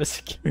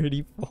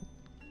cybersecurity for.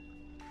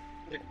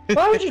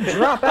 Why would you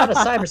drop out of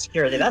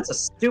cybersecurity? That's a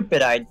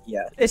stupid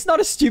idea. It's not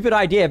a stupid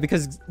idea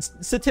because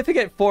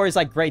certificate 4 is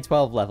like grade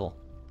 12 level.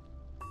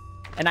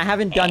 And I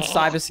haven't done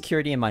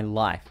cybersecurity in my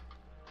life.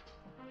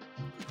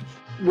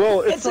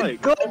 Well, it's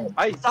like,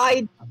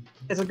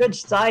 it's a good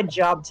side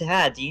job to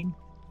have.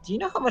 Do you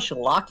know how much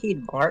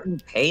Lockheed Martin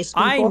pays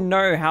people? I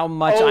know how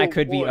much I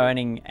could be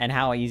earning and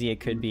how easy it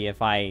could be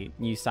if I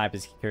knew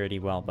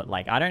cybersecurity well, but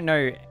like I don't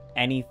know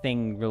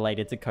anything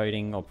related to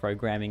coding or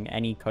programming,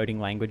 any coding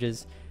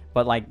languages,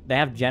 but like they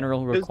have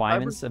general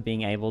requirements of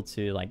being able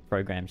to like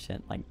program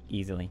shit like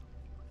easily.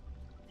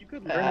 You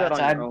could learn that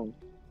on your own.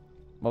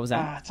 What was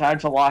that? Time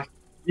to lock.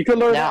 You could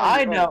learn. Now that on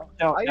I your own.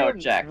 know, I am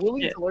Jack.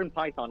 willing to learn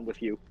Python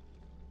with you.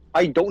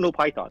 I don't know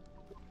Python.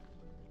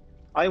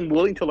 I am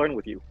willing to learn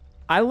with you.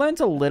 I learned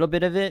a little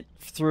bit of it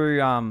through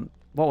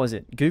what was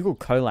it? Google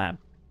Colab.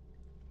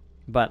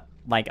 But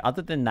like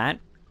other than that,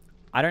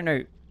 I don't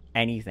know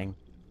anything.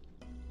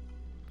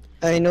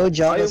 I know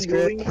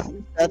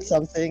JavaScript. That's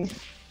something.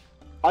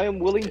 I am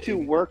willing to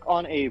work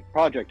on a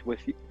project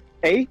with you.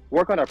 A,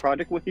 work on a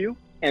project with you,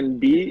 and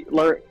B,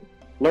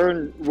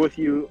 learn with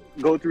you,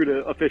 go through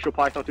the official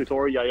Python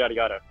tutorial, yada yada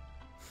yada.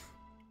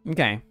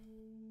 Okay.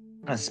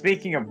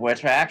 Speaking of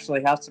which, I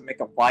actually have to make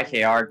a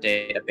YKR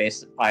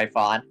database in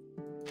Python.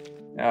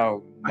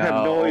 Oh no. I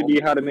have no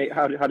idea how to make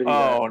how to do that.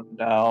 Oh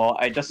no,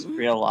 I just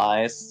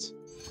realized.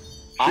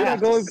 I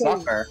have to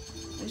suffer.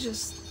 I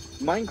just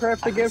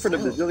Minecraft again for the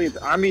bazillionth.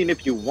 I mean,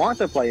 if you want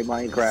to play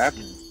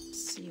Minecraft.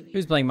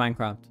 Who's playing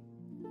Minecraft?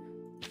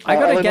 I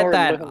gotta get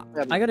that.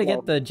 I gotta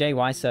get the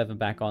JY server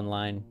back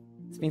online.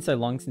 It's been so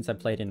long since I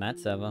played in that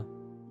server.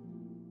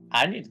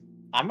 I'm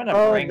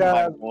gonna bring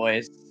my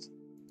boys.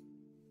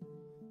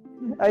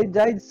 I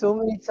died so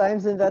many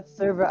times in that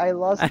server. I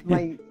lost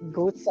my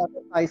goat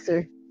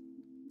sacrificer.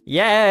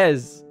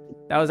 Yes!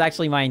 That was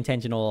actually my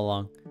intention all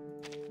along.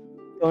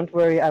 Don't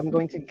worry, I'm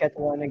going to get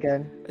one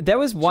again. There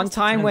was one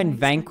time when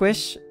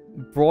Vanquish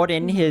brought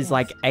in his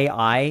like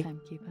AI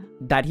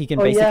that he can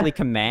basically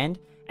command,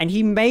 and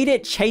he made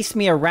it chase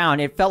me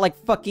around. It felt like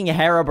fucking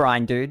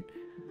Herobrine, dude.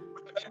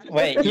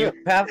 Wait, you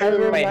have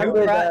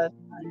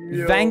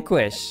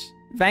Vanquish.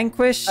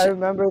 Vanquish. I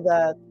remember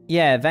that.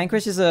 Yeah,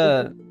 Vanquish is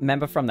a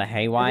member from the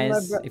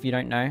Haywires, if you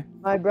don't know.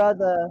 My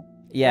brother.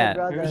 Yeah,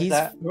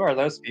 Who are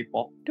those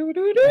people?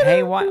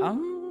 Haywire.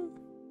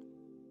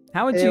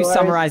 How would you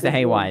summarize the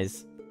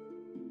Haywires?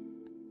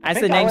 As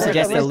the name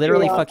suggests, they're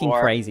literally fucking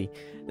crazy.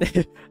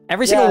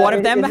 Every single one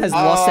of them has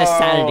lost their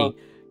sanity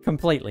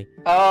completely.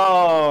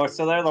 Oh,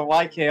 so they're the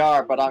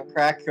YKR, but on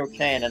crack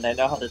cocaine, and they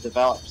know how to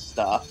develop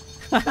stuff.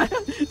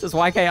 Does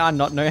YKR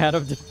not know how to?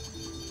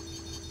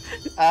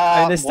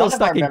 They're still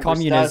stuck in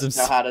communism. Does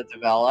know how to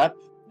develop.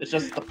 It's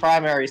just the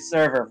primary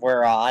server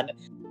we're on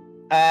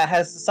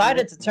has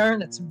decided to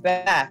turn its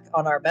back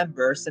on our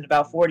members and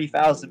about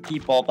 40,000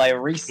 people by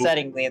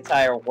resetting the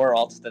entire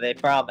world that they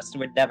promised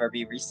would never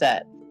be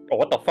reset. Oh,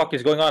 what the fuck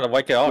is going on in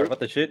YKR? What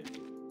the shit?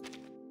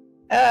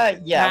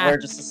 Yeah, we're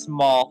just a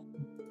small...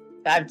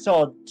 I've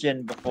told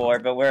Jin before,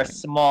 but we're a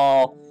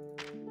small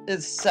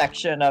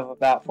section of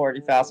about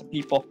 40,000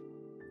 people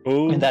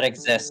that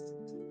exist.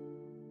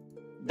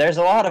 There's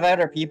a lot of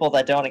other people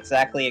that don't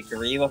exactly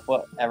agree with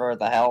whatever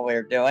the hell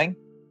we're doing.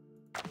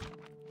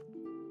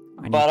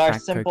 But our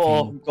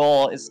simple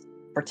goal is to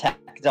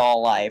protect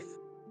all life.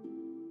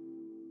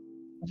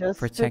 Just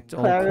protect to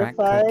all crack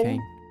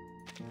cocaine.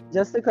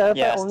 Just to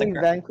clarify, only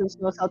Vanquish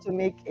knows how to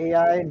make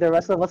AI. The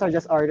rest of us are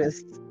just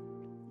artists.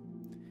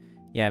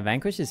 Yeah,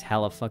 Vanquish is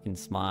hella fucking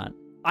smart.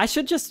 I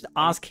should just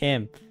ask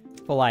him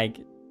for like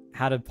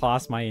how to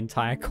pass my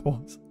entire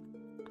course.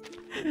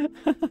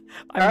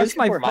 I missed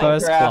my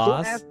first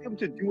class. Ask him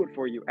to do it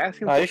for you. Ask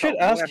him. You should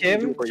ask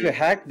him to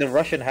hack the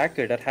Russian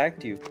hacker that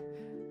hacked you.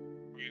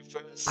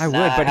 I would,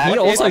 but he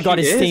also got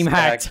his Steam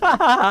hacked.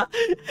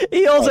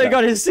 He also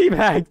got his Steam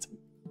hacked.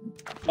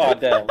 Oh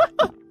damn.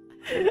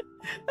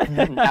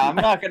 Now, I'm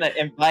not gonna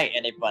invite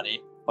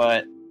anybody,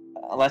 but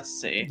let's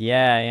see.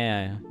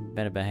 Yeah.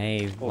 Better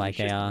behave like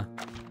shit. they are.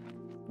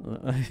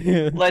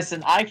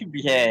 Listen, I can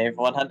behave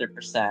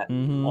 100%.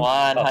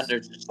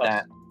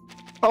 100%.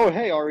 Oh,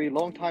 hey, Ari,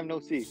 long time no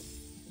see.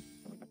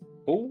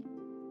 Who?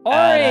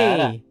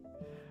 Ori!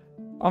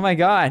 Oh my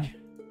god.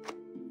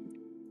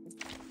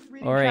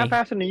 Ori.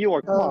 Half-assed in New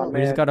York, come on, We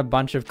man. just got a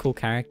bunch of cool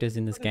characters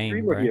in this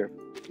game, bro. Here.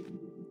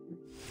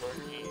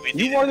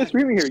 You are the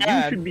streamer here.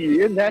 You should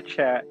be in that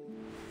chat.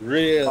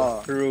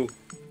 Real true.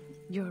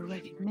 Your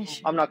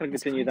recognition. I'm not going to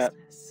continue that.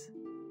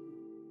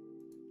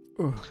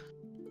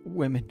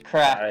 Women.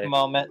 Craft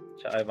moment.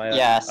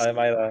 Yes.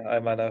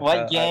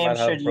 What game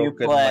should you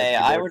play?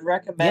 I would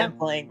recommend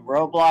playing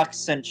Roblox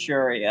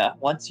Centuria.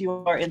 Once you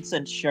are in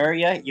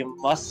Centuria, you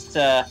must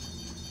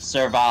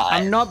survive.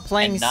 I'm not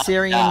playing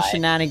Syrian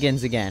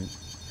shenanigans again.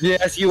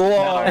 Yes, you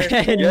are. No,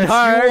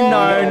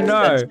 yes,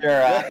 no.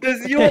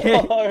 Yes, you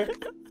are.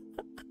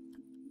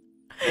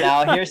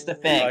 Now here's the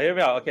thing. Oh, hear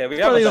me out. Okay, we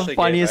have Probably a the better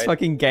funniest game, right?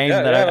 fucking game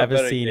Yeah, that we I've have a ever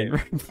better seen game. in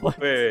Roblox.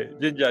 Wait,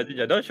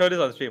 Jinja, don't show this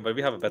on stream, but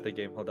we have a better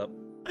game. Hold up.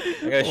 I'm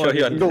gonna show What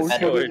you is on it? Don't show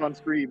Discord. this on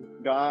stream.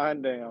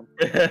 God damn.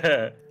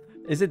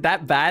 Is it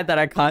that bad that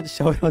I can't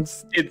show it on?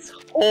 It's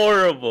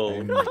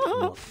horrible.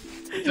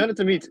 Send it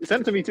to me.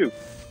 Send it to me too.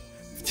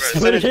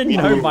 Put it in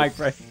no mic,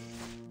 bro.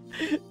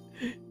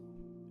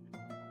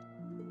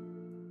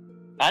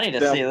 I need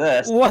to see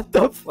this. What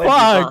the Wait,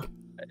 fuck?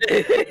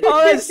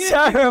 Oh, that's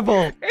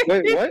terrible.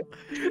 Wait, what?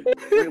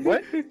 Wait,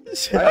 what? I'm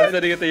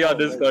sending it to you on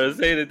Discord. I'm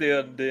saying it to you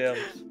on DM.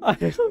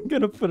 I'm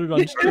gonna put it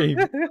on stream.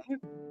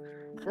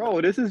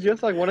 Bro, this is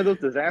just like one of those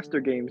disaster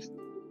games.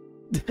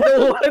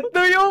 What do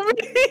you mean?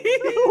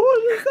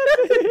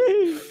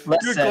 Listen,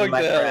 You're going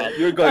my to hell. friend.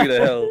 You're going to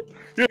hell.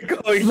 You're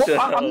going to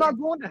hell. I'm not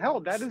going to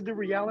hell. That is the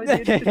reality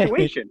of the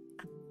situation.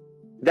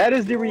 That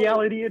is the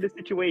reality of the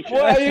situation.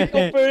 Why are you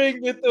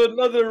comparing it to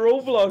another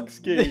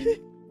Roblox game?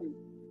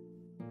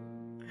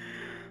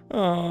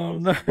 Oh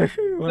no!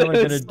 What am I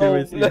gonna do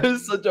with you? That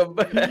is such a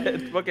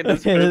bad fucking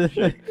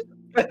description.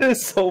 That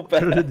is so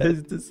bad. That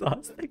is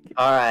disaster.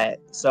 Alright,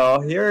 so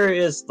here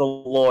is the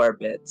lore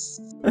bits.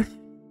 The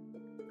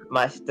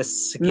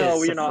schizophrenia. No,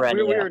 we're not.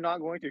 We are not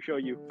going to show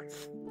you.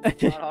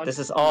 This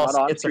is all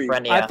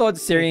schizophrenia. I thought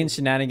Syrian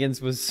shenanigans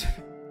was.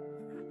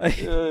 I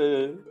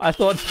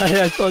thought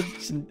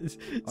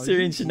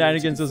Syrian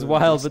shenanigans was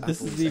wild, but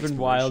this is even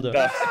wilder.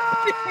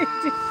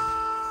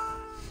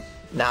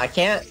 Now I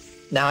can't,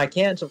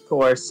 of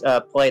course,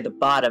 play the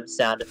bottom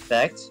sound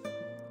effect,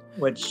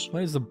 which.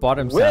 What is the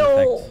bottom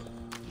sound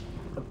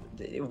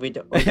effect? We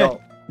don't.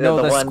 No,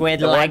 the one, squid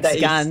the one likes that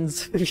you-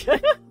 guns.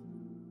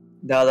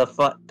 No,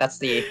 that's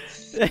the.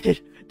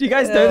 Do you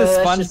guys know the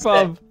that's just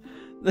SpongeBob,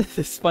 the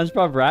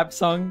SpongeBob rap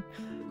song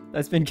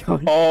that's been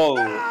going? Oh,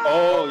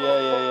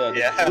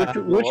 yeah.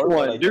 Which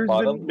one?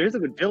 There's a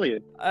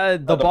bajillion.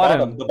 The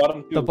bottom. The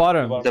bottom. The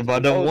bottom. The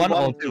bottom one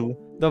or two?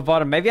 The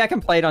bottom. Maybe I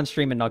can play it on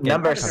stream and not get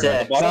Number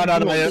copyright. 6.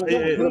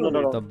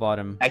 No. The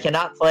bottom. I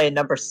cannot play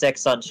number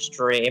 6 on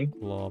stream.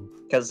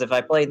 Because if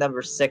I play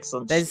number 6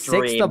 on There's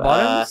stream. 6 the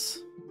bottoms?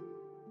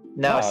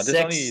 No, there's 6.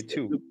 only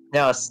 2.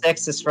 No,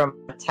 6 is from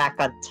Attack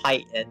on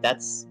Titan.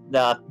 That's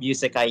the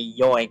music I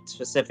yoinked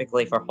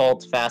specifically for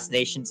Hold Fast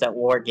Nations at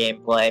War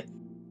gameplay.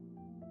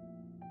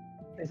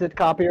 Is it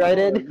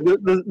copyrighted?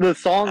 The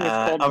song is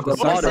called Of The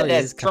course Bottom. it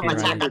is. From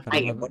Attack on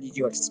Titan. What did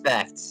you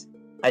expect?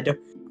 The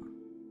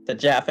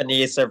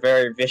Japanese are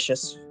very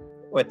vicious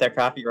with their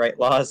copyright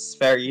laws.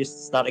 Fair use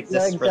does not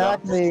exist for them.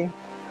 Exactly.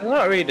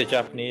 Not really the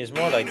Japanese,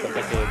 more like the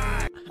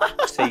fucking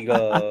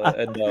Sega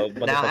and the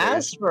Now,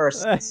 as for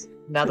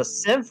now the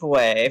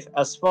synthwave,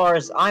 as far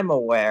as I'm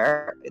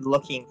aware,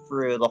 looking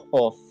through the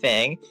whole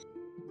thing,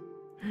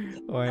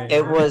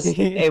 it was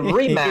a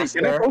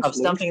remaster of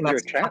something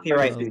that's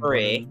copyright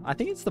free. I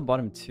think it's the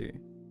bottom 2.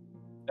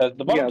 The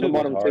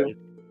bottom two.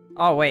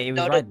 Oh wait, it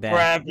was right there.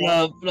 Crap,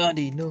 no,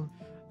 bloody no.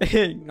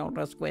 No,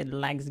 the squid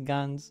likes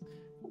guns.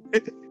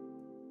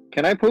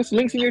 Can I post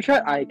links in your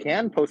chat? I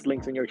can post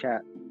links in your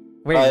chat.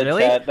 Wait,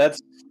 really?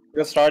 Let's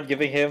start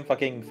giving him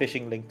fucking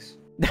phishing links.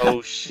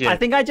 Oh shit. I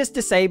think I just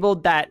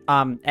disabled that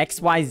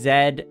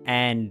XYZ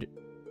and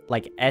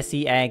like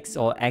SEX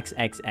or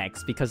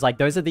XXX because like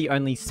those are the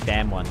only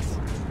spam ones.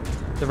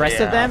 The rest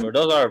of them, Bro,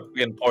 those are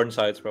fucking porn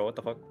sites, bro. What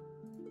the fuck?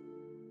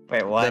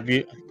 Wait, what?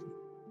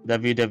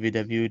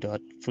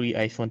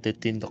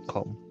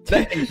 www.freeiphone13.com.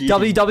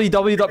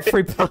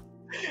 www.free.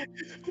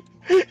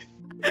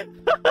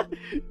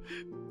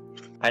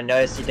 I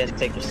noticed you didn't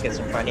take your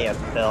schizophrenia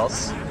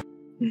pills.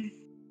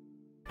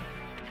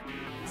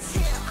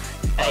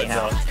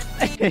 Anyhow.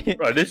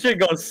 Bro, this shit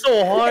goes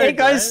so hard. It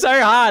goes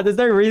so hard. There's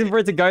no reason for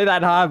it to go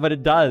that hard, but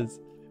it does.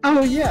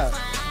 Oh yeah.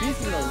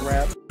 Speaking of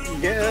rap,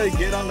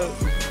 get on the.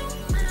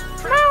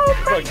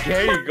 Bro,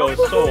 Gary goes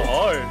so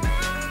hard.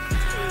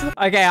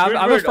 Okay, I'm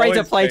Squidward afraid to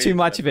always play plays, too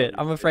much of it.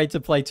 I'm afraid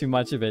to play too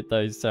much of it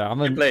though, so I'm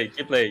gonna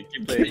Keep playing.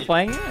 keep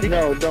playing it?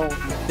 No, don't.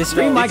 The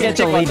stream might get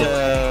deleted.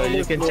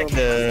 You can check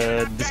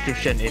the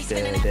description if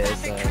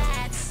there's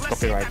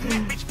copyright.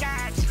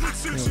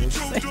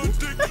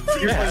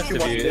 It has to be.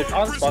 It's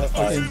on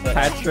Spotify.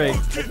 Patrick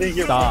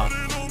Star.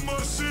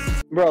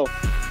 Bro,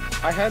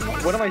 I had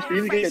one of my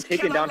streams get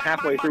taken down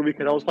halfway through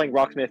because I was playing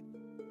Rocksmith.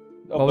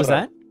 What was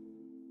that?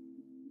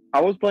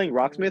 I was playing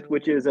Rocksmith,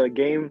 which is a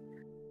game.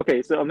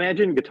 Okay, so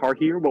imagine Guitar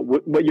Hero, but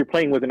what you're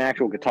playing with an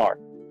actual guitar.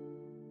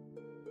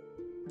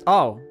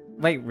 Oh,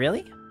 wait,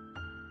 really?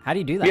 How do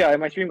you do that? Yeah,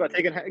 my stream got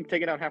taken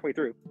down halfway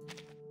through.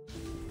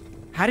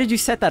 How did you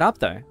set that up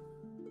though?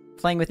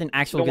 Playing with an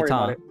actual Don't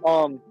guitar.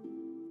 worry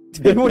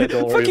What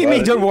the fuck you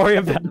mean? Don't worry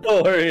about it.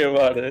 Don't worry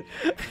about it.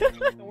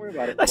 Don't worry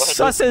about it. That's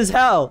sus as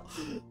hell.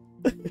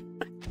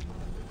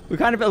 What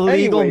kind of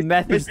illegal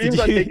methods did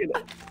you use?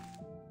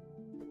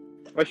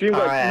 My stream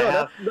got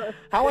Alright,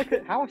 how I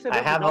said I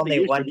that have was not only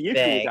the issue. one The issue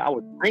thing. is that I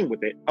was playing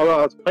with it. I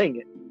was playing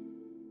it.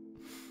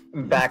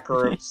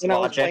 Backrooms And I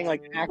was logic. playing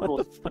like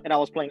actual and I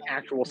was playing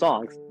actual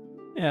songs.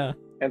 Yeah.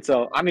 And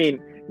so I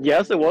mean,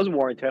 yes, it was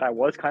warranted. I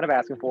was kind of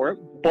asking for it,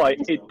 but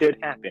it did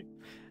happen.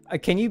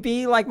 Can you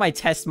be like my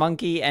test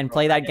monkey and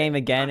play that game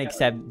again,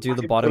 except do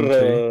the bottom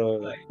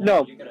two?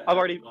 No, I've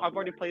already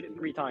played it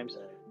 3 times.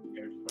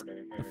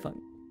 The fuck?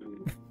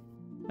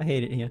 I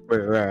hate it here.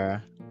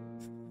 Where?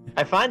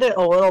 I find it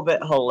a little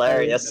bit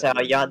hilarious how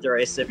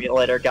Yandere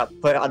Simulator got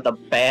put on the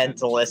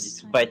banned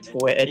list by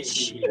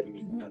Twitch.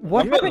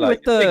 What happened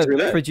with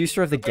the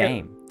producer of the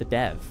game, the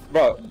dev?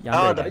 Bro,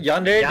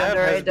 Yandere Dev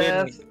has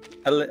been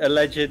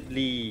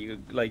allegedly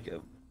like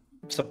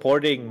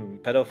supporting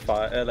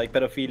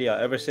pedophilia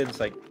ever since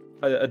like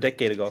a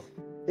decade ago.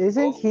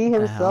 Isn't he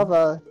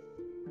himself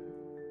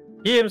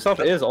He himself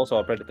is also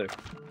a predator.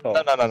 Oh.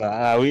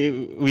 No.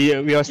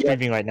 We are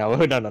streaming right now.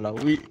 No.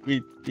 We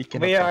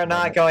cannot. We are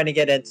not going to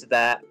get into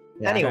that.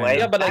 Yeah. Anyway,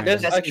 Yeah, but like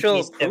there's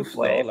actual proof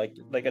play. though.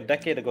 Like a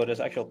decade ago, there's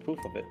actual proof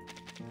of it.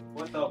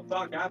 What the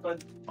fuck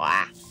happened?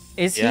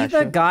 Is he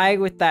the guy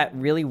with that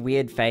really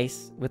weird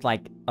face with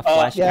like a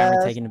flash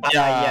camera taking a picture?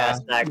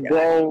 Yes, that guy.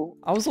 Bro,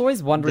 I was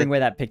always wondering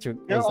where that picture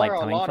was like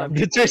coming from.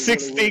 The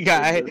 360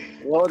 guy.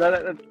 Well,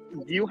 do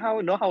you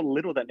know how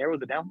little that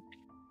narrows it down?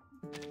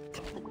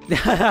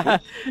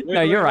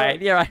 No, you're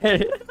right. You're right.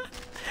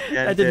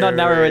 That did not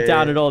narrow it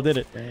down at all, did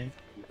it?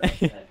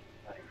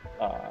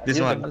 This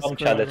one. The cum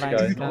chalice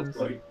guy.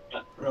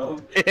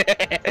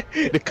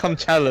 The cum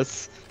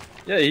chalice.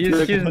 Yeah, he's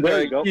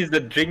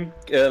the drink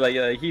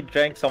he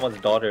drank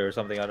someone's daughter or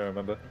something. I don't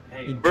remember.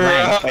 He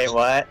drank. Wait,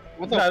 what?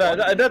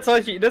 No, that's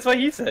what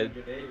he said.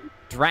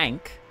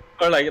 Drank.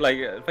 Or like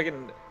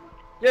fucking,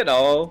 you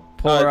know.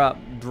 Pour up,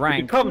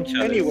 drank. Cum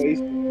chalice. Anyways,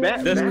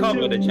 there's cum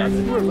with a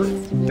chalice.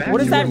 What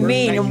does that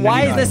mean? And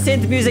why is the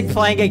synth music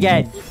playing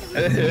again?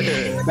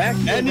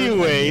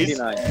 Anyways,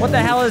 what the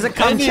hell is a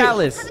cum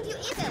chalice?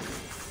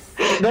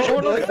 No.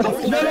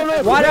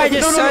 Why did I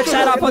just search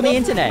that up on the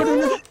internet?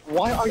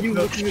 Why are you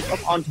looking it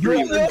up on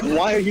stream?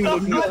 Why are you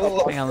looking it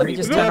up? Hang on, let me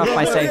just turn off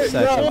my safe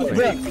search. Why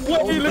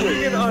are you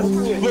looking at on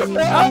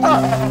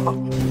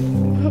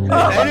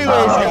anyways,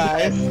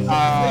 guys,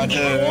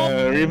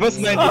 the reverse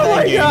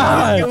 99 game is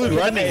still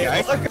running,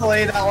 right?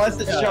 Luckily, that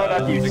wasn't shown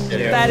on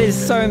YouTube. That is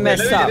so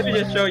messed up. Let me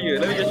just show you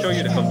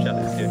the cum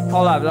chalice here.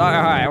 Hold up,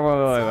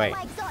 alright, wait.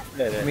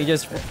 Let me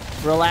just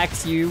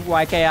relax you,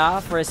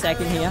 YKR, for a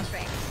second here.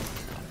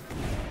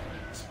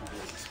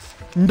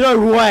 No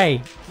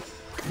way!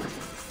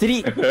 Did he?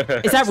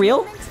 Is that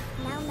real?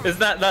 It's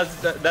not.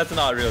 That's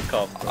not real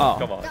cum. Oh.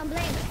 Come on.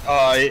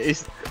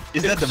 Is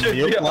that the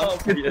milk one?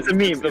 It's a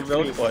meme. The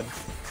milk one.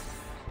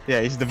 Yeah,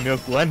 it's the milk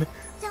one.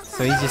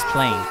 So he's just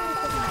playing.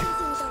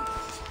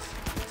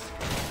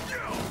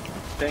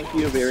 Thank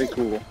you, very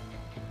cool.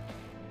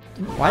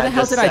 Why the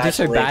hell did I do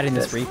so bad in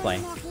this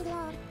replay?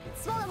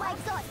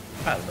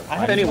 I don't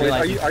know. Anyways,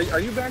 are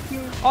you back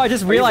here? Oh, I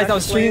just realized I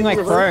was streaming my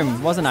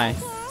Chrome, wasn't I?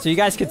 So you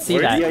guys could see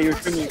that. Yeah, you're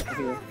streaming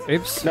here.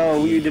 Oops.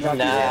 No, we did not.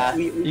 Nah.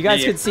 You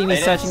guys could see me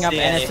searching up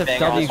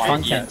NSFW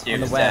content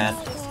on the web.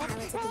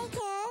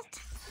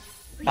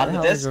 On the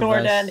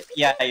Discord end,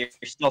 yeah, you're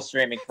still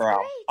streaming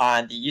Chrome.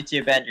 On the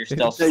YouTube end, you're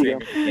still streaming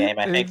the game.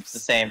 I think it's the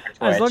same for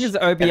Twitch. As long as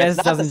OBS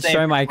doesn't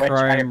show my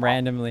Chrome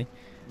randomly.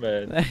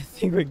 Man. I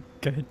think we're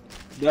good.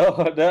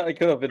 No, that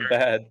could have been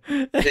bad.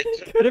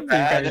 It could have been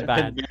very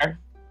bad.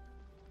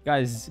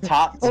 Guys,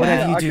 Top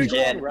whatever you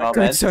do,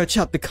 go and search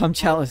up the cum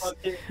chalice.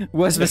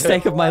 Worst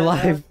mistake of my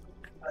life.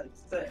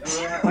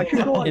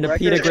 In a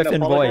Peter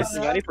Griffin voice.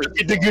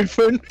 Peter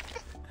Griffin.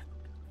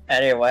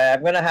 Anyway,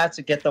 I'm gonna have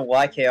to get the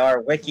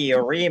YKR wiki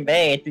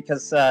remade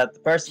because the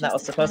person that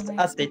was supposed to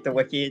update the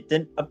wiki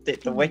didn't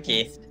update the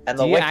wiki, and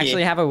the Do you wiki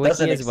actually have a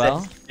wiki as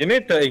well? You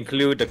need to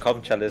include the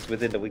cum chalice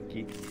within the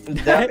wiki.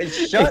 No,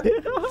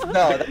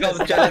 the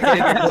cum chalice is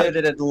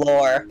included in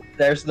lore.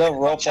 There's no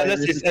roleplay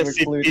reason to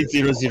include it.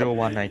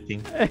 SCP-001, I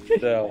think.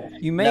 No.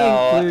 You may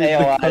include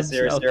AOI the cum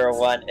chalice.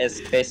 001 is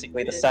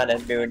basically the sun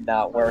and moon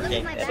not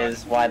working. It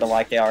is why the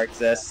YKR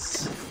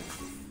exists.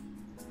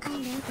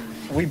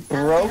 We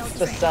broke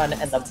the sun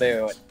and the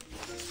moon.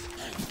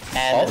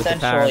 And With the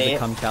power of the essentially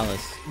cum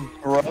chalice.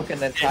 broke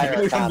an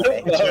entire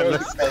economy.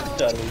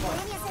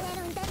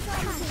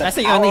 That's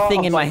the only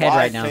thing in my head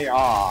right now.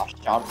 YKR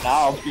shall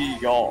now be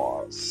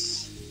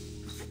yours.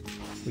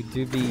 We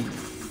do be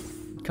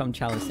cum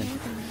chalicing.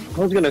 I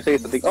was gonna say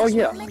something. Oh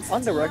yeah,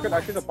 on the record,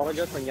 I should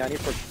apologize for Yanni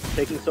for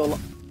taking so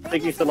long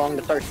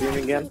to start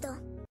streaming again.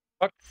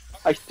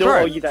 I still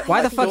owe you that.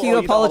 Why the fuck are you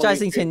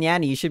apologizing to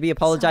Nyanny? You should be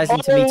apologizing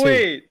to me too.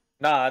 Wait.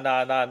 Nah.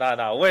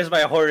 Where's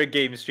my horror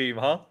game stream,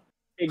 huh?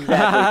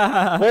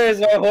 Exactly. Where's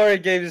my horror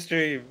game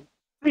stream?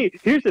 Hey,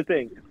 here's the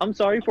thing. I'm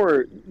sorry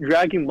for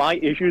dragging my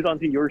issues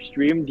onto your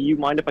stream. Do you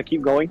mind if I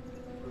keep going?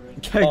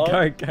 Go.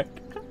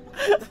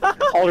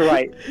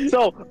 Alright,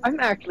 so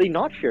I'm actually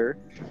not sure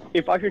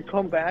if I should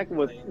come back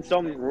with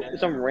some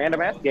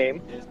random ass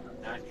game.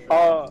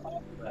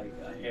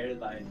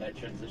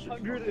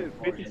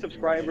 150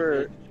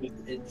 subscriber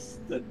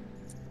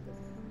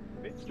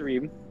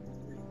stream.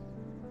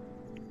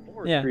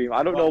 Yeah. Stream.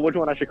 I don't know which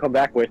one I should come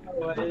back with.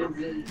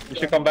 You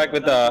should come back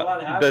with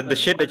the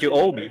shit that you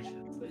owe me.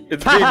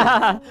 It's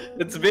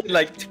been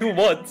like 2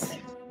 months.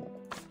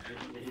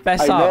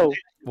 Best I up, know.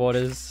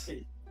 Waters.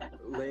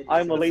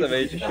 I'm a lazy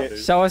piece of shit.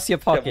 Show us your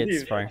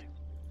pockets, bro.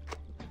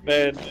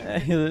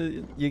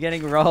 Man. You're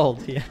getting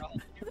rolled here.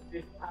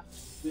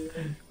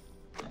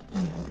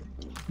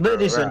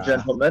 Ladies and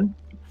gentlemen.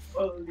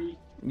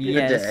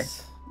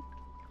 Yes.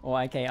 Or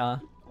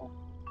IKR.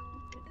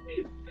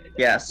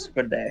 Yes,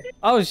 good day.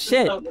 Oh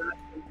shit!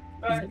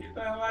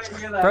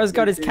 Bro's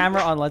got his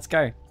camera on, let's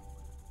go.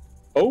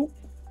 Oh?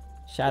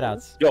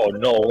 Shoutouts. Yo,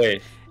 no way.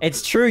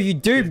 It's true, you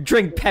do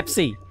drink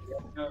Pepsi.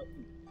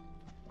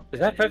 Is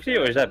that Pepsi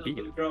or is that beer?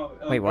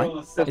 Wait,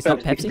 what? It's not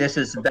Pepsi? This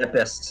is the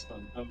best.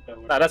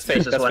 Nah, that's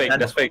fake. That's fake.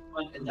 That's fake.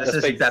 This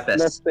is the That's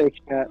best. fake,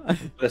 chat.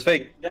 That's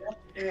fake.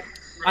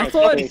 I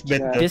thought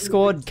Yeah.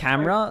 Discord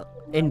camera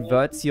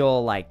inverts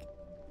your, like...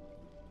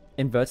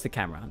 Inverts the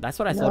camera. That's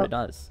what I thought it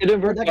does. It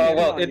inverts the camera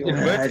Well, on it you.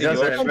 inverts It your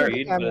doesn't screen, but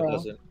it camera.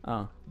 doesn't.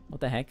 Oh, what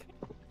the heck?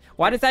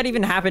 Why does that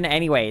even happen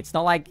anyway? It's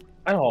not like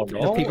I don't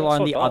know. the people are on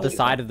So the dumb. other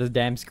side of the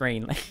damn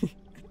screen.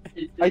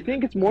 I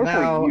think it's more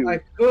Now, for you. I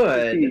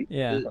could.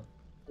 Yeah.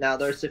 Now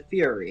there's a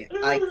theory.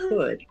 I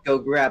could go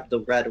grab the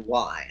red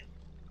wine.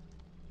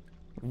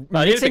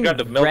 No, you need to Mixing grab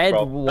the milk, red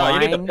bro. No, you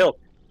need the wine? pilk.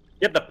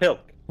 Get the pilk.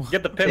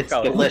 Get the pilk It's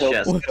out.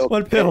 delicious.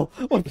 What pill?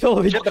 What pill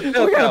are we Get the we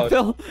pilk got a out.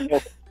 pill.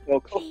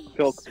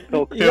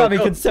 Pilk. You got me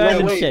Pilk. concerned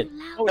and Wait, shit.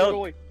 No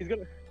way. He's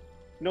gonna.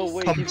 No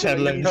way. Come he's gonna-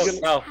 challenge. he's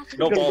gonna-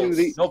 No, no gonna do balls.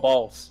 the- No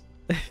balls.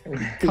 He's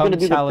Come gonna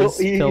do the challenge,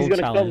 pill- he's pill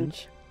gonna come-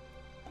 challenge.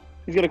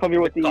 He's gonna come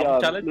here with The the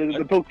cum challenge?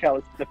 the pilk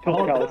challenge. The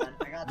pilk challenge.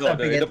 No,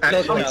 the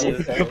pilk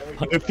challenge.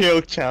 The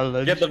pill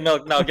challenge. Get the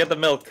milk now. Get the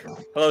milk.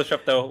 Hello,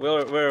 Shrepto.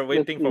 We're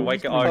waiting for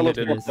YKR to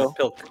do this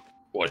pilk.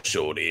 What's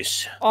all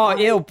this? Oh,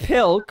 ew,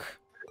 pilk.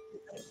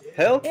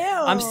 Pilk?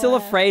 I'm still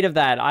afraid of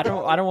that. I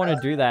don't want to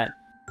do that.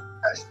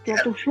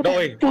 No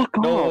way.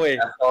 No way.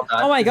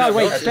 Oh my god,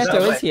 wait, Just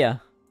Strepto wait. is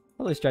here.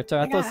 Hello, Strepto.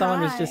 I thought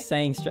someone was just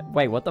saying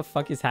Wait, what the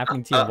fuck is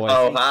happening to your voice?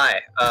 Oh,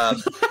 hi.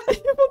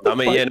 I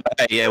mean,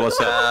 yeah, what's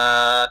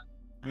up?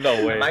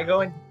 No way. Am I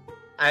going?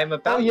 I'm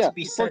about to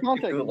be For sent to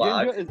context,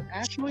 Gulag. Ninja is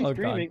actually Oh, God.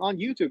 streaming on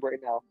YouTube right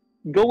now.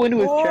 Go into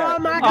his chat.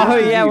 Oh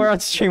yeah, we're on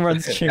stream,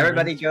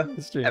 Everybody go.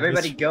 Stream.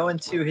 Everybody go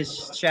into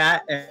his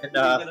chat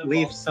and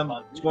leave some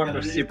form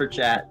of super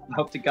chat.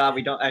 Hope to God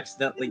we don't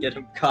accidentally get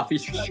him coffee.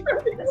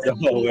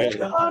 No way.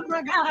 Oh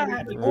my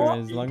God!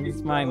 As long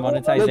as my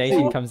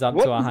monetization comes up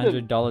to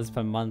 $100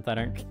 per month, I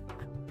don't.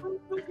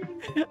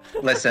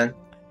 Listen,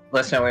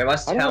 we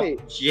must How do help I-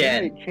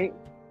 Jen. how do I change-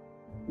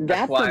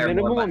 That's the acquire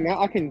minimum more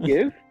amount I can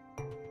give?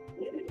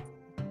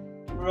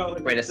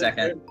 Wait a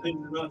second.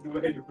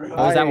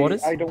 Was that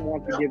orders? I don't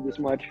want to give this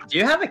much. Do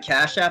you have a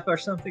Cash App or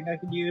something I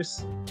could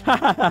use?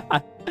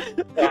 The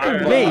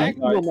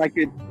maximum I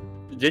could,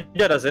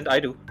 Ginger doesn't. I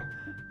do.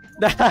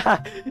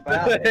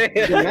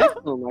 the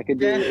maximum I could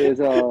do is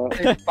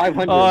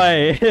 500.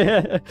 Oi.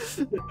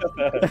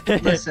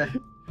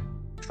 Listen,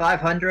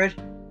 500.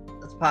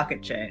 That's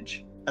pocket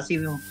change. That's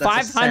even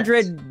that's a cent.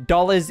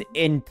 $500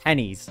 in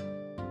pennies.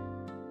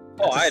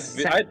 Oh, That's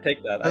a cent. I'd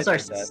take that. Those I'd are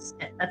take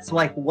that. that's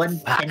like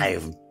 $1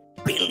 $5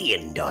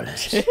 billion.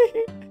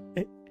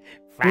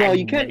 No,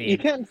 you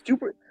can't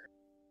super.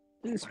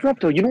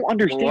 Strepto, you don't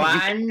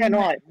understand. You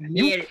cannot.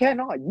 You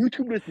cannot.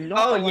 YouTube is not.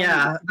 Oh allowing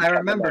yeah, you to I do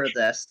remember that.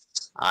 this.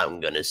 I'm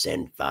gonna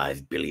send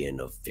 5 billion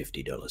of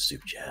 $50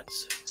 super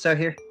chats. So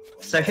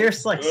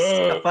here's like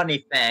a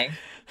funny thing.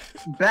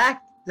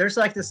 There's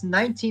like this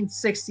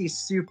 1960s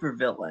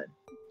supervillain.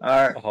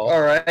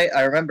 All right,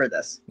 I remember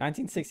this.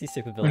 1960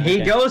 supervillain. He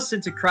okay. goes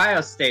into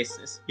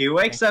cryostasis. He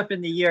wakes up in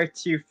the year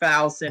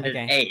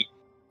 2008,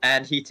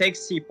 and he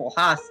takes people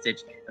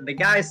hostage. And the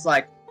guy's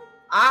like,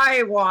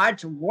 "I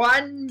want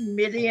 $1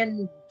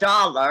 million,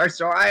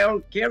 or I'll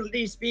kill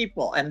these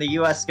people." And the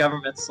U.S.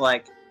 government's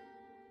like,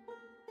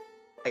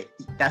 "Hey,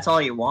 that's all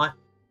you want?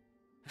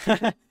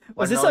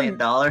 Was $1 this million?"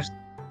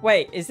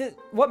 Wait, is it?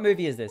 What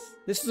movie is this?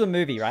 This was a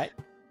movie, right?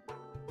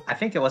 I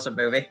think it was a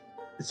movie.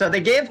 So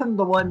they gave him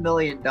the $1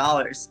 million,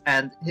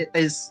 and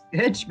his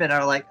henchmen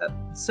are like,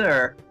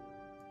 "Sir,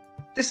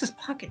 this is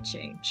pocket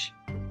change."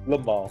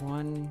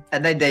 One.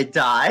 And then they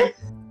die.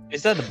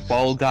 Is that the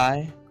bald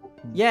guy?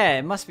 Yeah,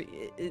 it must be.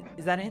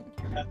 Is that it?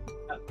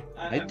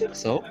 I think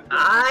so.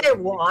 I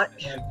want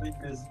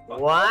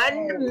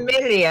 $1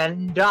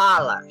 million.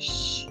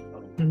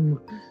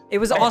 It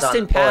was Hold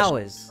Austin on,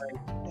 Powers.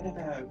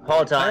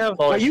 Hold on,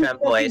 Polish you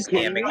fanboy is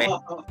fucking scamming me.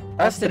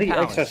 Austin 3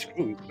 Powers. extra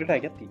screws. Where did I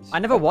get these? I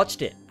never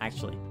watched it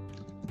actually.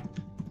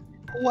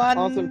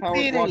 Austin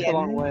Powers walks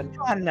along when.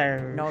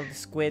 No, the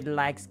squid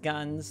likes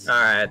guns.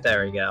 Alright,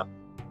 there we go.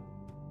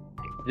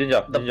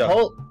 Ginger.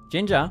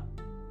 Ginger.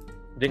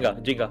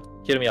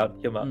 Hear me out.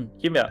 Hear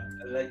me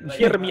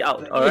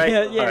out. All right.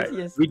 Yes, All right.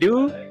 yes. We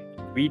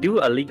do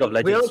a League of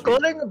Legends. We're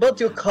calling about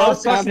your Oh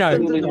cause fuck no!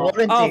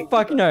 Oh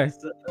fuck no!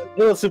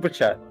 Little super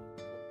chat.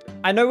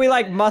 I know we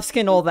like Musk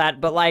and all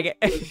that, but like.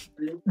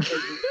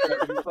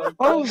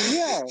 Oh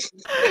yeah.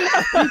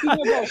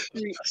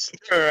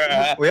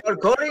 We are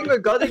calling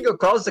regarding your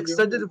cause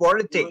extended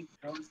warranty.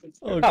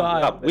 Oh Come,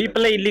 god. we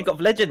play League of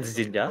Legends,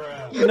 Ginger.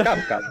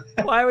 Come.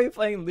 Why are we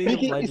playing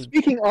League of Legends?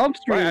 Speaking of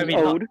stream I mean,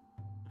 code,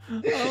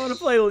 I want to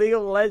play League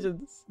of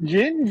Legends.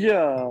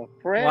 Jinja,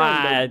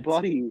 friend,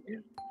 buddy,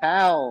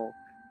 pal,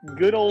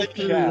 good old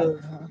chap.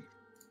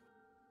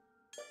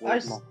 I My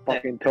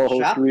fucking Toho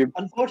chap, stream.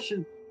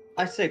 unfortunately,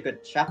 I say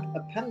good chap.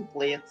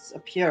 Apparently, it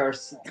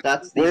appears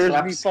that the Where's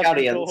Slap me fucking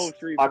Toho Scallions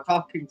stream? are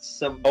talking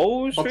some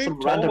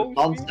random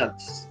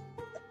nonsense.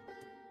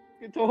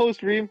 Good Toho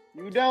stream.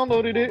 You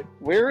downloaded it.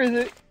 Where is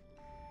it?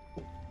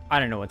 I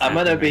don't know what's I'm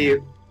gonna be.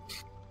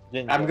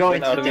 I'm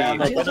going to When are we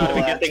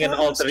download getting an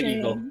alter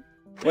ego?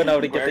 When are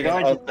we We're getting an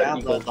going to alter ego?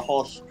 download the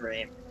whole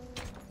stream.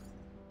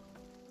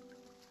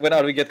 When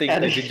are we getting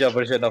the Jinja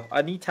version of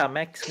Anita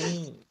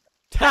Maxine?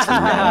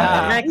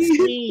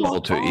 Maxine.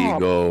 Alter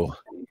ego.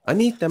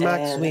 Anita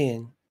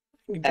Maxine.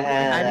 In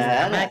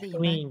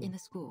the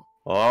school.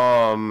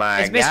 Oh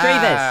my It's Miss god.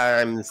 Grievous.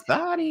 I'm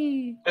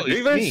sorry. Oh,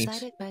 it's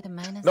Decided by the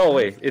minus No, five.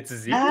 wait, it's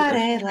Z.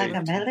 Started like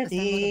a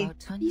melody. About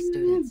 20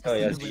 students. Oh,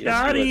 yes, assembled yes,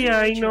 Sorry, with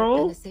I the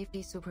know. and the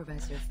safety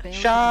supervisor failed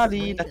to Shawty,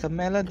 dissuade like a them,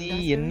 melody thus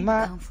in during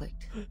my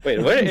conflict. Wait,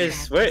 where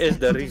is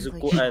the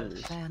Rizuku L?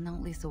 Via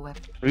non-lethal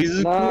weapon.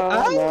 Rizuku.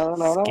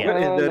 Where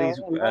is the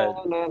Rizuku L?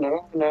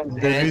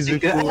 The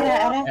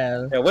Rizuku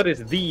L. Yeah, what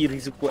is the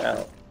Rizuku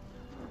L?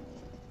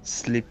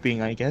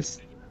 Sleeping, I guess.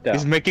 Yeah.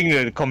 He's making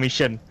a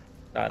commission.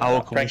 Our Prank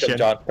him, commission.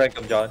 John. Prank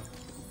him, John.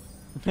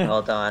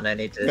 Hold on, I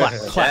need to Clap,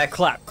 check. clap,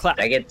 clap, clap.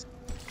 Check it.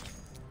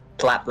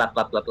 Clap, clap,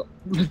 clap, clap, clap.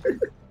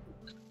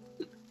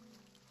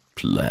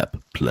 Plap,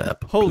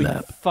 plap, Holy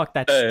plap. fuck,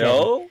 that scared me.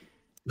 Yo?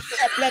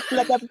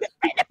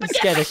 It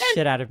scared the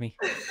shit out of me.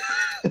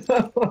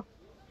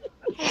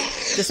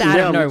 Just out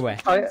of nowhere.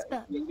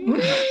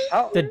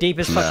 The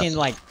deepest Plap. fucking,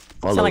 like,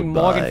 Followed sound like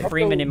Morgan by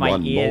Freeman in my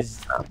one more ears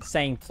plap.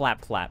 saying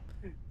flap flap.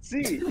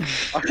 See,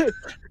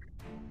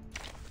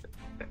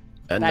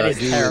 And That I is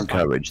do terrifying.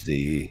 encourage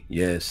thee,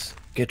 yes,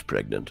 get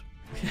pregnant.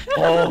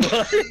 Oh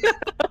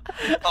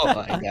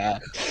my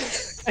god.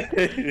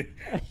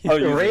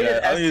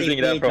 I'm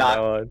using that from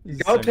now on.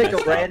 Go pick a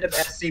random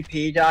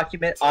SCP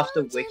document off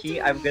the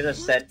wiki. I'm gonna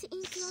send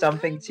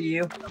something to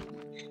you,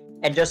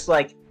 and just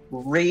like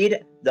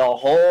read the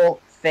whole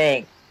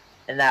thing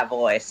in that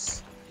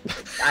voice.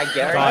 I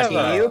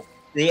guarantee you,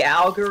 the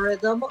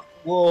algorithm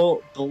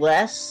will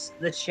bless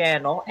the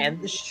channel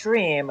and the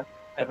stream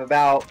of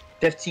about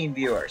 15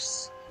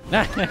 viewers.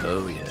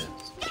 Oh yes.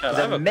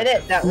 The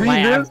minute that My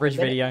average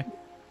video.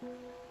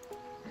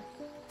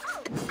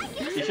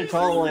 You should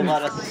totally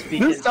let us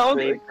speak This in sounds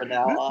stream like- for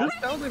now on. This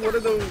sounds like one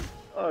of those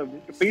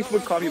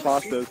Facebook copy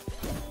pastas.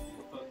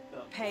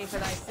 Pay for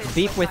thy sins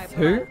Beef with by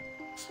who? blood.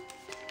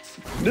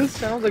 This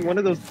sounds like one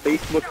of those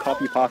Facebook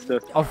copy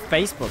pastas. Oh,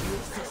 Facebook.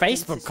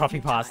 Facebook copy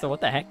pasta, what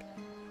the heck?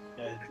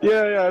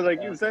 Yeah,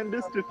 like you send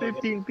this to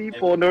 15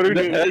 people in order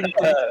to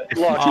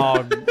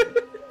Oh,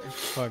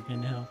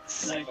 fucking hell.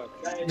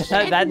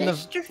 That in the...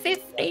 extra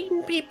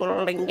 15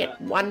 people and get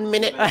 1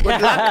 minute.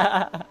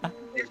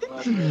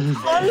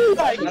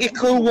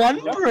 Equal one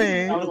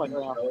brain. Oh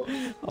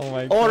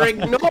my god. Or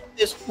ignore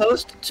this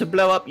post to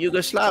blow up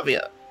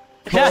Yugoslavia.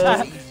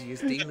 Why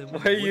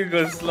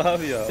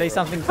Yugoslavia? Say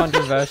something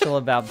controversial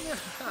about...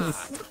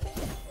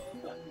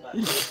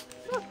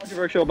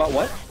 Controversial about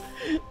what?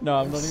 No,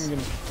 I'm not even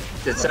gonna...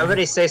 Did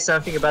somebody say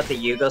something about the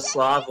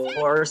Yugoslav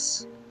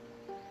wars?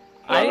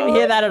 I didn't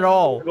hear that at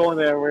all. We're going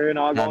there. We're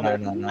not going there.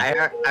 No.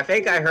 I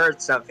think I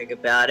heard something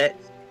about it.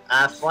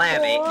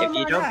 Flammy, if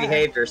you don't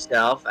behave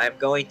yourself, I'm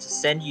going to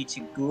send you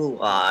to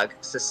Gulag,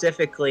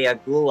 specifically a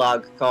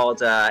Gulag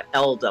called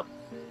Eldom.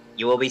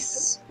 You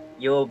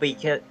will be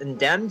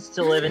condemned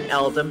to live in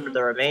Eldom for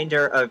the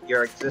remainder of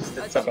your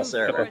existence on the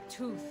server.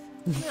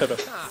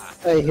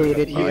 I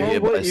hated you. I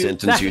hereby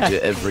sentence you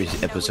to every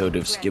episode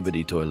of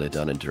Skibbity Toilet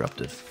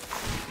uninterrupted.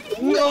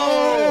 No!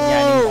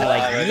 Yeah, and he's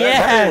like,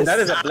 yes! That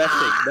is a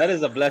blessing. That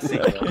is a blessing.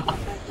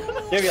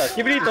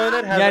 Skibbity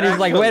Toilet has Yeah, and he's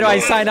like, where do I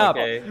sign up?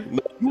 Okay.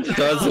 It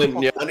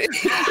doesn't,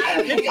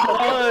 It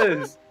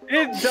does!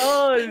 It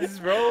does,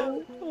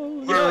 bro!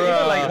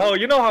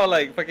 You know how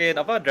like fucking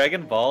about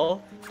Dragon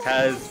Ball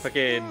has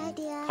fucking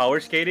power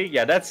skating?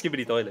 Yeah, that's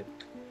Skibbity Toilet.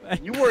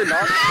 You were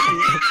not.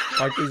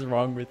 What is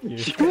wrong with you?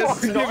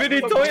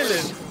 Skibbity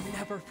Toilet!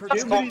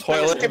 That's called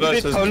toilet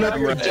versus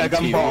camera and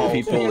TV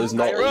people is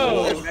not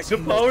Bro, the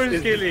power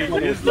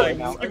scaling is like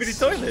Skibbity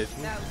Toilet.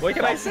 What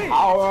can I say?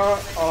 Power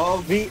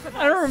of the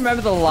I don't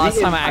remember the last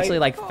time I actually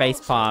like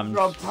face-palmed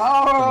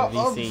power from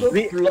of the VC.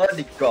 the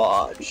Bloody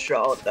God,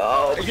 shout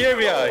out. Here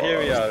we are,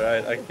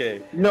 right?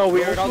 Okay. No,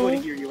 we are not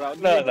going to hear you out.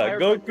 No,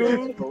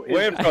 Goku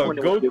went from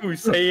Goku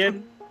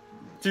Saiyan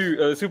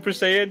to Super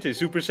Saiyan to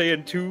Super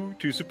Saiyan 2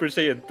 to Super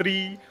Saiyan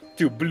 3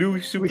 to Blue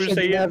Super should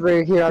Saiyan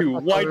never hear to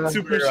about White Sakura.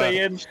 Super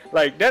Saiyan.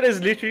 Like that is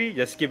literally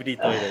just Skibbity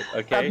Toilet,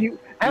 okay?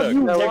 Have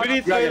you watched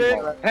Skibbity Dragon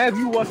Toilet. Ball? Have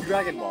you watched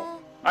Dragon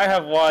Ball? I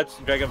have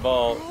watched Dragon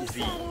Ball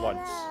Z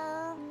once.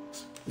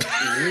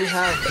 You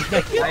have,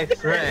 my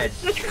friend.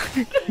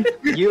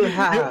 You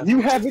have.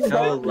 You haven't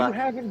no gone. You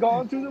haven't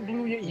gone to the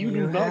blue yet. You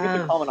do not get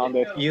to comment on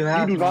this. You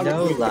have do not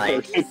no get to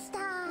life.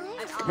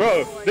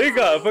 Bro, they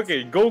got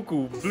fucking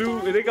Goku,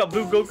 blue, they got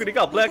blue Goku, they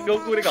got black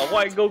Goku, they got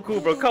white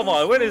Goku, bro. Come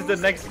on, when is the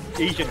next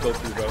Asian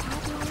Goku, bro?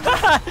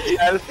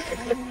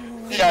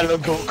 Yeah,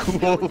 look,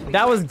 Goku.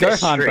 That was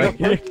Gohan, bro.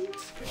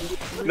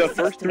 The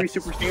first 3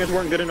 Super Saiyans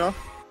weren't good enough.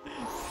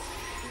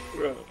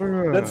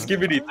 That's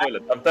Skibidi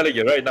Toilet. I'm telling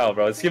you right now,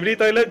 bro. Skibidi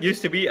Toilet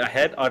used to be a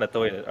head on a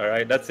toilet,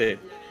 alright? That's it.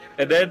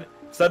 And then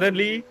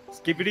suddenly,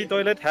 Skibidi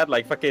Toilet had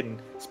like fucking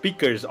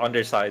speakers on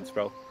their sides,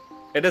 bro.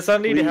 And then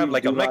suddenly they have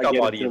like a mecha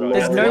body, bro.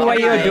 There's no way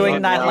you're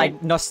doing that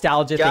like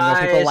nostalgia thing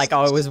where people are like,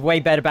 oh, it was way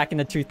better back in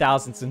the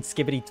 2000s and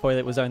Skibidi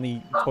Toilet was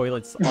only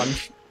toilets on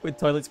with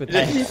toilets with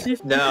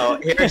heads. No,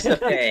 here's the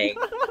thing.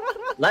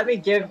 Let me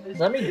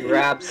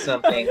grab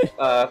something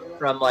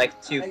from like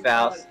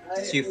 2000s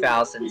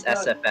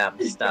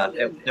SFM stuff.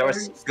 There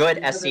was good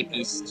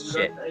SCP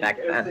shit back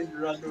then.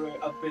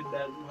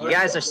 You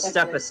guys are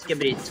stuck with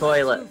Skibidi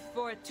Toilet.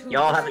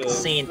 Y'all haven't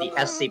seen the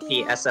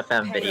SCP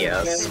SFM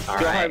videos.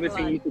 Y'all haven't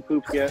seen YouTube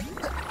poops yet.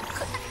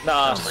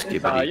 Nah,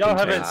 y'all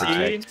haven't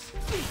seen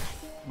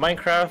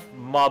Minecraft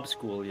Mob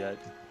School yet.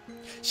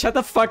 Shut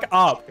the fuck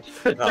up.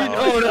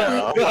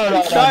 No,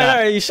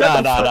 you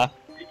shut the fuck.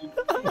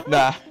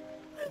 Nah.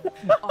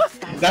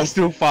 That's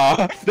too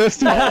far. That's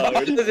too far.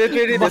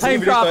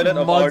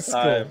 Minecraft Mod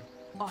School.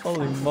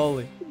 Holy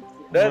moly.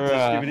 That's the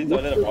Skibidi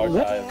Toilet of our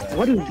time.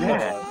 What is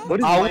that? What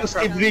is Our Minecraft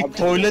Skibidi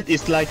Toilet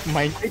is like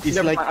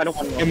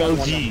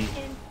MLG.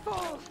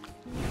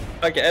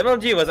 Okay,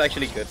 MLG was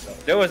actually good though.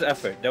 There was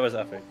effort.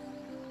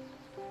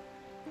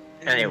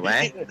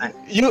 Anyway,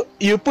 You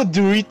put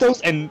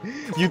Doritos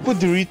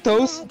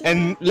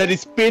and let it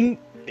spin.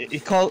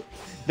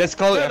 That's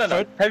called effort.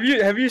 No. Have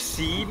you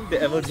seen the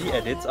MLG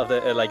edits of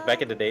the like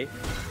back in the day?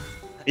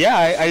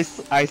 Yeah,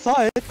 I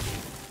saw it.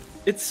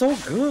 It's so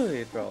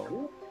good,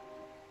 bro.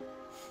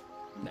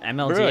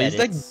 MLG Bro,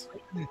 edits.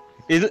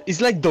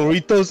 it's like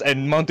Doritos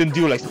and Mountain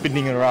Dew like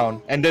spinning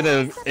around, and then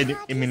an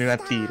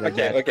Illuminati like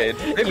that. Okay.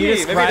 You're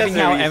describing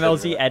how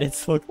MLG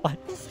edits look like.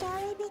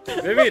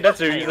 Maybe that's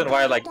the reason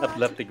why I like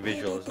uplifting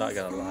visuals. Not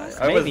gonna lie.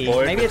 Maybe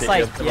it's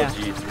like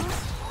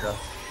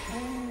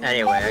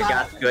Anyway,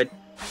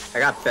 I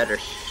got better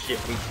shit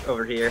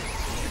over here.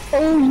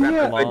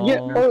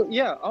 Oh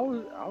yeah,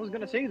 I was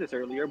gonna say this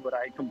earlier, but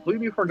I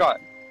completely forgot.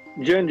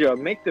 Jinja,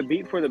 make the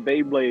beat for the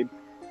Beyblade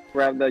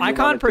rap that you I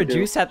can't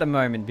produce at the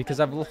moment because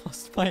I've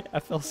lost my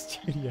FL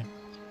Studio.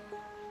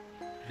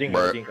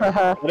 What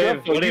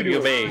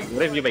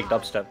if you make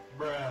dubstep?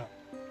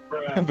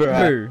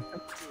 Who?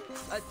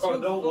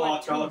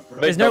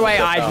 There's no way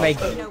I'd make.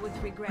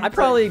 I'd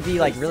probably be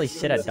like really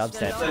shit at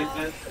dubstep.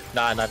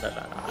 Nah.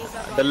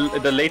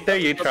 The later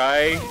you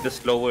try, the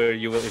slower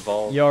you will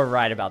evolve. You're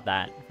right about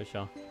that for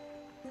sure.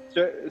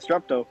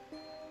 Strepto.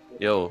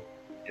 Yo.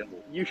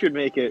 You should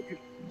make it.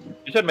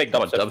 You should make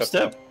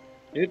dubstep.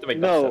 You need to make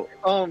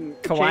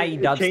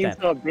Kawaii dubstep.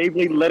 Chainsaw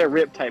Beyblade Let It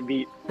Rip type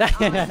beat.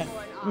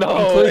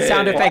 Include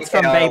sound effects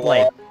from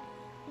Beyblade.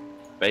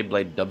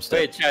 Beyblade dubstep.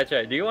 Wait, chat.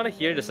 Do you want to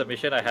hear the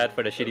submission I had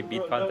for the shitty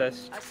beat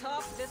contest?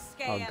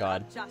 Oh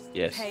god.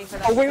 Yes.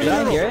 Oh wait.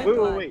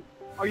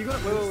 Are you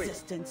gonna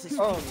wait? I'm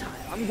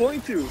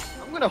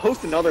gonna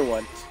host another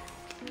one.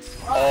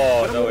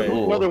 Oh no way.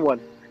 Another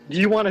one. Do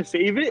you want to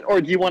save it or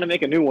do you want to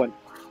make a new one?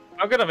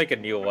 I'm gonna make a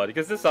new one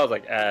because this sounds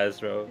like ass,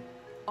 bro.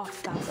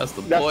 That's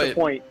the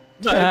point.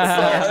 It's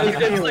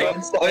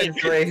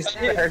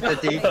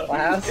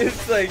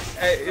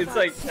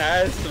like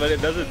ass, but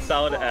it doesn't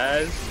sound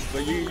ass.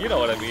 But you know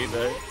what I mean,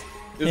 right?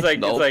 It's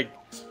like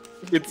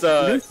it's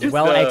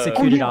well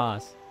executed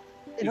ass.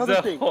 It's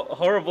a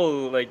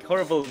horrible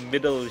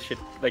middle shit,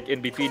 like in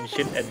between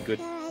shit and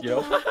good, you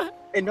know.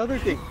 Another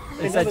thing.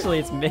 Essentially,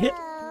 it's mid.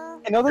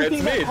 Another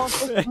thing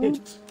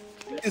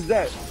is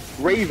that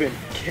Raven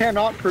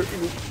cannot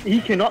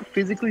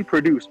physically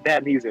produce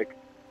bad music.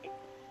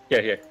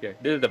 Here. This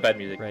is the bad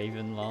music.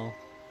 Raven, lol.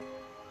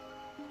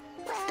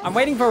 I'm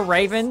waiting for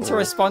Raven to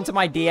respond to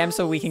my DM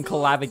so we can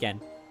collab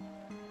again.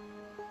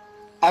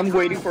 I'm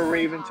waiting for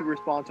Raven to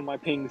respond to my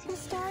pings.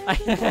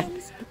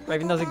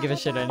 Raven doesn't give a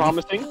shit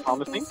anymore.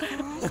 Promising.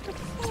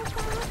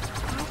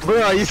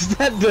 Bro, is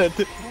that the...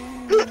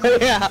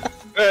 Yeah.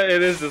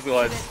 It is this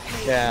one.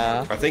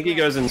 Yeah. I think he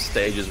goes in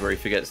stages where he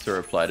forgets to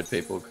reply to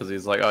people because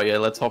he's like, oh yeah,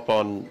 let's hop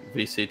on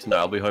VC tonight.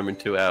 I'll be home in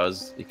 2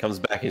 hours. He comes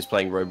back, he's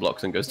playing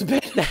Roblox and goes to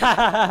bed.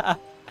 Yeah,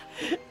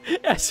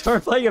 so we're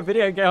playing a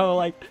video game. I'm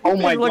like, oh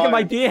my look God. at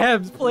my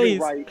DMs, please.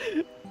 You're right.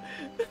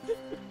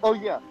 Oh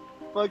yeah,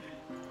 like.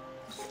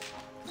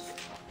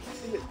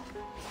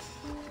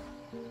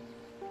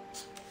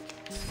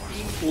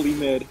 Fully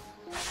mid.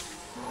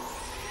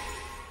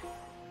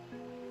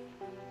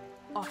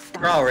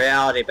 Bro,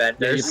 reality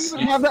benders.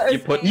 You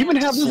put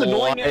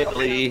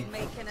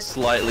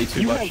slightly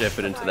too much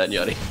effort into that,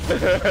 Nyani.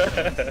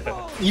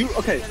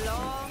 Okay.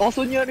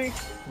 Also, Nyani,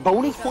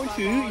 bonus points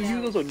to you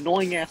use those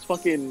annoying ass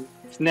fucking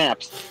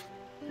snaps.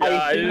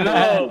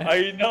 Yeah,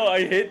 I know,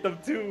 I hate them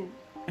too.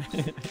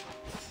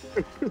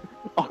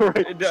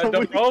 Alright.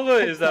 The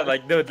problem is that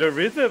like the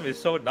rhythm is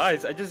so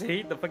nice. I just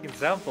hate the fucking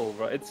sample,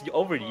 bro. It's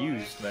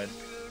overused, man.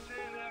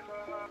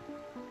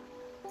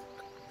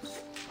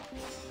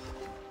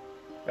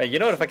 You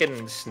know the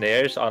fucking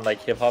snares on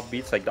like hip hop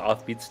beats, like the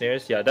offbeat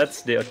snares? Yeah,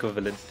 that's the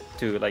equivalent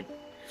to like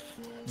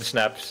The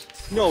snaps.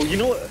 No, you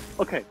know what?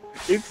 Okay,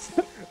 it's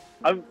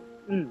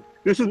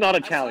this is not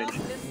a challenge,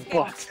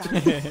 but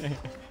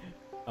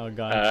Oh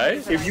god.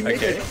 if you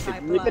make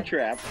a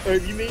trap, or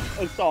if you make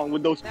a song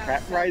with those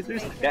trap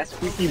risers, that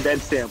squeaky bed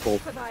sample.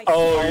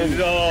 Oh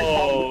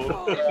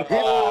no!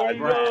 Oh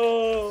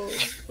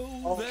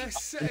no!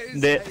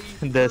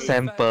 The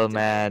sample,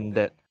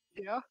 man.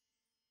 Yeah.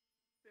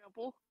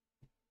 Sample.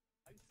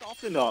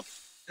 Soft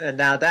enough.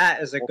 Now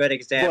that is a good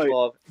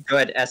example of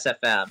good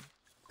SFM.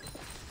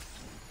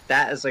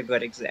 That is a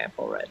good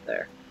example right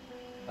there.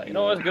 You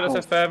know what's good as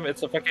FM?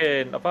 It's a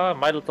fucking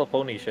My Little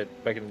Pony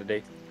shit back in the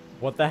day.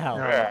 What the hell?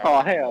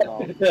 Oh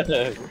hell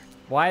no.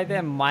 Why are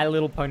there My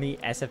Little Pony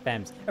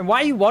SFMs? And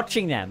why are you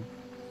watching them?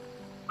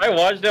 I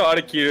watched them out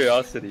of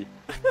curiosity.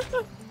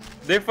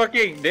 They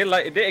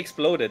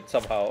exploded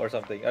somehow or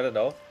something. I don't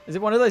know. Is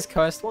it one of those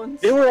cursed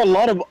ones? There were a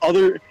lot of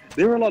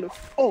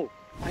oh,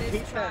 I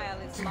hate that.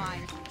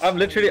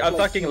 I'm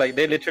talking like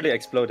they literally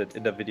exploded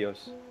in the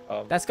videos.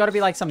 That's got to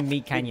be like some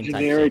Meat Canyon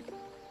type Generic. shit.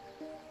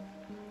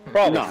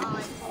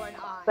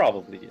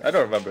 Probably. I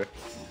don't remember.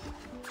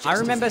 I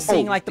remember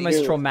seeing like the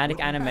most traumatic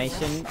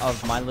animation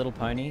of My Little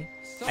Pony,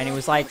 and it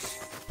was like,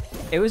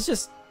 it was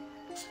just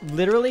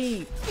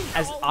literally,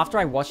 after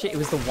I watched it, it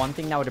was the one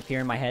thing that would appear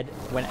in my head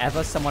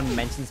whenever someone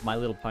mentions My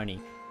Little Pony.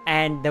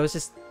 And there was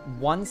just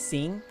one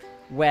scene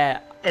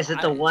where... Is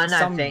it the one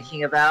I'm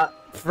thinking about?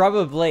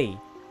 Probably.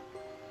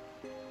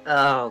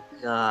 Oh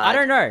god. I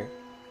don't know.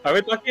 Are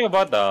we talking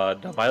about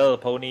the My Little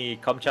Pony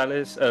cum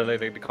chalice? Like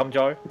the cum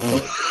jar?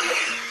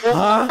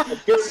 Huh?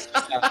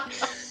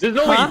 There's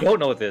no way you don't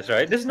know this,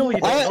 right? There's no way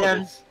you don't know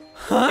this.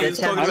 He's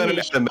talking about an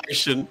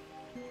animation.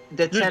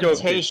 The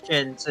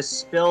temptation to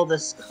spill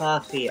this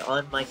coffee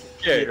on my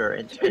computer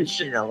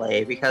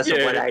intentionally because of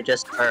what I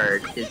just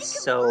heard is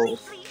so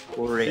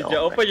real. Did you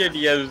open your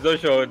DMs? Don't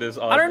show this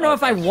on. I don't know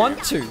if I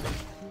want to.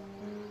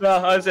 No,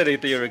 I'll send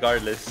it to you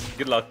regardless.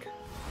 Good luck.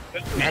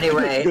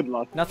 Anyway. Good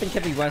luck. Nothing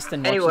can be worse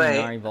than watching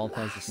Nari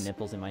Volta's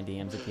nipples in my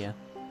DMs appear.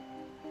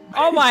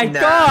 Oh my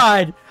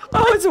god!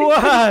 Oh, it's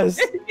worse!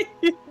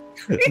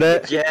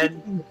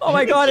 Jen, oh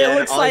my god, Jen, it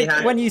looks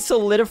like when you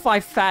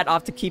solidify fat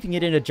after keeping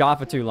it in a jar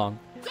for too long.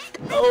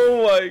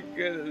 Oh my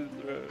goodness,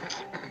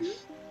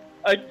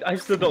 bro. I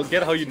still don't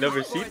get how you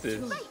never see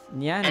this.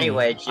 Yeah.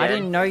 Anyway, Jen, I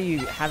didn't know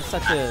you have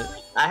such a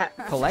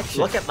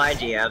collection. Look at my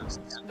DMs.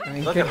 I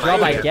mean, look good at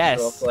job, my I DMs guess.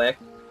 real quick.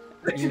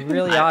 You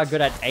really are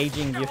good at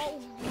aging your...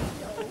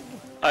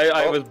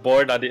 I was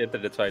born on the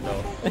internet, so I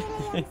know.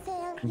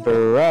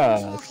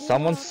 Bruh,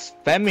 someone's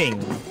spamming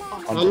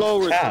on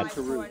the chat.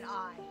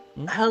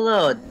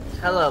 Hello,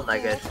 my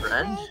good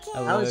friend.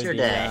 Hello, How was your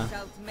day?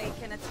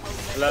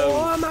 Hello.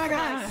 Oh my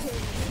god.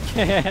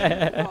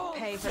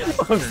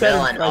 Oh,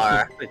 Villain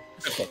R.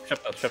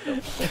 Shut up.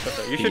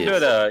 You should do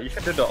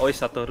the Oi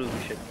Satoru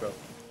shit, bro.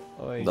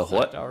 The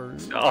what?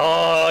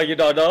 Oh, you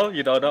don't know?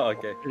 You don't know?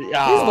 Okay.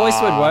 His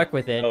voice would work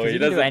with it, Oh, because he he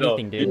can do doesn't know.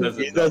 anything, dude.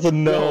 He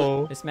doesn't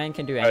know. This man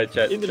can do Alright,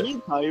 anything. chat. In the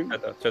meantime,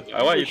 Shut up.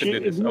 I want you to do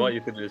this.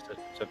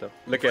 Shut up.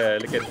 Look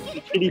at.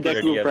 shitty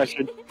Deku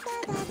impression.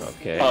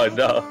 Okay. Oh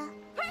no.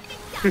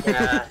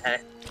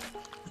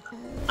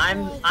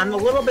 I'm a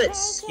little bit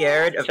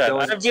scared of Chat,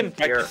 going I've been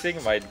to Europe.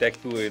 practicing my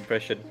Deku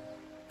impression.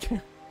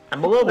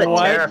 I'm a little bit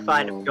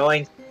terrified of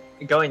going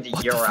to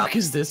What Europe. the fuck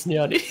is this,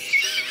 Nyani?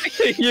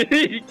 You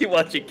keep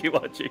watching.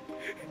 What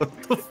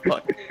the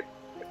fuck?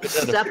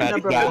 Step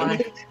number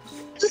one.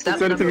 Step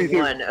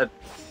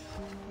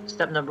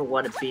number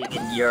one of being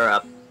in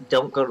Europe.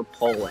 Don't go to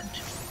Poland.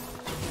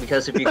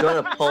 Because if you go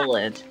to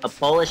Poland, a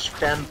Polish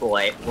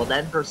femboy will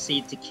then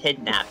proceed to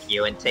kidnap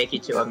you and take you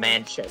to a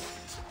mansion.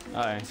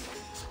 Uh-oh.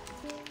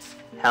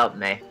 Help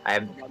me.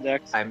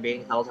 I'm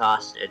being held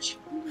hostage.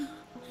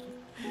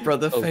 Bro,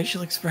 the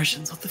facial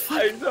expressions, what the fuck?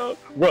 I know.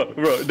 Bro,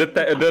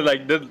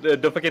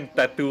 the fucking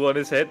tattoo on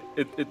his head,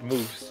 it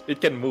moves.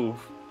 It can move.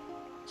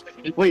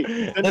 Wait,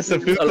 that's a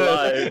filter.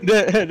 Alive.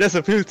 That's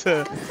a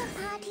filter.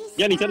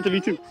 Yanni, send it to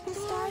me too.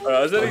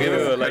 I was gonna give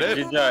him like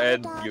Jinja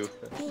and you.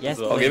 Yes,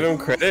 So, I'll give him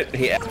credit,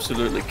 he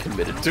absolutely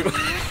committed to it.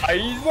 I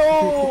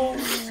know!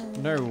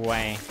 No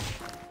way.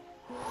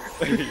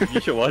 You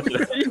should watch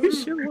it. You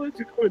should watch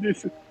it. What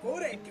is it?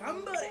 What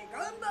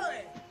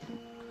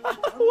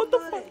the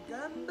fuck?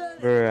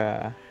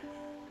 Bruh.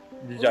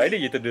 Jinja, I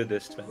need you to do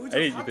this, man. I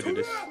need you to do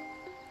this.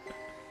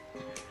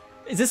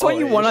 Is this what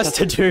you want us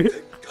to do?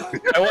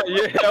 I want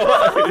you.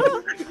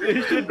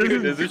 We should do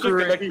this. We should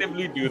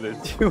collectively do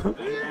this.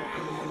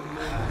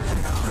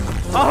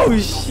 Oh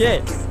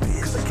shit!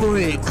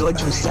 Boy, go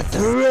to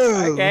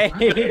Satoru. Okay.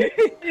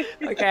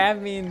 Okay, I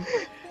mean,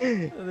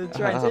 the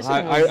transition.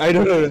 I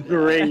don't know.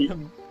 Great.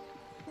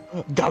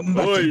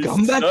 Gambatte.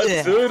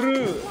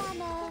 Satoru!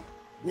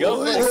 I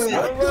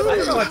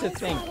don't know what to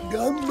think.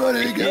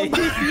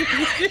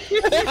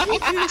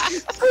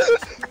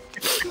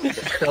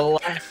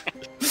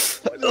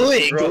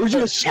 Oi, go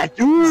to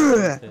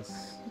Satoru.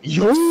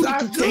 You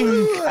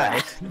think I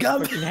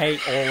fucking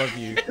hate all of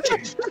you.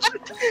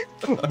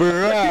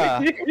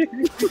 Bruh.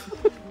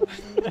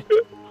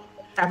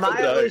 Am I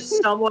at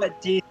least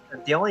somewhat decent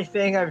The only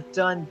thing I've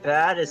done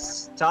bad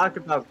is talk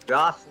about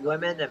goth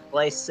women and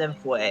play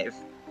synthwave.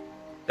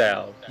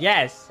 Down.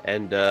 Yes.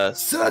 And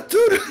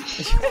Satoru.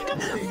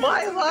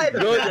 Why am I the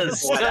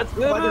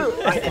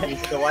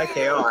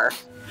YKR?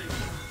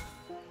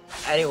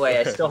 Anyway,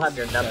 I still have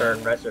your number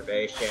and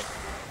reservation.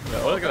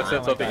 No, I was gonna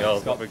say something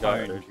else. I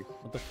forgot.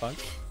 What the fuck?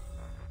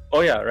 Oh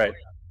yeah, right.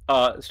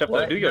 Stefan,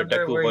 What do your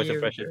number Deku were voice you-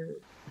 impression.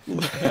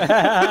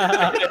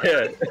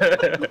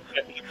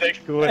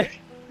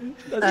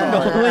 That's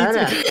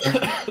annoying.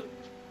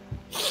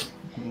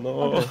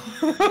 No.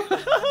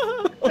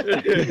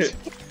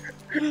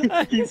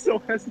 He's so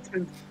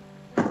hesitant.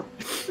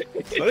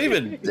 It's not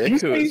even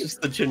Deku, it's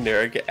just the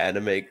generic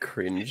anime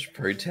cringe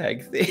pro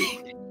tag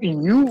thing.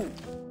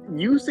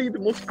 You say the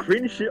most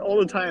cringe shit all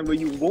the time, but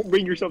you won't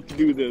bring yourself to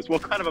do this.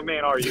 What kind of a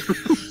man are you?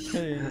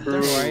 Don't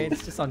worry,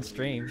 it's just on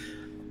stream.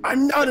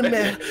 I'm not a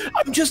man,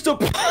 I'm just a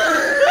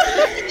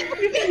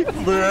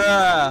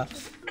Bruh.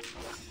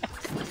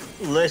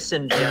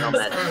 Listen,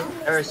 gentlemen,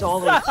 there's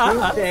only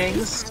two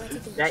things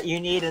that you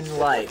need in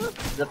life.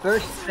 The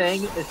first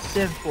thing is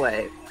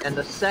synthwave, and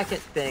the second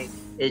thing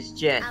is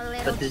gin.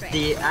 But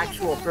the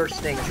actual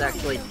first thing is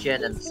actually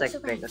gin, and the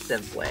second thing is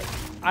synthwave.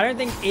 I don't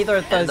think either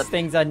of those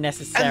things are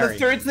necessary. And the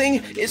third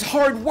thing is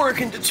hard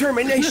work and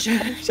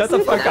determination. Shut the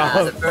fuck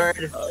up. The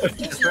third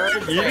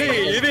You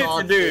need a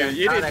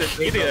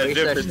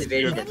different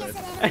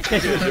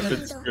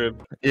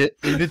script. You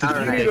need to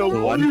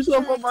Pull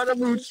yourself up by the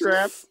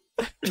bootstrap.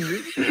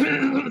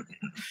 You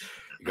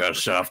got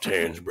soft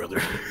hands, brother.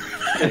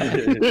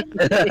 The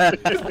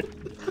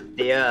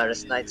year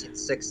is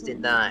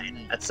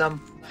 1969. At some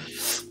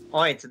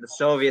point in the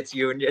Soviet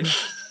Union.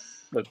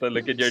 Let's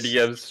look at your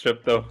DM,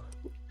 Strepto.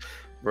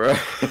 Bro.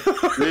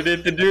 You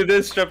need to do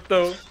this,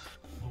 Strepto.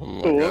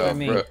 Oh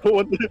my god, bro.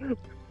 What the?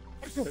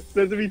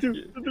 That's me too.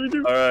 That's me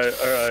too.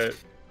 Alright.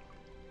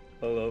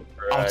 Hello.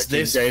 Oh,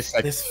 this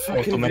like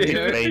automatic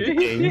play the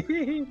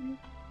game.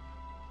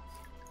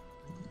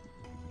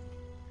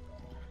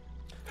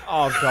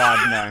 Oh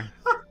god, no.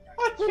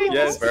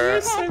 Yes, bro.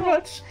 so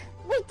much.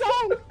 We're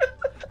done.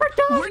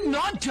 We're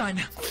not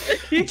done.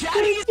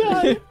 Daddy's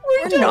done.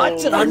 We're not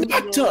done. I'm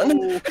not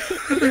done.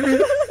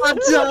 I'm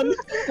done.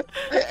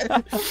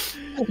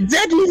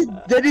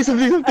 Daddy,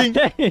 something.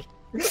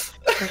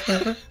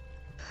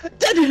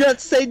 Daddy, not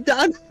say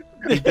done.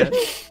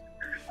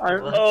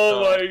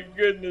 Oh my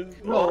goodness.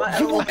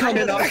 You're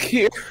coming out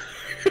here.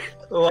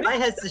 Why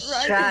has the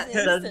chat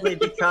suddenly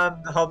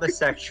become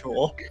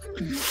homosexual?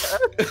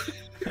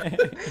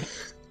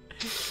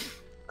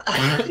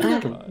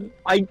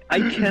 I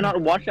cannot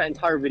watch that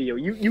entire video.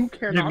 You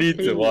cannot. You need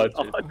to watch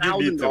it.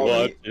 You need to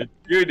watch it.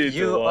 You need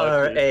to watch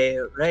are it. a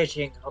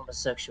raging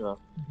homosexual.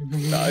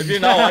 No, if you're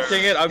not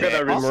watching it, I'm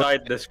gonna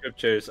recite the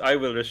scriptures. I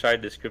will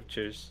recite the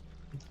scriptures.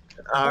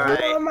 Alright.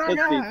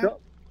 Let's see.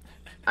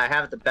 I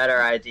have the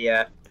better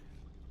idea.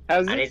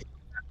 Is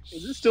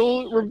it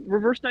still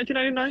reverse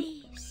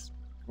 1999?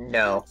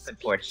 No,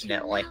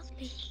 unfortunately.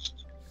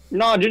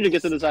 No, Ginger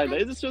gets to decide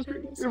that. Is it still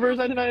reverse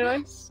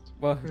 1999?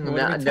 Well,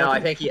 No, I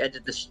think he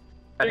ended the.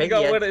 I think he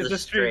what ended is the the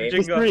stream?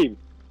 stream. The stream.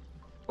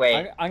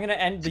 Wait, I'm gonna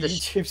end the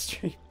YouTube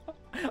stream.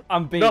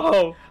 I'm beat.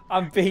 No.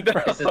 I'm beat,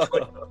 bro.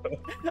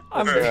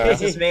 I'm does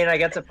this beat. mean I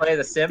get to play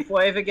the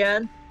synthwave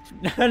again?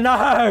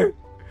 No.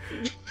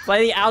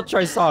 Play the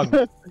outro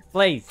song,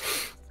 please.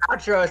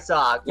 Outro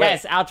song. Wait,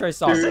 Yes, outro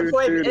song.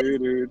 synthwave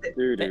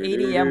is The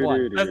EDM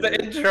one. That's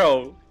the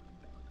intro.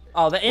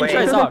 Oh, the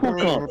intro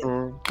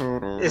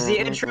song. Is the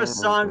intro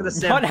song the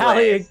Not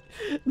synthwave?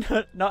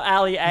 Ali. Not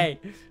Ali A.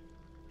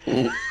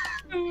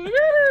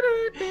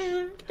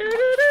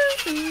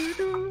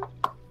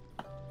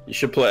 You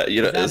should play,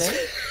 you know, Is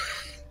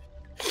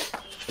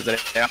that as an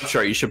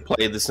outro, you should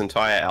play this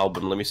entire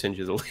album. Let me send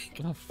you the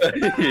link.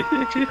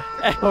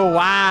 Oh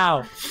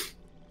wow.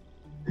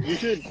 You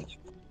should.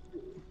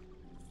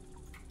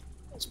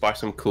 It's by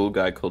some cool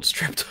guy called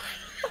Strepto.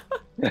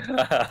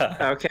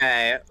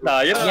 Okay.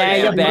 Nah, you know, Yeah,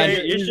 you're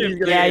banned. You should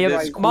Yeah, play you're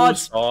this cool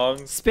mods.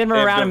 song. Spin them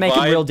around and make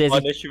him real dizzy.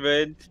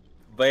 Punishment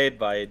played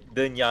by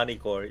Dunyani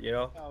Core, you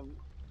know?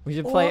 We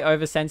should play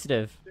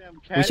oversensitive.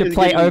 Cat We should is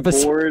play getting over.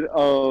 bored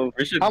of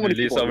We should how many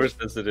release people?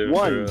 oversensitive.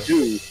 1,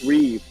 2,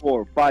 3,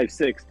 4, 5,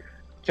 6.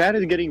 Chad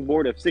is getting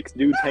bored of 6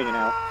 dudes hanging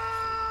out.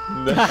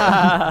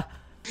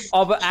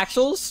 Oh, but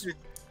actuals,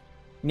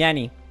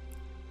 Nyanny.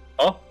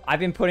 Oh? I've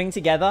been putting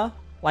together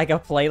like a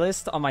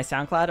playlist on my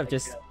SoundCloud of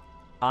just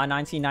our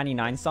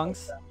 1999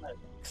 songs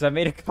because I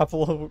made a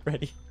couple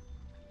already.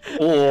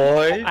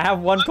 Boy. I have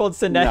one called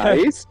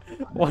Soneto, Nice.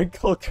 one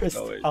called No, wait,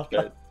 Cristallo.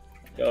 Chad.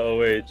 Oh,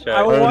 wait, Chad.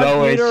 I want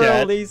no way, you to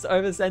Chad. release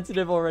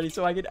oversensitive already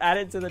so I can add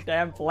it to the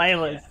damn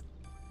playlist.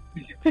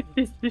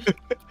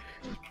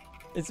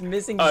 It's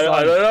missing songs.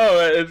 I don't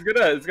know. It's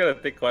gonna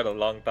take quite a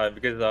long time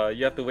because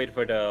you have to wait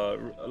for the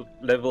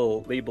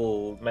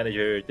label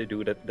manager to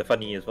do the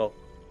funny as well.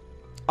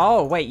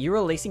 Oh wait, you're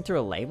releasing through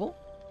a label?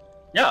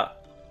 Yeah,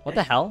 What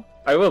the hell?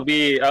 I will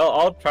be.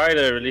 I'll try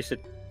to release it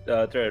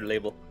through a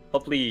label.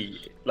 Hopefully,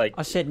 like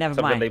Oh shit, never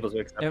some of mind. the labels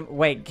will accept.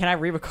 Wait, can I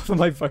re-record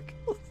my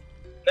vocals?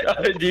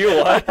 Do you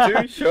want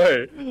to?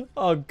 Sure.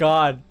 Oh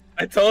god.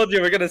 I told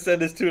you we're gonna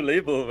send this to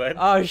label, man.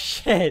 Oh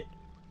shit.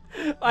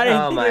 I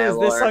didn't think it was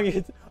this song.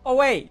 Oh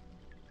wait.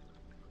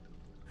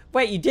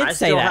 Wait, you did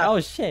say that. Oh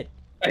shit.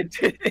 I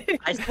did.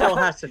 I still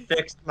have to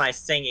fix my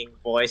singing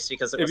voice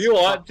because it was If you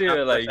want fucked up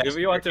to, like, if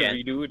you want to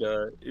again.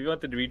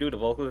 redo the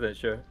vocals, then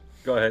sure.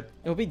 Go ahead.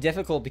 It'll be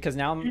difficult because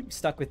now I'm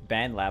stuck with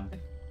BandLab.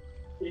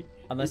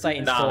 Unless I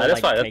install Nah,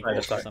 that's like fine. Cakewalk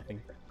That's fine. or something.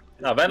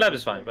 No, BandLab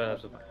is fine. BandLab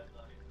is fine.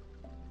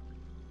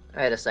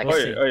 Wait a second.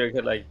 Or you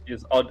could like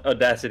use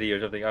Audacity or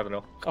something. I don't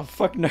know. Oh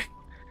fuck no.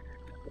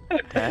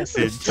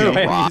 Audacity No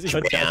way I'm Rock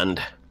using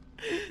Band.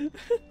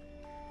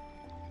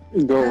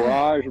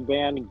 Garage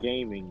Band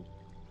Gaming.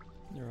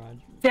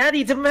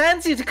 Daddy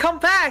demands you to come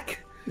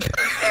back. Who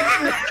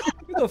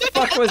the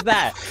fuck was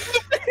that?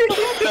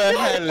 What the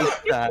hell is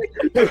that?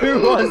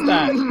 Who was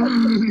that?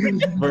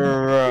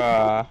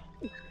 Bruh.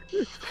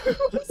 Who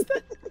was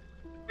that?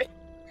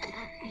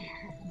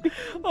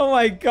 Oh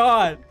my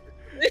god.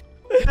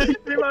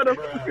 It came out of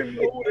fucking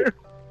nowhere.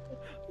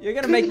 You're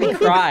gonna make me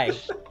cry.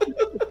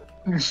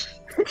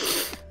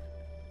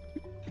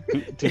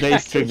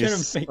 Today's stream You're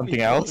gonna is make me something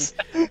cry. else.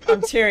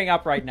 I'm tearing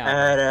up right now.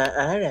 I'm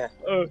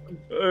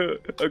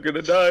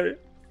gonna die.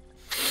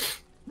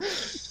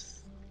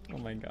 Oh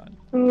my god.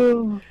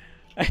 Okay.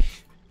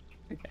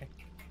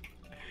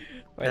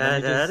 Wait,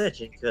 let me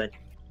just...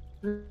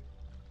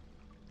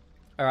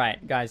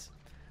 Alright, guys.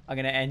 I'm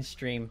gonna end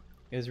stream.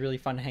 It was really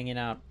fun hanging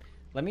out.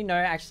 Let me know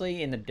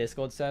actually in the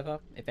Discord server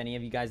if any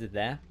of you guys are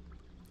there.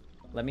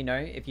 Let me know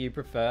if you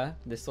prefer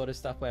this sort of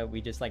stuff where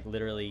we just like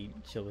literally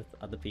chill with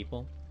other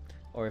people.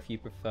 Or if you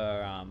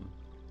prefer,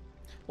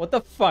 what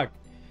the fuck?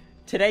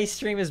 Today's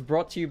stream is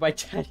brought to you by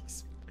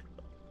Chinese.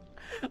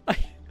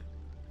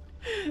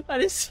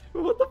 That is...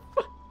 What the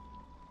fuck?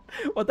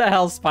 What the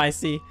hell,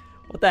 Spicy?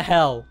 What the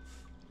hell?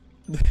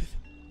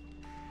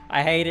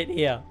 I hate it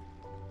here.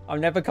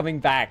 I'm never coming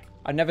back.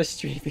 I'm never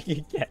streaming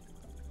again.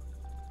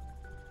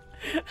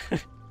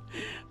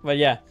 But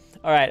yeah.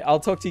 Alright, I'll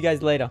talk to you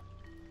guys later.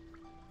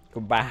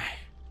 Goodbye.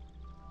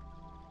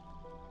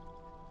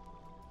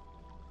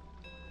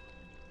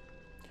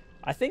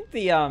 I think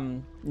the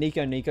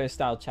Nico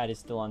style chat is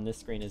still on this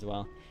screen as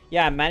well.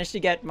 Yeah, I managed to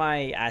get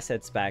my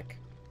assets back.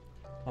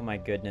 Oh my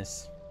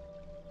goodness.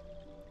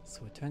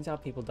 So it turns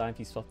out people die if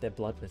you swap their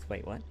blood with...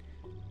 Wait, what?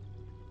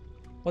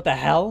 What the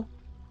hell?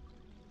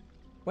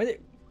 Where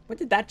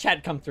did that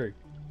chat come through?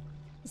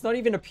 It's not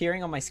even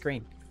appearing on my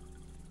screen.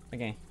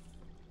 Okay.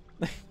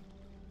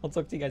 I'll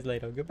talk to you guys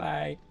later.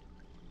 Goodbye.